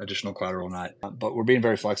to add additional collateral or not. But we're being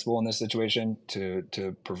very flexible in this situation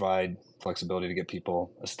to provide flexibility to get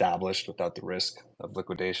people established without the risk of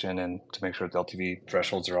liquidation and to make sure that LTV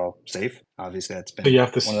thresholds are all safe. Obviously, that's been So you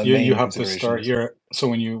have one to of the main you have to start considerations. your so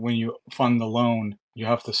when you fund the loan, you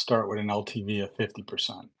have to start with an LTV of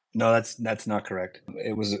 50%. No, that's not correct.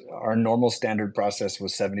 It was our normal standard process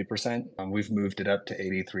was 70%. We've moved it up to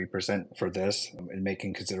 83% for this, and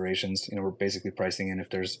making considerations. We're basically pricing in if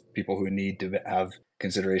there's people who need to have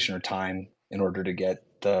consideration or time in order to get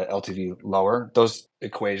the LTV lower. Those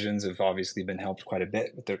equations have obviously been helped quite a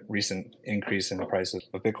bit with the recent increase in the price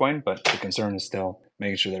of Bitcoin, but the concern is still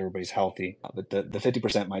making sure that everybody's healthy. But the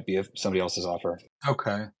 50% might be if somebody else's offer.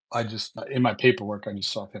 Okay. I just, in my paperwork, I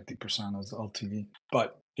just saw 50% as LTV.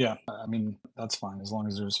 But yeah, I mean, that's fine as long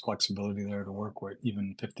as there's flexibility there to work with,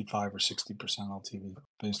 even 55 or 60% LTV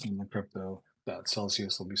based on the crypto that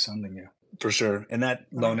Celsius will be sending you. For sure. And that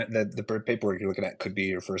loan, the paperwork you're looking at could be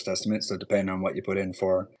your first estimate. So depending on what you put in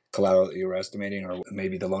for collateral that you were estimating, or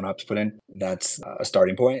maybe the loan ops put in, that's a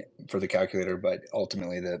starting point for the calculator. But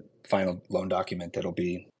ultimately, the final loan document that'll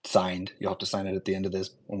be signed, you'll have to sign it at the end of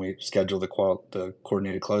this when we schedule the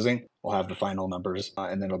coordinated closing. We'll have the final numbers,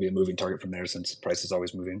 and then it'll be a moving target from there since price is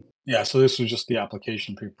always moving. Yeah, so this was just the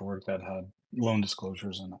application paperwork that had loan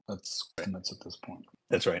disclosures in it. That's estimates at this point.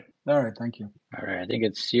 That's right. All right, thank you. All right, I think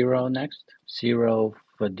it's Zero next. Zero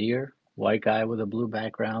Fadir, white guy with a blue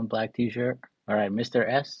background, black t-shirt. All right,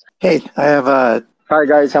 Mr. S. Hey, I have a. Hi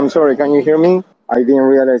guys, I'm sorry. Can you hear me? I didn't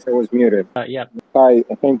realize I was muted. Yeah. Hi,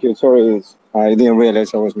 thank you. Sorry, I didn't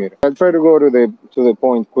realize I was muted. I'll try to go to the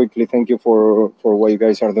point quickly. Thank you for what you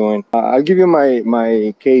guys are doing. I'll give you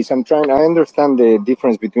my case. I understand the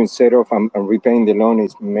difference between set off and repaying the loan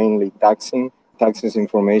is mainly taxes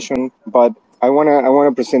information, but I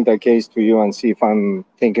wanna present a case to you and see if I'm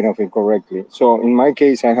thinking of it correctly. So in my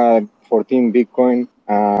case, I had 14 Bitcoin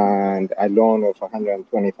and a loan of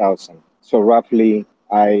 120,000. So roughly,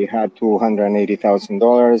 I had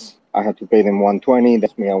 $280,000. I had to pay them 120.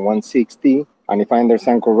 That's me at 160. And if I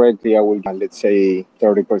understand correctly, I will let's say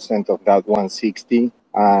 30% of that 160.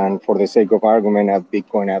 And for the sake of argument, at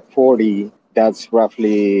Bitcoin at 40, that's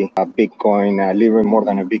roughly a Bitcoin, a little more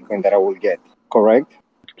than a Bitcoin that I will get. Correct?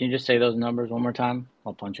 Can you just say those numbers one more time?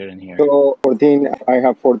 I'll punch it in here. So I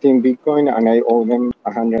have 14 Bitcoin and I owe them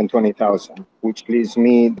 120,000, which leaves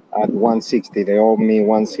me at 160. They owe me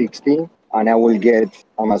 160 and I will get,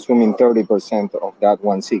 I'm assuming 30% of that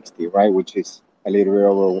 160, right? Which is a little bit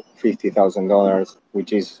over $50,000,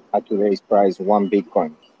 which is at today's price, one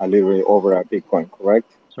Bitcoin, a little bit over a Bitcoin,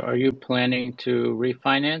 correct? So are you planning to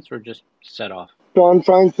refinance or just set off? So I'm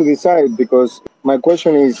trying to decide because my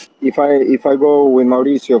question is if I go with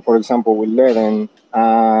Mauricio, for example, with Ledn,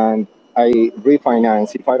 and I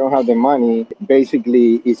refinance, if I don't have the money,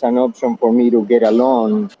 basically it's an option for me to get a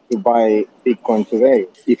loan to buy Bitcoin today.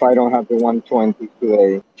 If I don't have the 120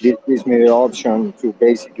 today, this gives me the option to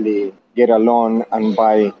basically get a loan and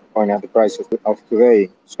buy Bitcoin at the price of today.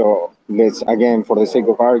 So let's, again, for the sake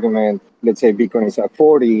of argument, let's say Bitcoin is at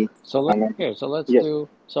 40. So let's yes. do,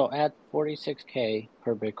 so at 46K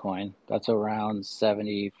per Bitcoin, that's around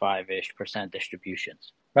 75-ish%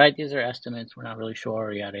 distributions, right? These are estimates. We're not really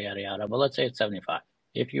sure, yada, yada, yada, but let's say it's 75.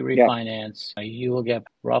 If you refinance, you will get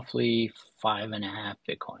roughly 5.5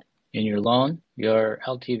 Bitcoin. In your loan, your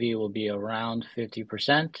LTV will be around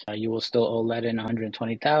 50%. You will still owe Ledn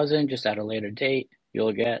 120,000 just at a later date.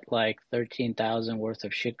 You'll get like 13,000 worth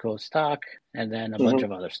of shitco stock and then a bunch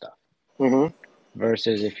of other stuff.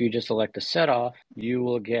 Versus if you just elect a set off, you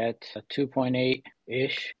will get a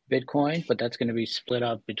 2.8-ish Bitcoin, but that's going to be split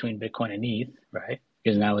up between Bitcoin and ETH, right?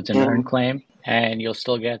 Because now it's an earned claim, and you'll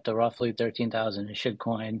still get the roughly 13,000 in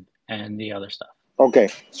shitcoin and the other stuff. Okay,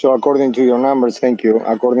 so according to your numbers, thank you.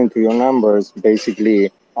 According to your numbers,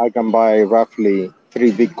 basically, I can buy roughly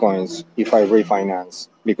 3 Bitcoins if I refinance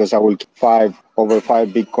because I will keep over 5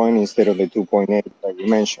 Bitcoin instead of the 2.8 that you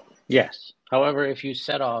mentioned. Yes. However, if you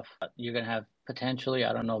set off, you're going to have potentially,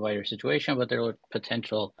 I don't know about your situation, but there are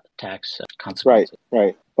potential tax consequences.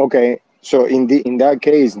 Right. Okay. So in that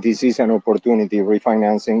case, this is an opportunity.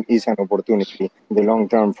 Refinancing is an opportunity in the long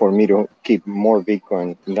term for me to keep more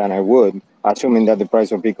Bitcoin than I would, assuming that the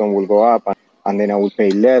price of Bitcoin will go up, and then I would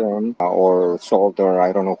pay Ledn or Salt, or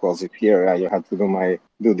I don't know who else is here. I have to do my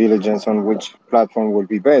due diligence on which platform will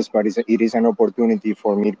be best, but it is an opportunity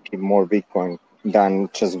for me to keep more Bitcoin than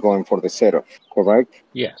just going for the setup, correct?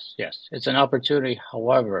 Yes, yes. It's an opportunity.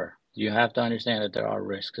 However, you have to understand that there are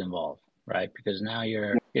risks involved, right? Because now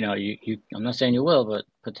you're, I'm not saying you will, but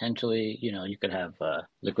potentially, you could have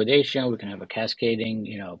liquidation, we can have a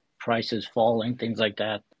cascading, prices falling, things like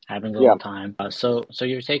that happens all Yeah, the time. So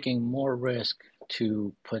you're taking more risk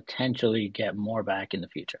to potentially get more back in the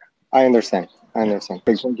future. I understand.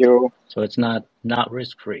 Thank you. So it's not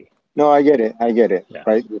risk free. No, I get it. Yeah.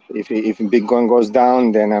 Right? If Bitcoin goes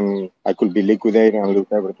down, then I could be liquidated and lose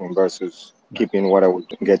everything versus keeping what I would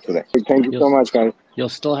get today. Thank you so much, guys. You'll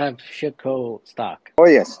still have shitco stock. Oh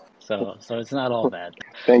yes. So it's not all bad.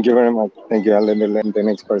 Thank you very much. Thank you. I'll let the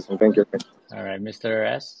next person. Thank you. All right, Mr.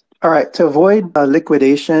 S. All right. To avoid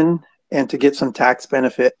liquidation and to get some tax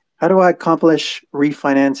benefit, how do I accomplish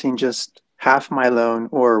refinancing just half my loan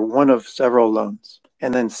or one of several loans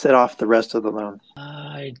and then set off the rest of the loan?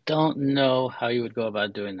 I don't know how you would go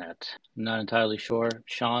about doing that. I'm not entirely sure.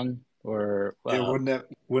 Sean or wouldn't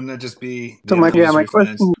that just be so my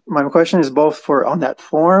question is both for on that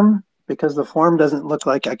form, because the form doesn't look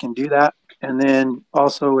like I can do that, and then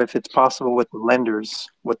also if it's possible with the lenders,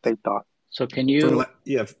 what they thought. So can you?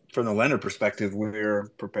 From the lender perspective, we're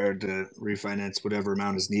prepared to refinance whatever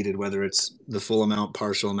amount is needed, whether it's the full amount,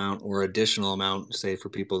 partial amount, or additional amount, say for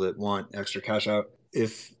people that want extra cash out.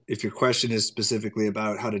 If your question is specifically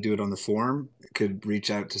about how to do it on the form, could reach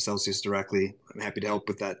out to Celsius directly. I'm happy to help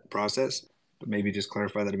with that process. But maybe just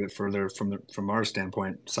clarify that a bit further from our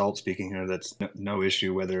standpoint. Salt speaking here, that's no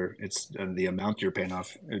issue whether it's the amount you're paying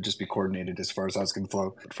off. It would just be coordinated as far as how it's going to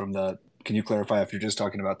flow. Can you clarify if you're just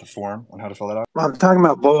talking about the form on how to fill that out? Well, I'm talking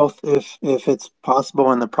about both. If it's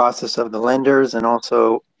possible in the process of the lenders, and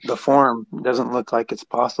also the form doesn't look like it's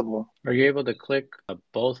possible. Are you able to click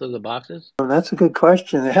both of the boxes? Well, that's a good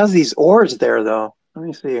question. It has these ors there, though. Let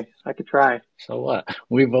me see. I could try. So what?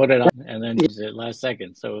 We voted on and then used it last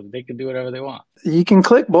second, so they can do whatever they want. You can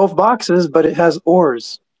click both boxes, but it has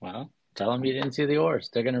ors. Well, tell them you didn't see the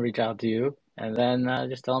ors. They're going to reach out to you, and then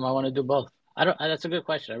just tell them I want to do both. I don't. That's a good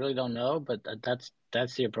question. I really don't know, but that's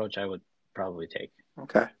the approach I would probably take.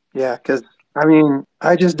 Okay. Yeah, because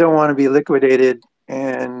I just don't want to be liquidated,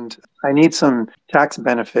 and I need some tax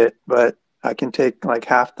benefit, but I can take like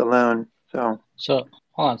half the loan. So hold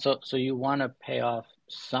on. So you want to pay off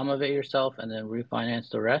some of it yourself and then refinance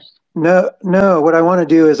the rest? No. What I want to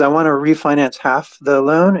do is I want to refinance half the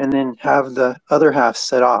loan and then have the other half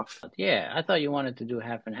set off. Yeah, I thought you wanted to do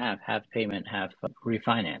half and half payment, half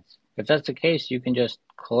refinance. If that's the case, you can just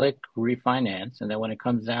click refinance, and then when it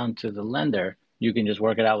comes down to the lender, you can just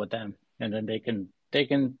work it out with them, and then they can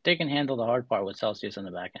handle the hard part with Celsius on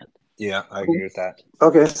the back end. Yeah, I agree with that.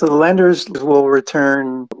 Okay, so the lenders will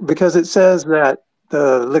return, because it says that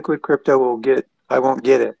the liquid crypto I won't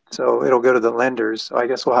get it, so it'll go to the lenders. So I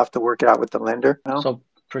guess we'll have to work it out with the lender. No? So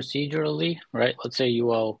procedurally, right? Let's say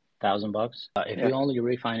you owe $1,000. If you only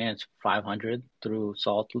refinance 500 through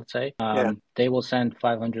Salt, let's say, they will send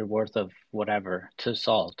 500 worth of whatever to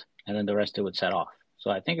Salt, and then the rest it would set off.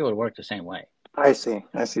 So I think it would work the same way. I see.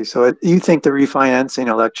 So you think the refinancing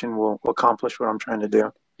election will accomplish what I'm trying to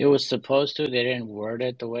do? It was supposed to. They didn't word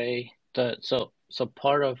it the way so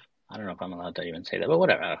part of, I don't know if I'm allowed to even say that, but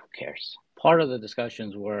whatever, who cares? Part of the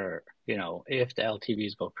discussions were, if the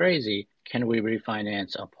LTVs go crazy, can we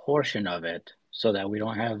refinance a portion of it so that we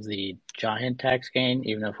don't have the giant tax gain,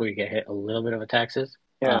 even if we get hit a little bit of a taxes?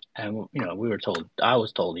 Yeah. And I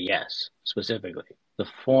was told yes, specifically. The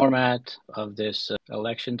format of this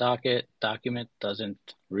election document doesn't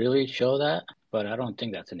really show that, but I don't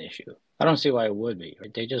think that's an issue. I don't see why it would be.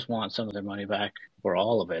 Right? They just want some of their money back or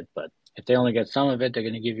all of it, but if they only get some of it, they're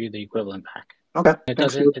going to give you the equivalent back. Okay. It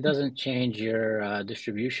doesn't change your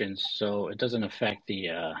distributions, so it doesn't affect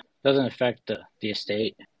the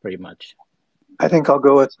estate pretty much. I think I'll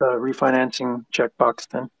go with the refinancing checkbox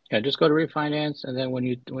then. Yeah, just go to refinance, and then when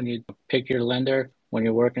you pick your lender, when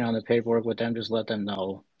you're working on the paperwork with them, just let them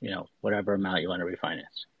know, whatever amount you want to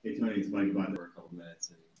refinance. Hey Tony, it's Mike about for a couple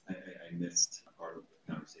minutes, and I missed part of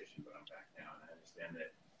the conversation, but I'm back now, and I understand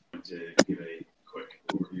that I want to give a quick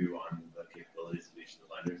overview on the capabilities of each of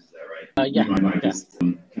the lenders. Is that right? Yeah. Do you mind if I just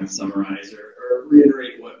kind of summarize or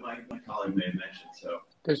reiterate what my colleague may have mentioned? So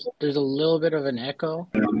there's a little bit of an echo.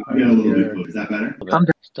 I got a little bit. Is that better?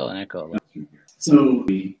 Still an echo. So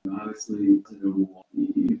obviously, you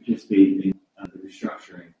participate in the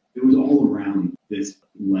restructuring it was all around this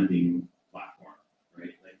lending platform,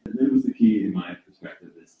 right? Like that was the key in my perspective,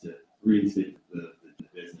 is to reinstate the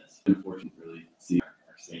business. Unfortunately, really see our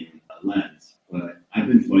same lens. But I've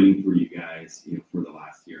been fighting for you guys, for the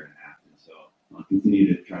last year and a half, and so I'll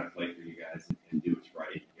continue to try to fight for you guys and do what's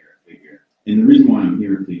right here at Figure. And the reason why I'm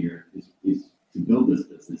here at Figure is to build this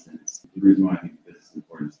business, and it's the reason why I think the business is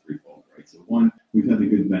important is threefold, right? So one, we've had the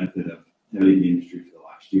good benefit of studying the industry for the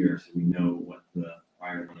last year, so we know what the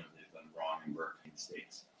prior owners have done wrong and worked in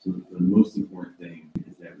states. So the most important thing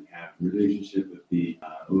is that we have a relationship with the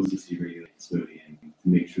OCC regulated custodian to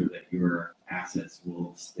make sure that your assets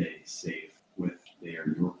will stay safe with they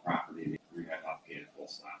are your property. You have obligated full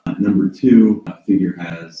stop. Number two, Figure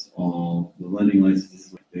has all the lending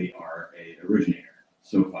licenses. They are a originator.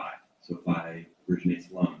 SoFi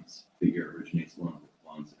originates loans. Figure originates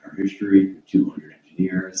loans in our history. 200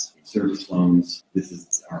 engineers, service loans. This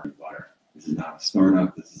is our butter. This is not a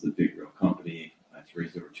startup. This is a big, real company. It's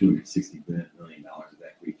raised over $260 million of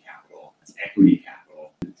equity capital. It's equity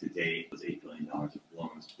capital. To date, it was $8 billion of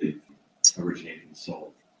loans they've originated and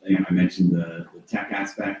sold. I mentioned the tech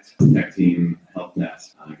aspect. The tech team, help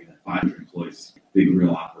desk, 500 employees. Big,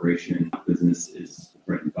 real operation. Business is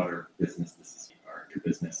bread and butter business. This is our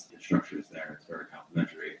business. The structure is there. It's very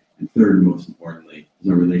complementary. And third, and most importantly, is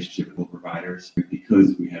our relationship with the providers.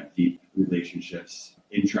 Because we have deep relationships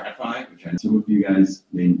in TradFi, which I know some of you guys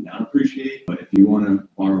may not appreciate, but if you want to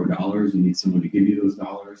borrow dollars, you need someone to give you those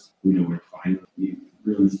dollars. We know where to find them. You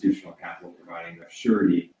real institutional capital providing the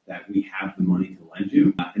surety that we have the money to lend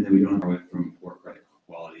you, and then we don't borrow it from poor credit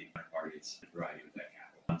quality parties to provide you with that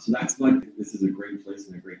capital. So that's this is a great place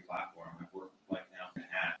and a great platform. I've worked with now for a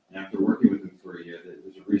half, and after working with them for a year,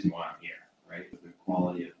 there's a reason why I'm here, right? The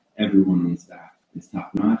quality of everyone on the staff is top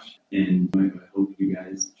notch, and I hope you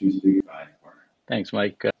guys choose a big partner. Thanks,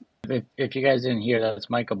 Mike. If you guys didn't hear, that's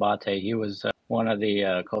Mike Abate. He was one of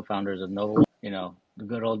the co-founders of Noble. The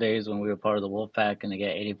good old days when we were part of the Wolf Pack and to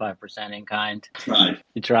get 85% in kind.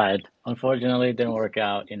 He tried. Unfortunately, it didn't work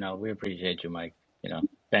out. We appreciate you, Mike.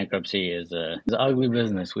 Bankruptcy is an ugly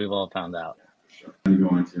business. We've all found out. Sure. I'm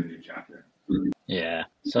going to a new chapter. Yeah.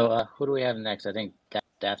 So who do we have next? I think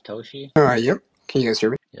Daft Toshi. Yep. Can you guys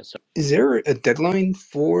hear me? Yes, sir. Is there a deadline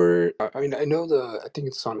for? I know I think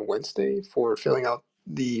it's on Wednesday for filling out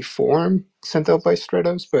the form sent out by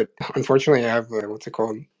Stratos, but unfortunately, I have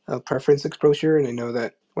a preference exposure, and I know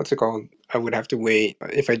that I would have to wait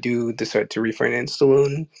if I do decide to refinance the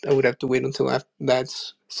loan. I would have to wait until after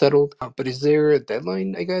that's settled. But is there a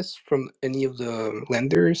deadline, I guess, from any of the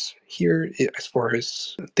lenders here as far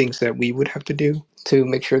as things that we would have to do to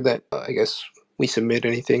make sure that I guess we submit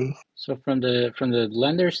anything? So from the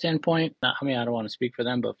lender standpoint, I don't want to speak for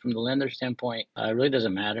them, but from the lender standpoint, it really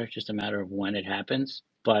doesn't matter. It's just a matter of when it happens.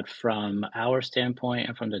 But from our standpoint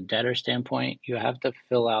and from the debtor standpoint, you have to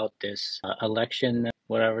fill out this election,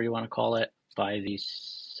 whatever you want to call it, by the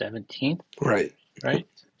 17th. Right.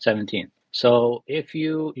 17th. So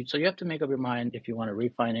you have to make up your mind if you want to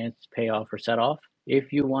refinance, pay off, or set off.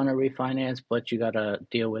 If you want to refinance, but you got to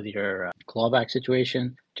deal with your clawback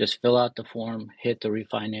situation, just fill out the form, hit the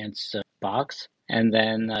refinance box, and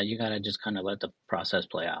then you got to just kind of let the process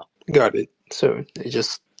play out. Got it. So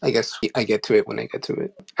I guess I get to it when I get to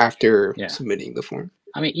it after submitting the form.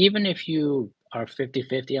 Even if you are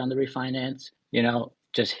 50-50 on the refinance,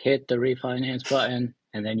 just hit the refinance button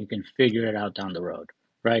and then you can figure it out down the road,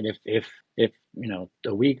 right? If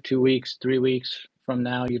a week, 2 weeks, 3 weeks from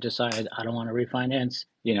now you decide I don't want to refinance,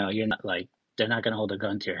 you're not they're not going to hold a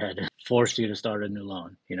gun to your head and force you to start a new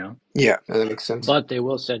loan, Yeah, that makes sense. But they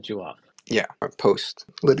will set you off. Yeah, post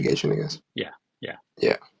litigation, I guess.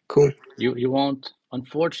 Yeah. Cool. You won't,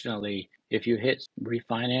 unfortunately, if you hit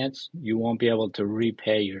refinance, you won't be able to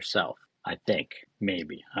repay yourself. I think,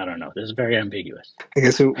 maybe. I don't know. This is very ambiguous. I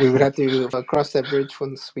guess we would have to cross that bridge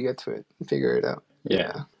once we get to it and figure it out.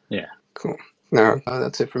 Yeah. Cool. No,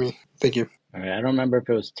 that's it for me. Thank you. All right. I don't remember if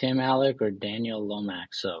it was Tim Alec or Daniel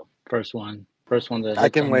Lomax. So first one to I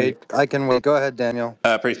hit can wait. Go ahead, Daniel.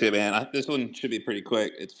 I appreciate it, man. This one should be pretty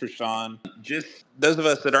quick. It's for Sean. Just those of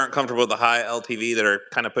us that aren't comfortable with the high LTV that are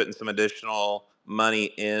kind of putting some additional money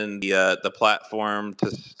in the platform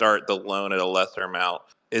to start the loan at a lesser amount.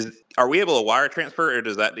 Are we able to wire transfer, or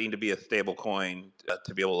does that need to be a stable coin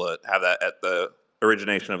to be able to have that at the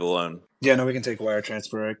origination of the loan? Yeah, no, we can take wire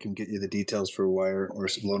transfer. I can get you the details for wire, or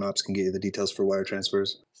loan ops can get you the details for wire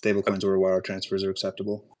transfers. Stable coins or wire transfers are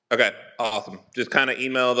acceptable. Okay, awesome. Just kind of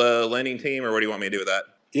email the lending team, or what do you want me to do with that?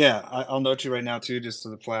 Yeah, I'll note you right now too, just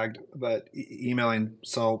as a flagged. But emailing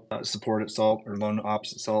Salt support at Salt or loan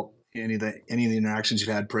ops at Salt, any of the interactions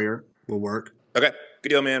you've had prior will work. Okay, good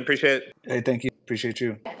deal, man. Appreciate it. Hey, thank you. Appreciate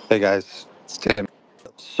you. Hey guys, it's Tim.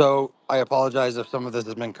 So I apologize if some of this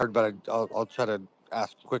has been covered, but I'll try to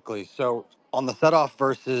ask quickly. So on the set off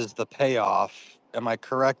versus the payoff, am I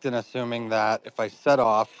correct in assuming that if I set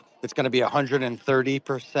off, it's going to be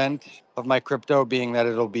 130% of my crypto, being that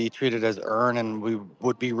it'll be treated as earn and we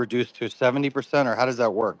would be reduced to 70%? Or how does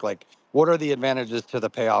that work? Like, what are the advantages to the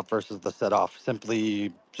payoff versus the set off,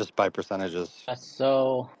 simply just by percentages?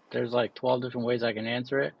 So there's like 12 different ways I can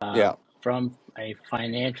answer it. Yeah. From a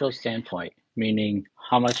financial standpoint, meaning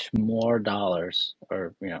how much more dollars,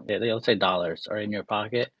 or let's say dollars, are in your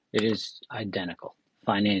pocket, it is identical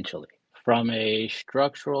financially. From a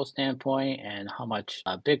structural standpoint, and how much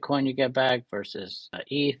Bitcoin you get back versus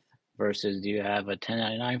ETH, versus do you have a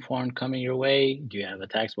 1099 form coming your way? Do you have a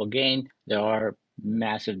taxable gain? There are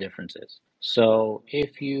massive differences. So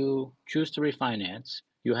if you choose to refinance,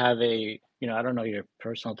 you have I don't know your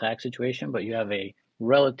personal tax situation, but you have a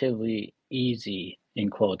relatively easy, in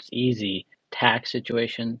quotes, easy tax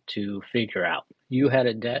situation to figure out. You had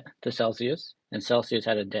a debt to Celsius, and Celsius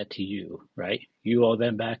had a debt to you, right? You owe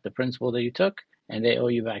them back the principal that you took, and they owe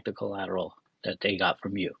you back the collateral that they got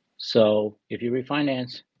from you. So if you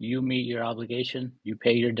refinance, you meet your obligation, you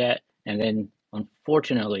pay your debt, and then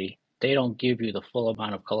unfortunately, they don't give you the full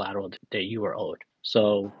amount of collateral that you were owed.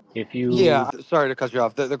 So if you Yeah, sorry to cut you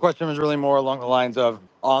off. The question was really more along the lines of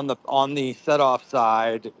on the set off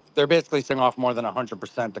side, they're basically setting off more than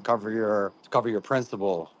 100% to cover your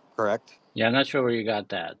principal, correct? Yeah, I'm not sure where you got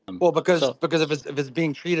that. Well, because So because if it's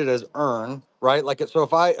being treated as earn, right? Like so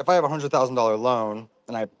if I have $100,000 loan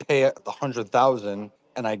and I pay it the 100,000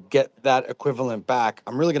 and I get that equivalent back,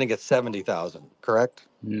 I'm really going to get 70,000, correct?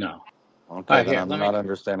 no. All Okay, right, then here, I'm not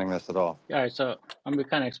understanding this at all. all right, so I'm gonna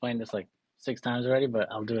kind of explain this like 6 times already, but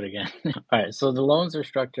I'll do it again. All right, so the loans are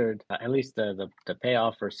structured, at least the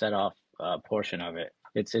payoff or set off portion of it.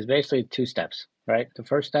 It's basically 2 steps, right? The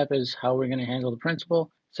first step is how we're gonna handle the principal.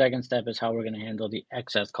 Second step is how we're gonna handle the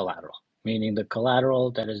excess collateral, meaning the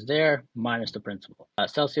collateral that is there minus the principal.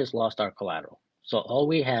 Celsius lost our collateral, so all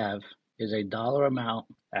we have is a dollar amount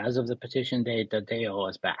as of the petition date that they owe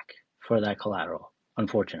us back for that collateral,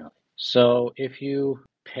 unfortunately. So if you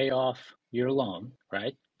pay off your loan,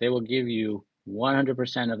 right, they will give you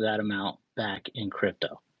 100% of that amount back in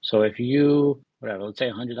crypto. So if you, whatever, let's say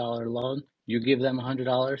 $100 loan, you give them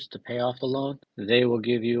 $100 to pay off the loan, they will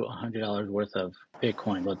give you $100 worth of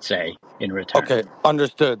Bitcoin, let's say, in return. Okay,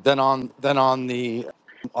 understood. On Then on the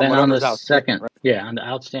whatever's outstanding, second, right? yeah, on the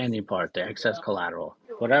outstanding part, the excess collateral,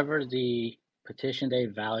 whatever the petition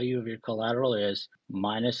date value of your collateral is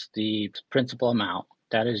minus the principal amount,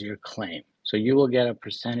 that is your claim. So you will get a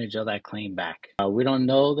percentage of that claim back. We don't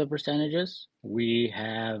know the percentages. We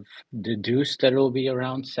have deduced that it will be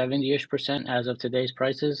around 70-ish% as of today's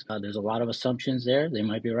prices. There's a lot of assumptions there. They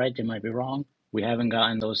might be right, they might be wrong. We haven't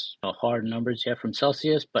gotten those hard numbers yet from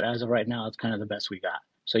Celsius, but as of right now, it's kind of the best we got.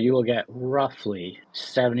 So you will get roughly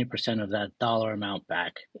 70% of that dollar amount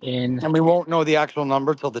back in. And we won't know the actual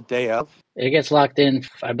number till the day of. It gets locked in,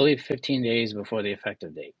 I believe, 15 days before the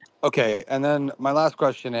effective date. Okay, and then my last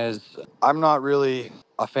question is, I'm not really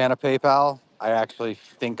a fan of PayPal. I actually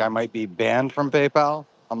think I might be banned from PayPal.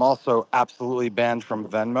 I'm also absolutely banned from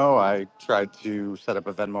Venmo. I tried to set up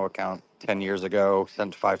a Venmo account 10 years ago,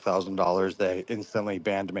 sent $5,000. They instantly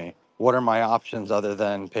banned me. What are my options other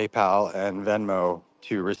than PayPal and Venmo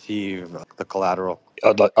to receive the collateral?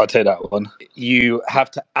 I'll take that one. You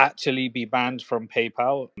have to actually be banned from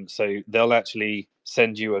PayPal, so they'll actually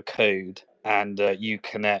send you a code, and you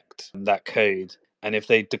connect that code. And if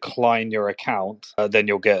they decline your account, then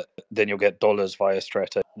you'll get dollars via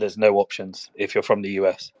Stretto. There's no options if you're from the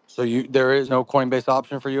US. So there is no Coinbase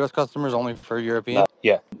option for U.S. customers, only for European. No,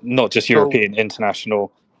 yeah, not just So European,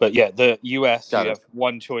 international. But yeah, the US, got you it. have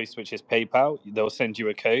one choice, which is PayPal. They'll send you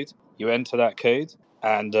a code. You enter that code,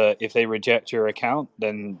 and if they reject your account,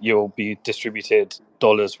 then you'll be distributed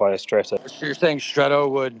dollars via Stretto. So you're saying Stretto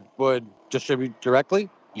would distribute directly?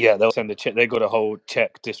 Yeah, they'll send a check. They got a whole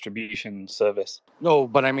check distribution service. No,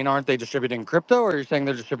 but I mean, aren't they distributing crypto, or you're saying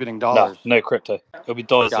they're distributing No, dollars? no crypto. It'll be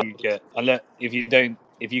dollars that Got you it. get. Unless if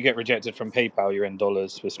you get rejected from PayPal, you're in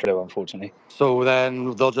dollars with Stretto, unfortunately. So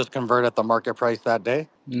then they'll just convert at the market price that day?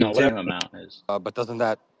 No, whatever amount is. But doesn't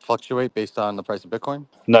that fluctuate based on the price of Bitcoin?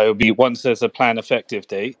 No, it'll be once there's a plan effective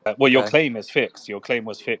date. Well, your Okay. claim is fixed. Your claim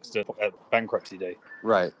was fixed at bankruptcy day.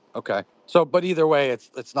 Right. Okay. So, but either way,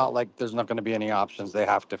 it's not like there's not going to be any options. They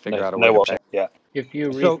have to figure No, out a way no to pay. option. Yeah. If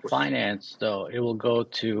you So, refinance, though, it will go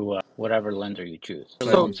to whatever lender you choose.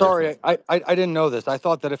 so Loan's different. sorry, I didn't know this. I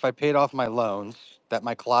thought that if I paid off my loans, that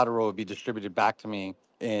my collateral would be distributed back to me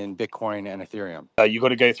in Bitcoin and Ethereum? You got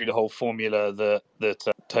to go through the whole formula that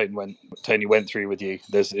Tony went through with you.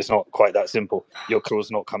 It's not quite that simple. Your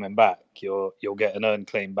collateral's not coming back. You'll get an earned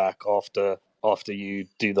claim back after you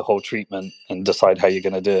do the whole treatment and decide how you're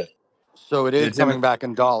going to do it. So it is It's in, coming back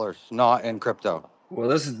in dollars, not in crypto. well,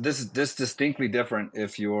 this is distinctly different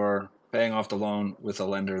if you're paying off the loan with a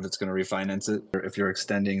lender that's going to refinance it, or if you're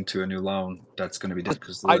extending to a new loan, that's going to be different.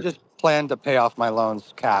 Because I just plan to pay off my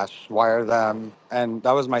loans cash, wire them, and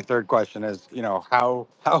that was my third question: is how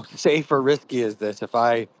safe or risky is this if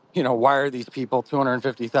I wire these people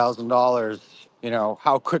 $250,000?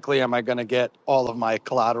 How quickly am I going to get all of my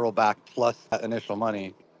collateral back plus that initial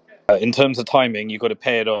money? In terms of timing, you've got to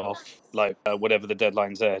pay it off like whatever the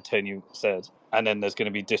deadline's there, Tony said. And then there's going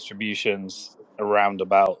to be distributions around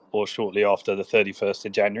about or shortly after the 31st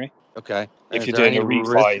of January. Okay. And If is you're there doing any a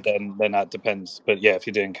risk? refi, then that depends. But yeah, if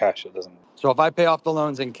you're doing cash, it doesn't. So if I pay off the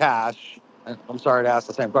loans in cash, and I'm sorry to ask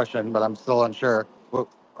the same question, but I'm still unsure.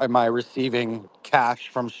 Am I receiving cash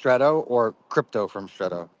from Stretto or crypto from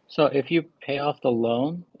Stretto? So if you pay off the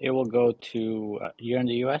loan, it will go to, you're in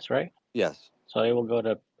the US, right? Yes. So it will go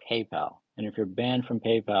to PayPal. And if you're banned from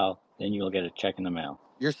PayPal, then you'll get a check in the mail.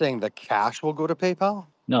 You're saying the cash will go to PayPal?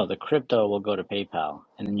 No, the crypto will go to PayPal,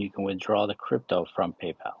 and then you can withdraw the crypto from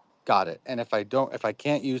PayPal. Got it. And if I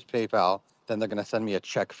can't use PayPal, then they're going to send me a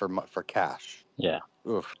check for cash. Yeah.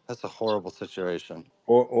 Oof, that's a horrible situation.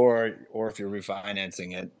 Or if you're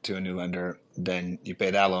refinancing it to a new lender, then you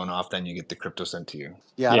pay that loan off, then you get the crypto sent to you.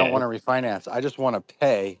 Yeah, I don't want to refinance. I just want to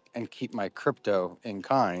pay and keep my crypto in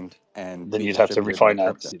kind and Then be you'd have to distributed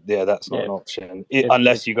my crypto. refinance. Yeah, that's not an option.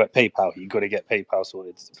 Unless you got PayPal, you got to get PayPal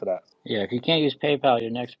sorted for that. Yeah, if you can't use PayPal, your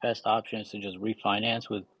next best option is to just refinance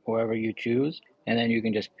with whoever you choose, and then you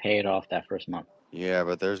can just pay it off that first month. Yeah,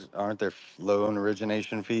 but aren't there loan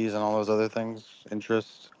origination fees and all those other things,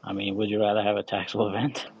 interest? I mean, would you rather have a taxable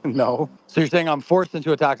event? No. So you're saying I'm forced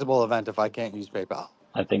into a taxable event if I can't use PayPal?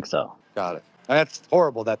 I think so. Got it. And that's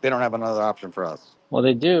horrible that they don't have another option for us. Well,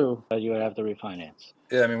 they do, but you would have to refinance.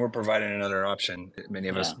 Yeah, I mean, we're providing another option, many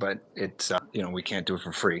of us, but it's we can't do it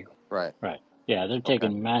for free. Right. Right. Yeah, they're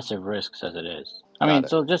taking massive risks as it is. I Got mean, it.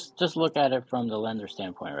 so just look at it from the lender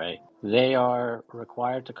standpoint, right? They are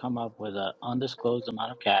required to come up with an undisclosed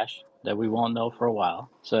amount of cash that we won't know for a while,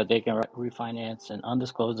 so that they can refinance an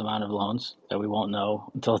undisclosed amount of loans that we won't know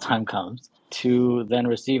until the time comes, to then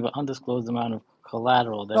receive an undisclosed amount of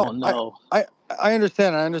collateral that we won't know. I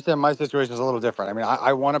understand. I understand my situation is a little different. I mean,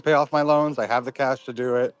 I want to pay off my loans. I have the cash to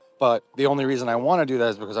do it. But the only reason I want to do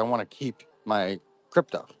that is because I want to keep my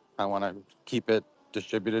crypto. I want to keep it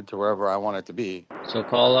distributed to wherever I want it to be. So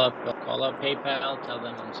call up PayPal, tell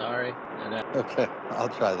them I'm sorry. Okay, I'll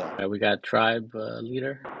try that. We got Tribe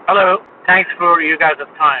leader. Hello. Thanks for you guys'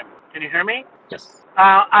 time. Can you hear me? Yes.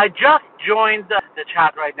 I just joined the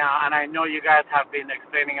chat right now, and I know you guys have been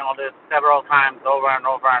explaining all this several times over and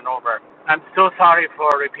over and over. I'm so sorry for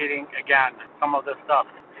repeating again some of this stuff.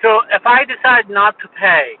 So if I decide not to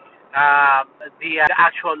pay the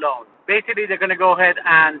actual loan, basically they're going to go ahead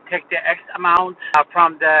and take the X amount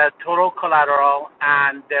from the total collateral,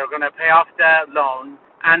 and they're going to pay off the loan,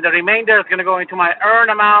 and the remainder is going to go into my earn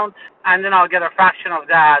amount, and then I'll get a fraction of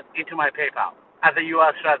that into my PayPal as a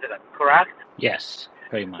U.S. resident, correct? Yes,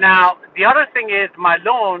 pretty much. Now, the other thing is my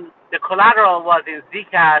loan, the collateral was in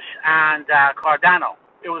Zcash and Cardano.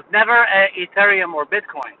 It was never Ethereum or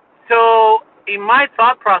Bitcoin. So in my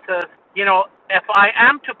thought process, if I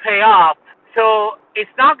am to pay off, so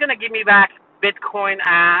it's not going to give me back Bitcoin.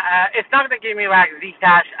 It's not going to give me back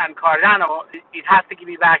Zcash and Cardano. It has to give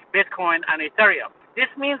me back Bitcoin and Ethereum. This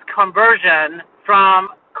means conversion from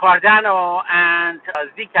Cardano and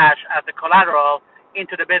Zcash as the collateral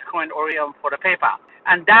into the Bitcoin or Ethereum for the PayPal.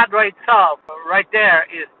 And that right itself, right there,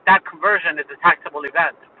 is that conversion is a taxable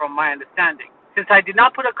event from my understanding. Since I did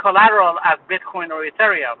not put a collateral as Bitcoin or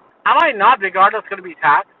Ethereum, am I not regardless going to be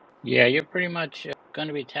taxed? Yeah, you're pretty much going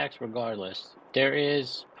to be taxed regardless. There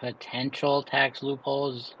is potential tax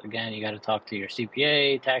loopholes. Again, you got to talk to your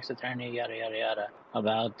CPA, tax attorney, yada, yada, yada,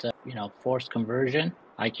 about, forced conversion.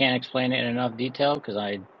 I can't explain it in enough detail because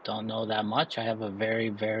I don't know that much. I have a very,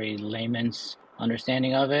 very layman's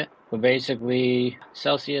understanding of it. But basically,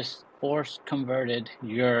 Celsius forced converted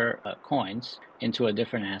your coins into a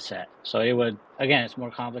different asset. So it would, again, it's more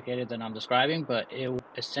complicated than I'm describing, but it would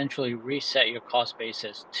essentially reset your cost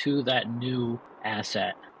basis to that new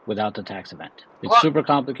asset without the tax event. It's super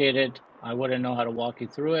complicated. I wouldn't know how to walk you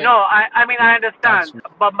through it. No, I mean, I understand.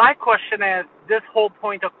 But my question is, this whole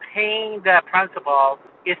point of paying the principal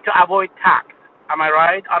is to avoid tax. Am I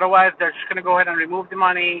right? Otherwise, they're just going to go ahead and remove the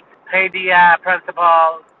money, pay the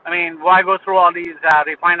principal. I mean, why go through all these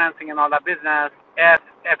refinancing and all that business if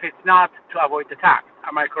if it's not to avoid the tax.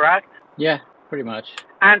 Am I correct? Yeah, pretty much.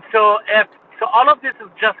 And so all of this is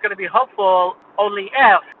just going to be helpful only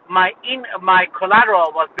if my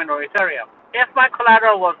collateral was Bitcoin or Ethereum. If my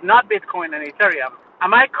collateral was not Bitcoin and Ethereum,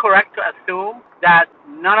 am I correct to assume that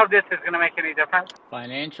none of this is going to make any difference?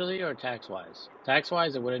 Financially or tax-wise?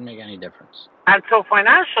 Tax-wise, it wouldn't make any difference. And so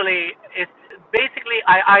financially, it's basically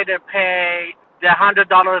I either pay the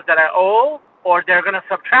 $100 that I owe, or they're going to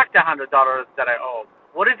subtract the $100 that I owe.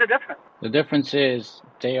 What is the difference? The difference is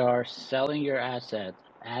they are selling your asset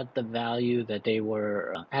at the value that they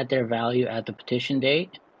were at their value at the petition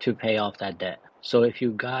date to pay off that debt. So if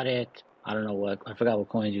you got it, I don't know what, I forgot what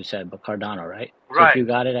coins you said, but Cardano, right? So if you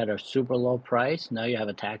got it at a super low price, now you have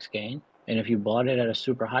a tax gain. And if you bought it at a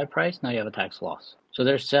super high price, now you have a tax loss. So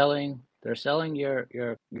they're selling your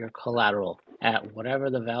collateral at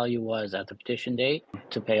whatever the value was at the petition date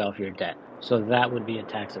to pay off your debt. So that would be a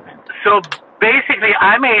tax event. So basically,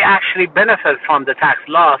 I may actually benefit from the tax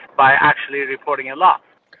loss by actually reporting a loss.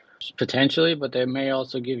 Potentially, but they may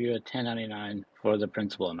also give you a 1099 for the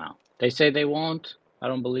principal amount. They say they won't. I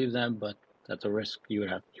don't believe them, but that's a risk you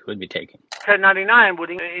would be taking. 1099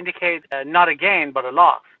 would indicate not a gain but a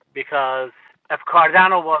loss, because if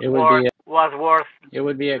Cardano was worth it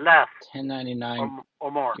would be a less 1099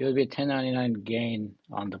 or more. It would be a 1099 gain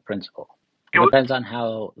on the principal. It depends on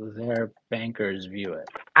how their bankers view it.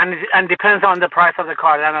 And depends on the price of the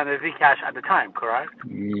Cardano and the Zcash at the time, correct?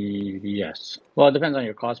 Yes. Well, it depends on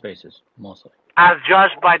your cost basis, mostly. As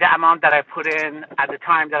judged by the amount that I put in at the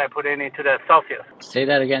time that I put in into the Celsius. Say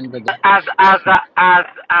that again, but as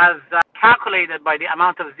calculated by the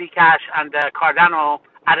amount of Zcash and the Cardano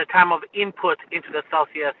at the time of input into the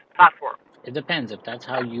Celsius platform. It depends. If that's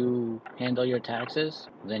how you handle your taxes,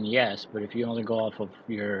 then yes. But if you only go off of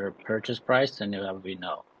your purchase price, then that would be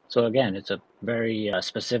no. So again, it's a very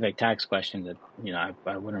specific tax question that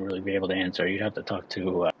I wouldn't really be able to answer. You'd have to talk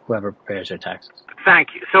to whoever prepares your taxes. Thank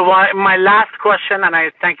you. So my last question, and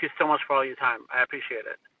I thank you so much for all your time. I appreciate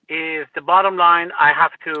it. Is the bottom line, I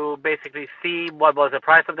have to basically see what was the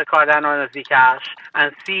price of the Cardano and the Zcash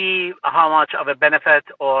and see how much of a benefit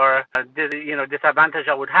or disadvantage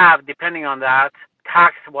I would have depending on that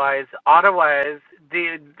tax-wise. Otherwise,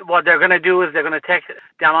 what they're going to do is they're going to take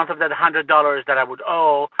the amount of that $100 that I would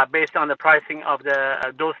owe based on the pricing of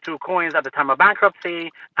those two coins at the time of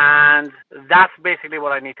bankruptcy, and that's basically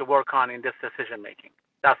what I need to work on in this decision making.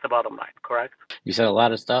 That's the bottom line, correct? You said a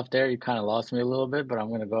lot of stuff there. You kind of lost me a little bit, but I'm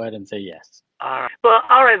going to go ahead and say yes. All right. Well,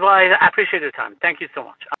 I appreciate your time. Thank you so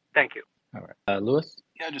much. Thank you. All right. Louis?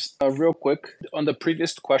 Yeah, just real quick on the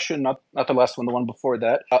previous question, not the last one, the one before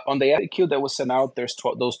that. On the FAQ that was sent out, there's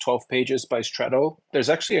those 12 pages by Strato. There's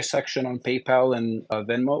actually a section on PayPal and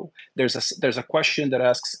Venmo. There's a question that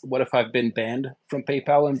asks, what if I've been banned from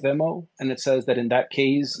PayPal and Venmo? And it says that in that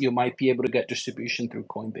case, you might be able to get distribution through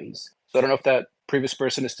Coinbase. So I don't know if that previous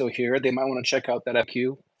person is still here. They might want to check out that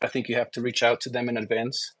FAQ. I think you have to reach out to them in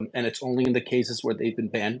advance, and it's only in the cases where they've been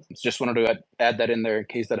banned. Just wanted to add that in there in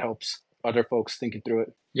case that helps other folks thinking through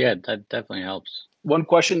it. Yeah, that definitely helps. One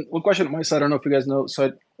question on my side, I don't know if you guys know.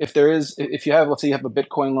 So if you have, let's say you have a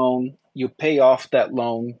Bitcoin loan, you pay off that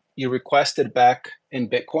loan, you request it back in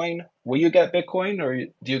Bitcoin. Will you get Bitcoin, or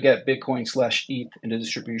do you get Bitcoin/ETH in the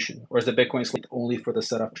distribution? Or is the Bitcoin only for the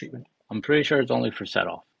setup treatment? I'm pretty sure it's only for set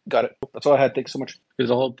off. Got it. That's all I had. Thanks so much. Because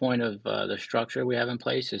the whole point of the structure we have in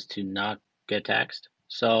place is to not get taxed.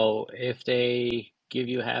 So if they give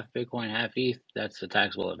you half Bitcoin, half ETH, that's a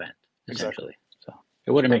taxable event, essentially. Exactly. So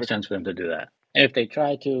it wouldn't make sense for them to do that. And if they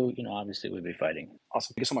try to, obviously we'd be fighting.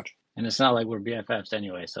 Awesome. Thank you so much. And it's not like we're BFFs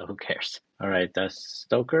anyway, so who cares? All right, that's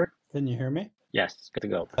Stoker. Can you hear me? Yes, good to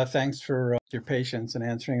go. Thanks for your patience in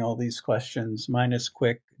answering all these questions. Mine is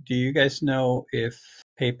quick. Do you guys know if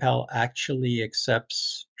PayPal actually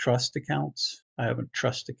accepts trust accounts? I have a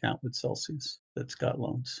trust account with Celsius that's got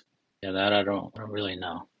loans. Yeah, that I don't really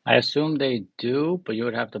know. I assume they do, but you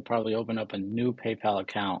would have to probably open up a new PayPal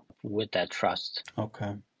account with that trust.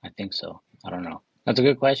 Okay. I think so. I don't know. That's a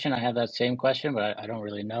good question. I have that same question, but I don't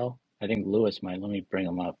really know. I think Louis might. Let me bring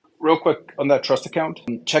him up. Real quick on that trust account,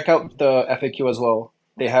 check out the FAQ as well.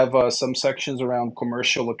 They have some sections around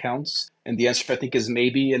commercial accounts, and the answer I think is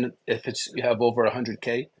maybe, and if you have over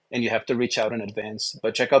 100K, and you have to reach out in advance.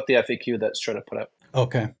 But check out the FAQ that Strata put up.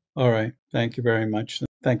 Okay. All right. Thank you very much.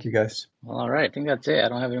 Thank you, guys. Well, all right. I think that's it. I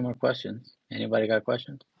don't have any more questions. Anybody got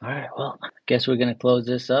questions? All right. Well, I guess we're going to close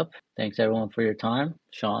this up. Thanks, everyone, for your time.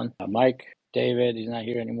 Sean, Mike, David, he's not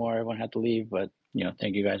here anymore. Everyone had to leave, but,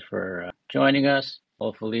 thank you guys for joining us.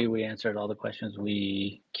 Hopefully we answered all the questions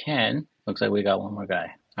we can. Looks like we got one more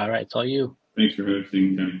guy. All right. It's all you. Thanks for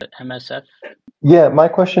hosting, Tim. MSF. Yeah, my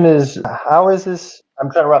question is, how is this?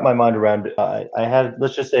 I'm trying to wrap my mind around. I had,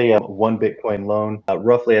 let's just say, one Bitcoin loan,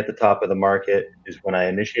 roughly at the top of the market is when I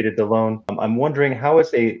initiated the loan. I'm wondering how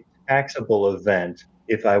is a taxable event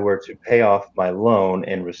if I were to pay off my loan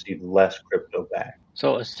and receive less crypto back?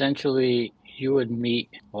 So essentially, you would meet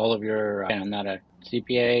all of your. I'm not a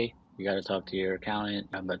CPA. You got to talk to your accountant.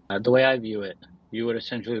 But the way I view it, you would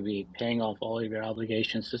essentially be paying off all of your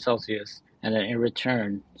obligations to Celsius, and then in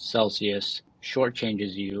return, Celsius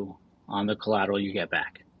shortchanges you on the collateral you get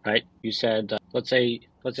back. Right? You said, let's say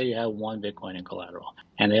you have one Bitcoin in collateral,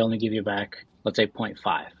 and they only give you back, let's say,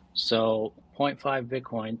 0.5. So 0.5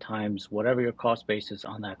 Bitcoin times whatever your cost basis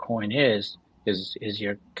on that coin is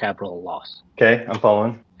your capital loss. Okay, I'm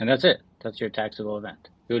following. And that's it. That's your taxable event.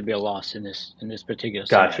 It would be a loss in this particular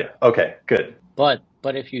Gotcha. scenario. Okay, good. But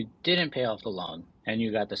if you didn't pay off the loan and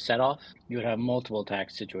you got the set off, you would have multiple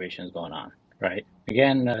tax situations going on, right?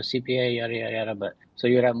 Again, CPA, yada yada yada. But so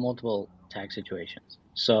you would have multiple tax situations.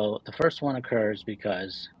 So the first one occurs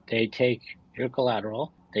because they take your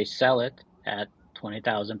collateral, they sell it at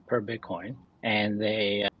 20,000 per Bitcoin, and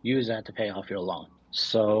they use that to pay off your loan.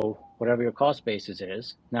 So whatever your cost basis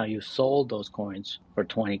is, now you sold those coins for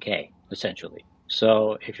 20K essentially.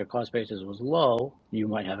 So if your cost basis was low, you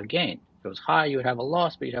might have a gain. If it was high, you would have a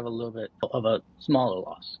loss, but you'd have a little bit of a smaller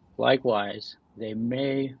loss. Likewise, they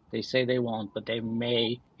say they won't, but they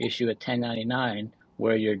may issue a 1099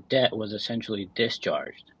 where your debt was essentially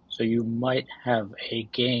discharged. So you might have a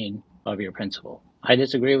gain of your principal. I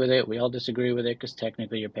disagree with it. We all disagree with it because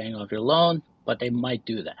technically you're paying off your loan, but they might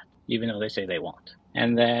do that, even though they say they won't.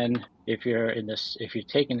 And then if you're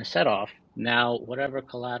taking the set off, now whatever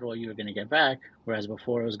collateral you're going to get back, whereas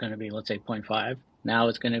before it was going to be, let's say 0.5, now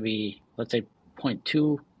it's going to be, let's say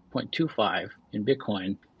 0.25 in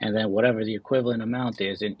Bitcoin, and then whatever the equivalent amount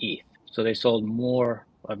is in ETH. So they sold more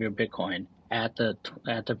of your Bitcoin at the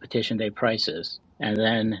petition day prices, and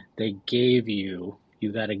then they gave you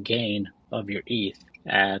got a gain of your ETH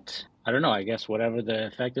at, I don't know, I guess whatever the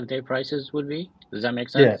effective day prices would be. Does that make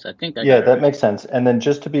Yeah, sense? I think I yeah, got it that right. makes sense. And then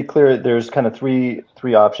just to be clear, there's kind of three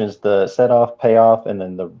options: the set off, payoff, and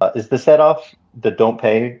then the is the set off the don't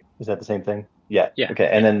pay? Is that the same thing? Yeah. Yeah, Okay.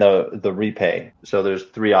 And yeah, then the repay. So there's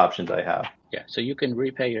three options I have. yeah. So you can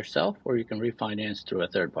repay yourself or you can refinance through a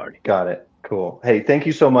third party. Got it. Cool. Hey, thank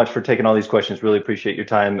you so much for taking all these questions. Really appreciate your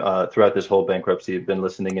time throughout this whole bankruptcy. I've been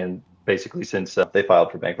listening in basically since they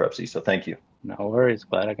filed for bankruptcy. So thank you. No worries.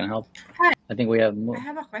 Glad I can help. Hi, I think we have I more.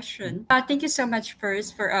 have a question. Thank you so much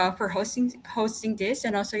first for hosting this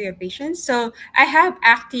and also your patience. So I have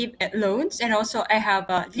active loans and also I have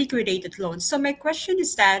liquidated loans. So my question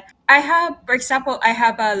is that I have, for example, I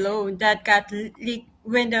have a loan that got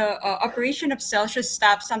when the operation of Celsius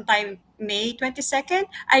stopped sometime May 22nd.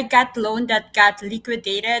 I got loan that got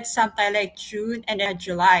liquidated sometime like June and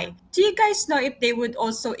July. Do you guys know if they would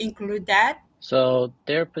also include that? So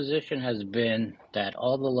their position has been that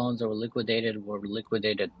all the loans that were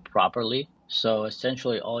liquidated properly. So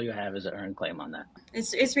essentially all you have is an earned claim on that.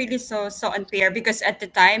 It's really so unfair because at the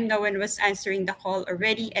time no one was answering the call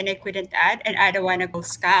already and I couldn't add and I don't want to go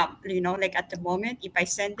scam. Like at the moment if I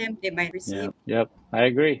send them they might receive. Yeah. Yep. I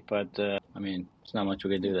agree. But I mean, there's not much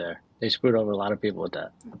we can do there. They screwed over a lot of people with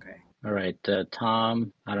that. Okay. All right.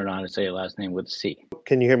 Tom, I don't know how to say your last name with C.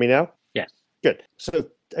 Can you hear me now? Yes. Good. So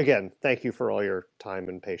again, thank you for all your time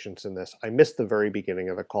and patience in this. I missed the very beginning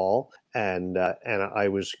of the call, and I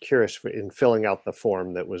was curious in filling out the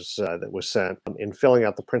form that was sent. In filling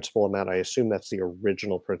out the principal amount, I assume that's the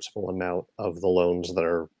original principal amount of the loans that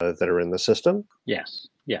are in the system. Yes.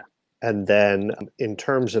 Yeah. And then in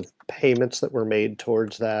terms of payments that were made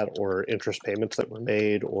towards that, or interest payments that were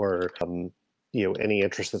made, or any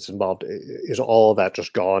interest that's involved, is all of that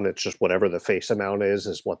just gone? It's just whatever the face amount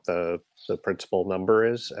is what the principal number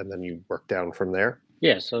is, and then you work down from there?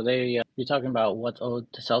 Yeah. So you're talking about what's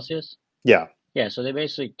owed to Celsius? Yeah. Yeah. So they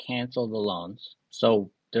basically canceled the loans. So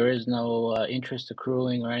there is no interest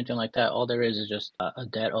accruing or anything like that. All there is just a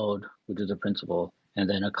debt owed, which is the principal, and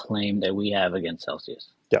then a claim that we have against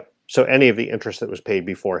Celsius. Yeah. So any of the interest that was paid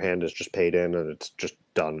beforehand is just paid in and it's just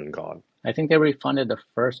done and gone. I think they refunded the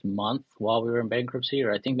first month while we were in bankruptcy,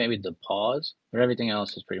 or I think maybe the pause, but everything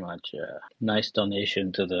else is pretty much a nice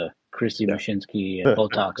donation to the Christy Mashinsky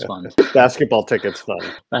Botox Fund. Basketball tickets fund.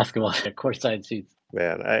 Basketball, courtside seats.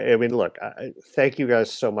 Man, I mean, look, thank you guys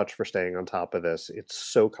so much for staying on top of this. It's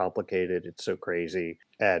so complicated, it's so crazy,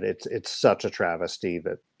 and it's such a travesty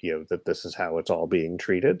that that this is how it's all being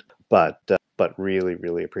treated. But really,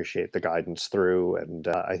 really appreciate the guidance through, and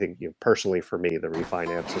I think personally for me, the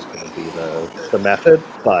refinance is going to be the method.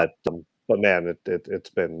 But but man, it's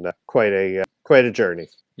been quite a journey.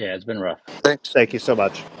 Yeah, it's been rough. Thanks. Thank you so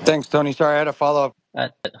much. Thanks, Tony. Sorry, I had a follow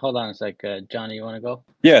up. Hold on a sec, Johnny, you want to go?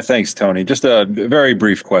 Yeah, thanks, Tony. Just a very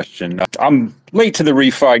brief question. I'm late to the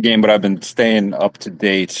refi game, but I've been staying up to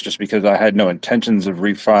date just because I had no intentions of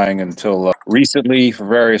refiing until recently for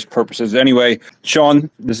various purposes. Anyway, Sean,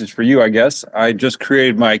 this is for you, I guess. I just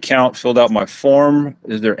created my account, filled out my form.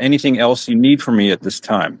 Is there anything else you need from me at this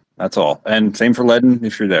time? That's all. And same for Ledn,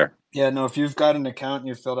 if you're there. Yeah, no, if you've got an account and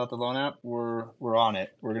you've filled out the loan app, we're on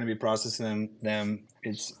it. We're going to be processing them.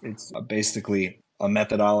 It's basically a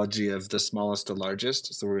methodology of the smallest to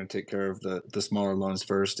largest. So we're going to take care of the smaller loans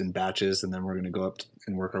first in batches, and then we're going to go up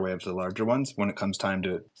and work our way up to the larger ones when it comes time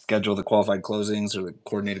to schedule the qualified closings or the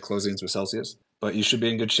coordinated closings with Celsius. But you should be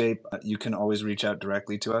in good shape. You can always reach out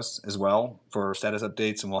directly to us as well for status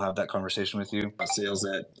updates, and we'll have that conversation with you. Sales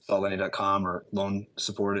at saltlending.com or loan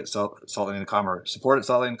support at saltlending.com or support at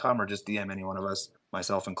saltlending.com, or just DM any one of us,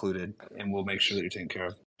 myself included, and we'll make sure that you're taken care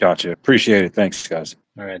of. Gotcha. Appreciate it. Thanks, guys.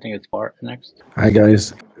 All right, I think it's Bart next. Hi,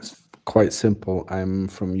 guys. It's quite simple. I'm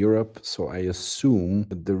from Europe, so I assume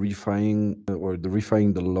that the refining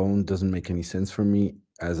the loan doesn't make any sense for me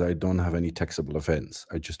as I don't have any taxable events.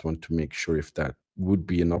 I just want to make sure if that would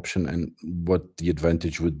be an option and what the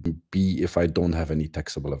advantage would be if I don't have any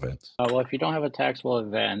taxable events. Well, if you don't have a taxable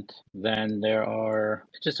event, then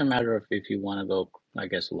it's just a matter of if you want to go, I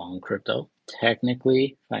guess, long crypto.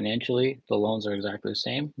 Technically, financially, the loans are exactly the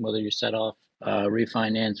same, whether you set off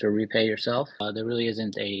refinance or repay yourself. There really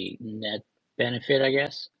isn't a net benefit, I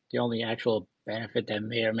guess. The only actual benefit that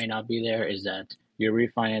may or may not be there is that you're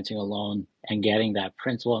refinancing a loan and getting that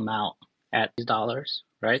principal amount at dollars,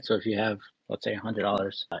 right? So if you have, let's say,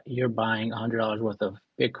 $100, you're buying $100 worth of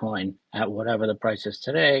Bitcoin at whatever the price is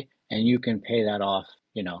today, and you can pay that off,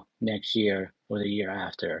 next year or the year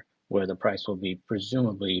after, where the price will be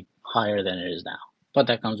presumably higher than it is now. But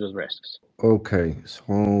that comes with risks. Okay,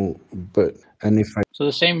 so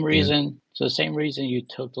the same reason you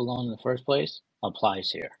took the loan in the first place applies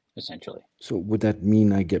here, essentially. So would that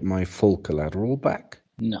mean I get my full collateral back?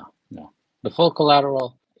 No. The full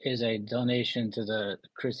collateral is a donation to the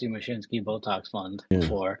Christy Mashinsky Botox Fund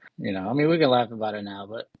for, we can laugh about it now,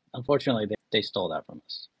 but unfortunately they stole that from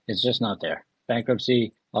us. It's just not there.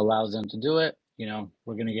 Bankruptcy allows them to do it.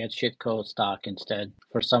 We're going to get shitco stock instead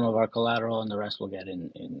for some of our collateral, and the rest we'll get in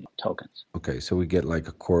tokens. Okay, so we get like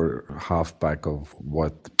half back of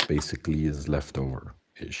what basically is left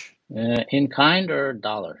over-ish. In kind or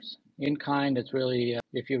dollars? In kind, it's really,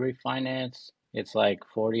 if you refinance, it's like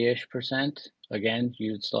 40-ish%. Again,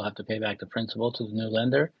 you'd still have to pay back the principal to the new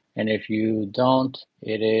lender. And if you don't,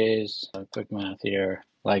 it is, quick math here,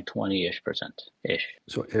 like 20-ish%-ish.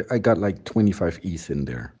 So I got like 25 ETH in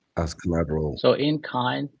there as collateral. So in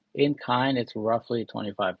kind, it's roughly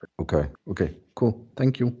 25%. Okay, cool.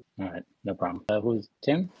 Thank you. All right, no problem. Who's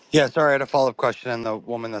Tim? Yeah, sorry, I had a follow-up question, and the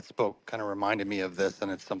woman that spoke kind of reminded me of this,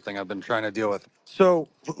 and it's something I've been trying to deal with. So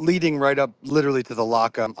leading right up literally to the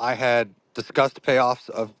lockup, I had discussed payoffs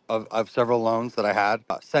of several loans that I had,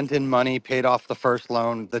 sent in money, paid off the first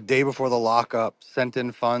loan. The day before the lockup, sent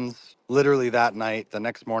in funds. Literally that night, the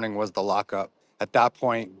next morning was the lockup. At that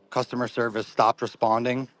point, customer service stopped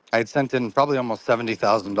responding. I had sent in probably almost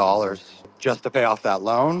 $70,000 just to pay off that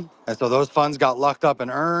loan. And so those funds got locked up in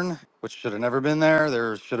earn, which should have never been there.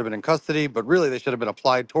 They should have been in custody, but really they should have been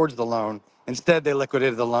applied towards the loan. Instead, they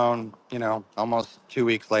liquidated the loan, almost 2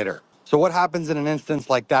 weeks later. So what happens in an instance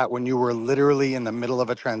like that when you were literally in the middle of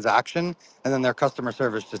a transaction and then their customer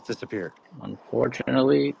service just disappeared?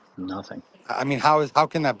 Unfortunately, nothing. I mean, how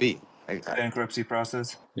can that be? Bankruptcy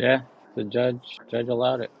process. Yeah, the judge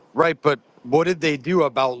allowed it. Right, but what did they do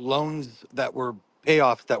about loans that were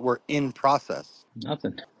payoffs that were in process?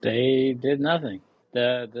 Nothing. They did nothing.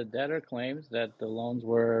 The debtor claims that the loans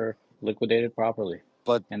were liquidated properly,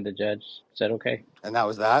 and the judge said okay. And that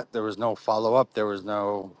was that? There was no follow-up? There was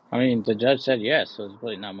no... I mean, the judge said yes, so there's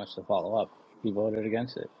really not much to follow up. He voted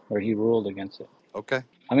against it, or he ruled against it. Okay.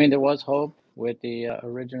 I mean, there was hope with the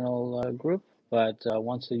original group, but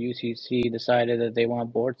once the UCC decided that they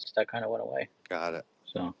want boards, that kind of went away. Got it.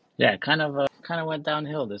 So yeah, it kind of went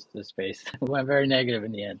downhill. This space it went very negative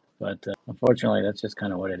in the end, but unfortunately, that's just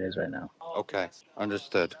kind of what it is right now. Okay,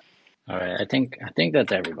 understood. All right, I think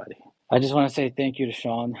that's everybody. I just want to say thank you to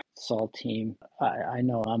Sean, Salt team. I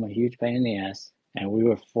know I'm a huge pain in the ass, and we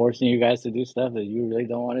were forcing you guys to do stuff that you really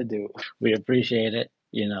don't want to do. We appreciate it.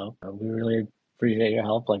 We really appreciate your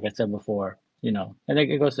help. Like I said before, and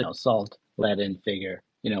it goes to Salt, Ledn, Figure.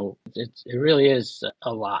 It really is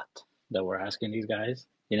a lot that we're asking these guys.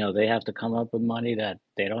 They have to come up with money that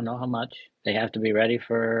they don't know how much. They have to be ready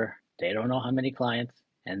for they don't know how many clients.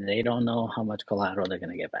 and they don't know how much collateral they're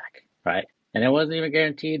going to get back, right? And it wasn't even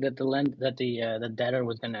guaranteed that the debtor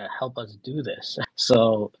was going to help us do this.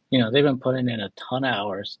 So, they've been putting in a ton of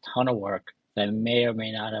hours, ton of work that may or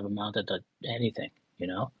may not have amounted to anything.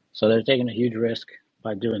 So they're taking a huge risk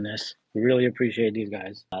by doing this. We really appreciate these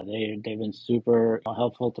guys. They've been super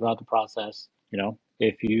helpful throughout the process.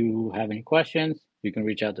 If you have any questions, you can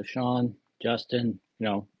reach out to Sean, Justin.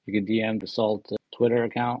 You can DM the Salt Twitter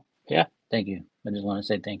account. Yeah, thank you. I just want to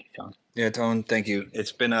say thank you, Sean. Yeah, Tone, thank you.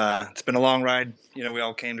 It's been a long ride. We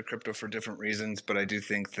all came to crypto for different reasons, but I do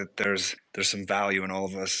think that there's some value in all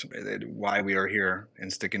of us, why we are here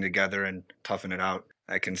and sticking together and toughing it out.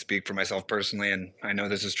 I can speak for myself personally, and I know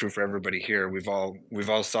this is true for everybody here. We've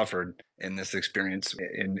all suffered in this experience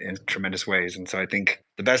in tremendous ways, and so I think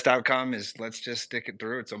the best outcome is let's just stick it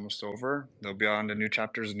through. It's almost over. There'll be on to new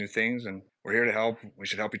chapters and new things, and we're here to help. We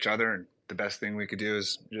should help each other, and the best thing we could do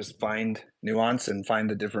is just find nuance and find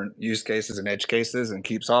the different use cases and edge cases and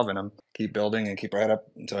keep solving them, keep building and keep our head up.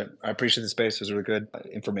 And so I appreciate the space. There's really good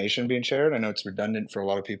information being shared. I know it's redundant for a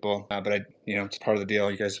lot of people, but it's part of the deal.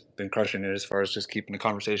 You guys have been crushing it as far as just keeping the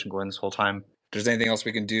conversation going this whole time. If there's anything else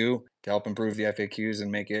we can do to help improve the FAQs and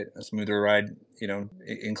make it a smoother ride,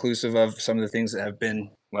 inclusive of some of the things that have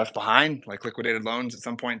been left behind, like liquidated loans at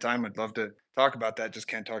some point in time, I'd love to talk about that. Just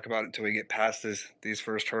can't talk about it until we get past these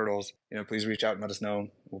first hurdles. Please reach out and let us know.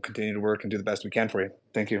 We'll continue to work and do the best we can for you.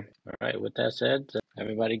 Thank you. All right. With that said,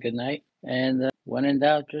 everybody, good night. And when in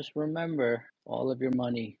doubt, just remember, all of your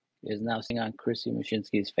money is now sitting on Chrissy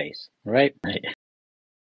Mashinsky's face. All right?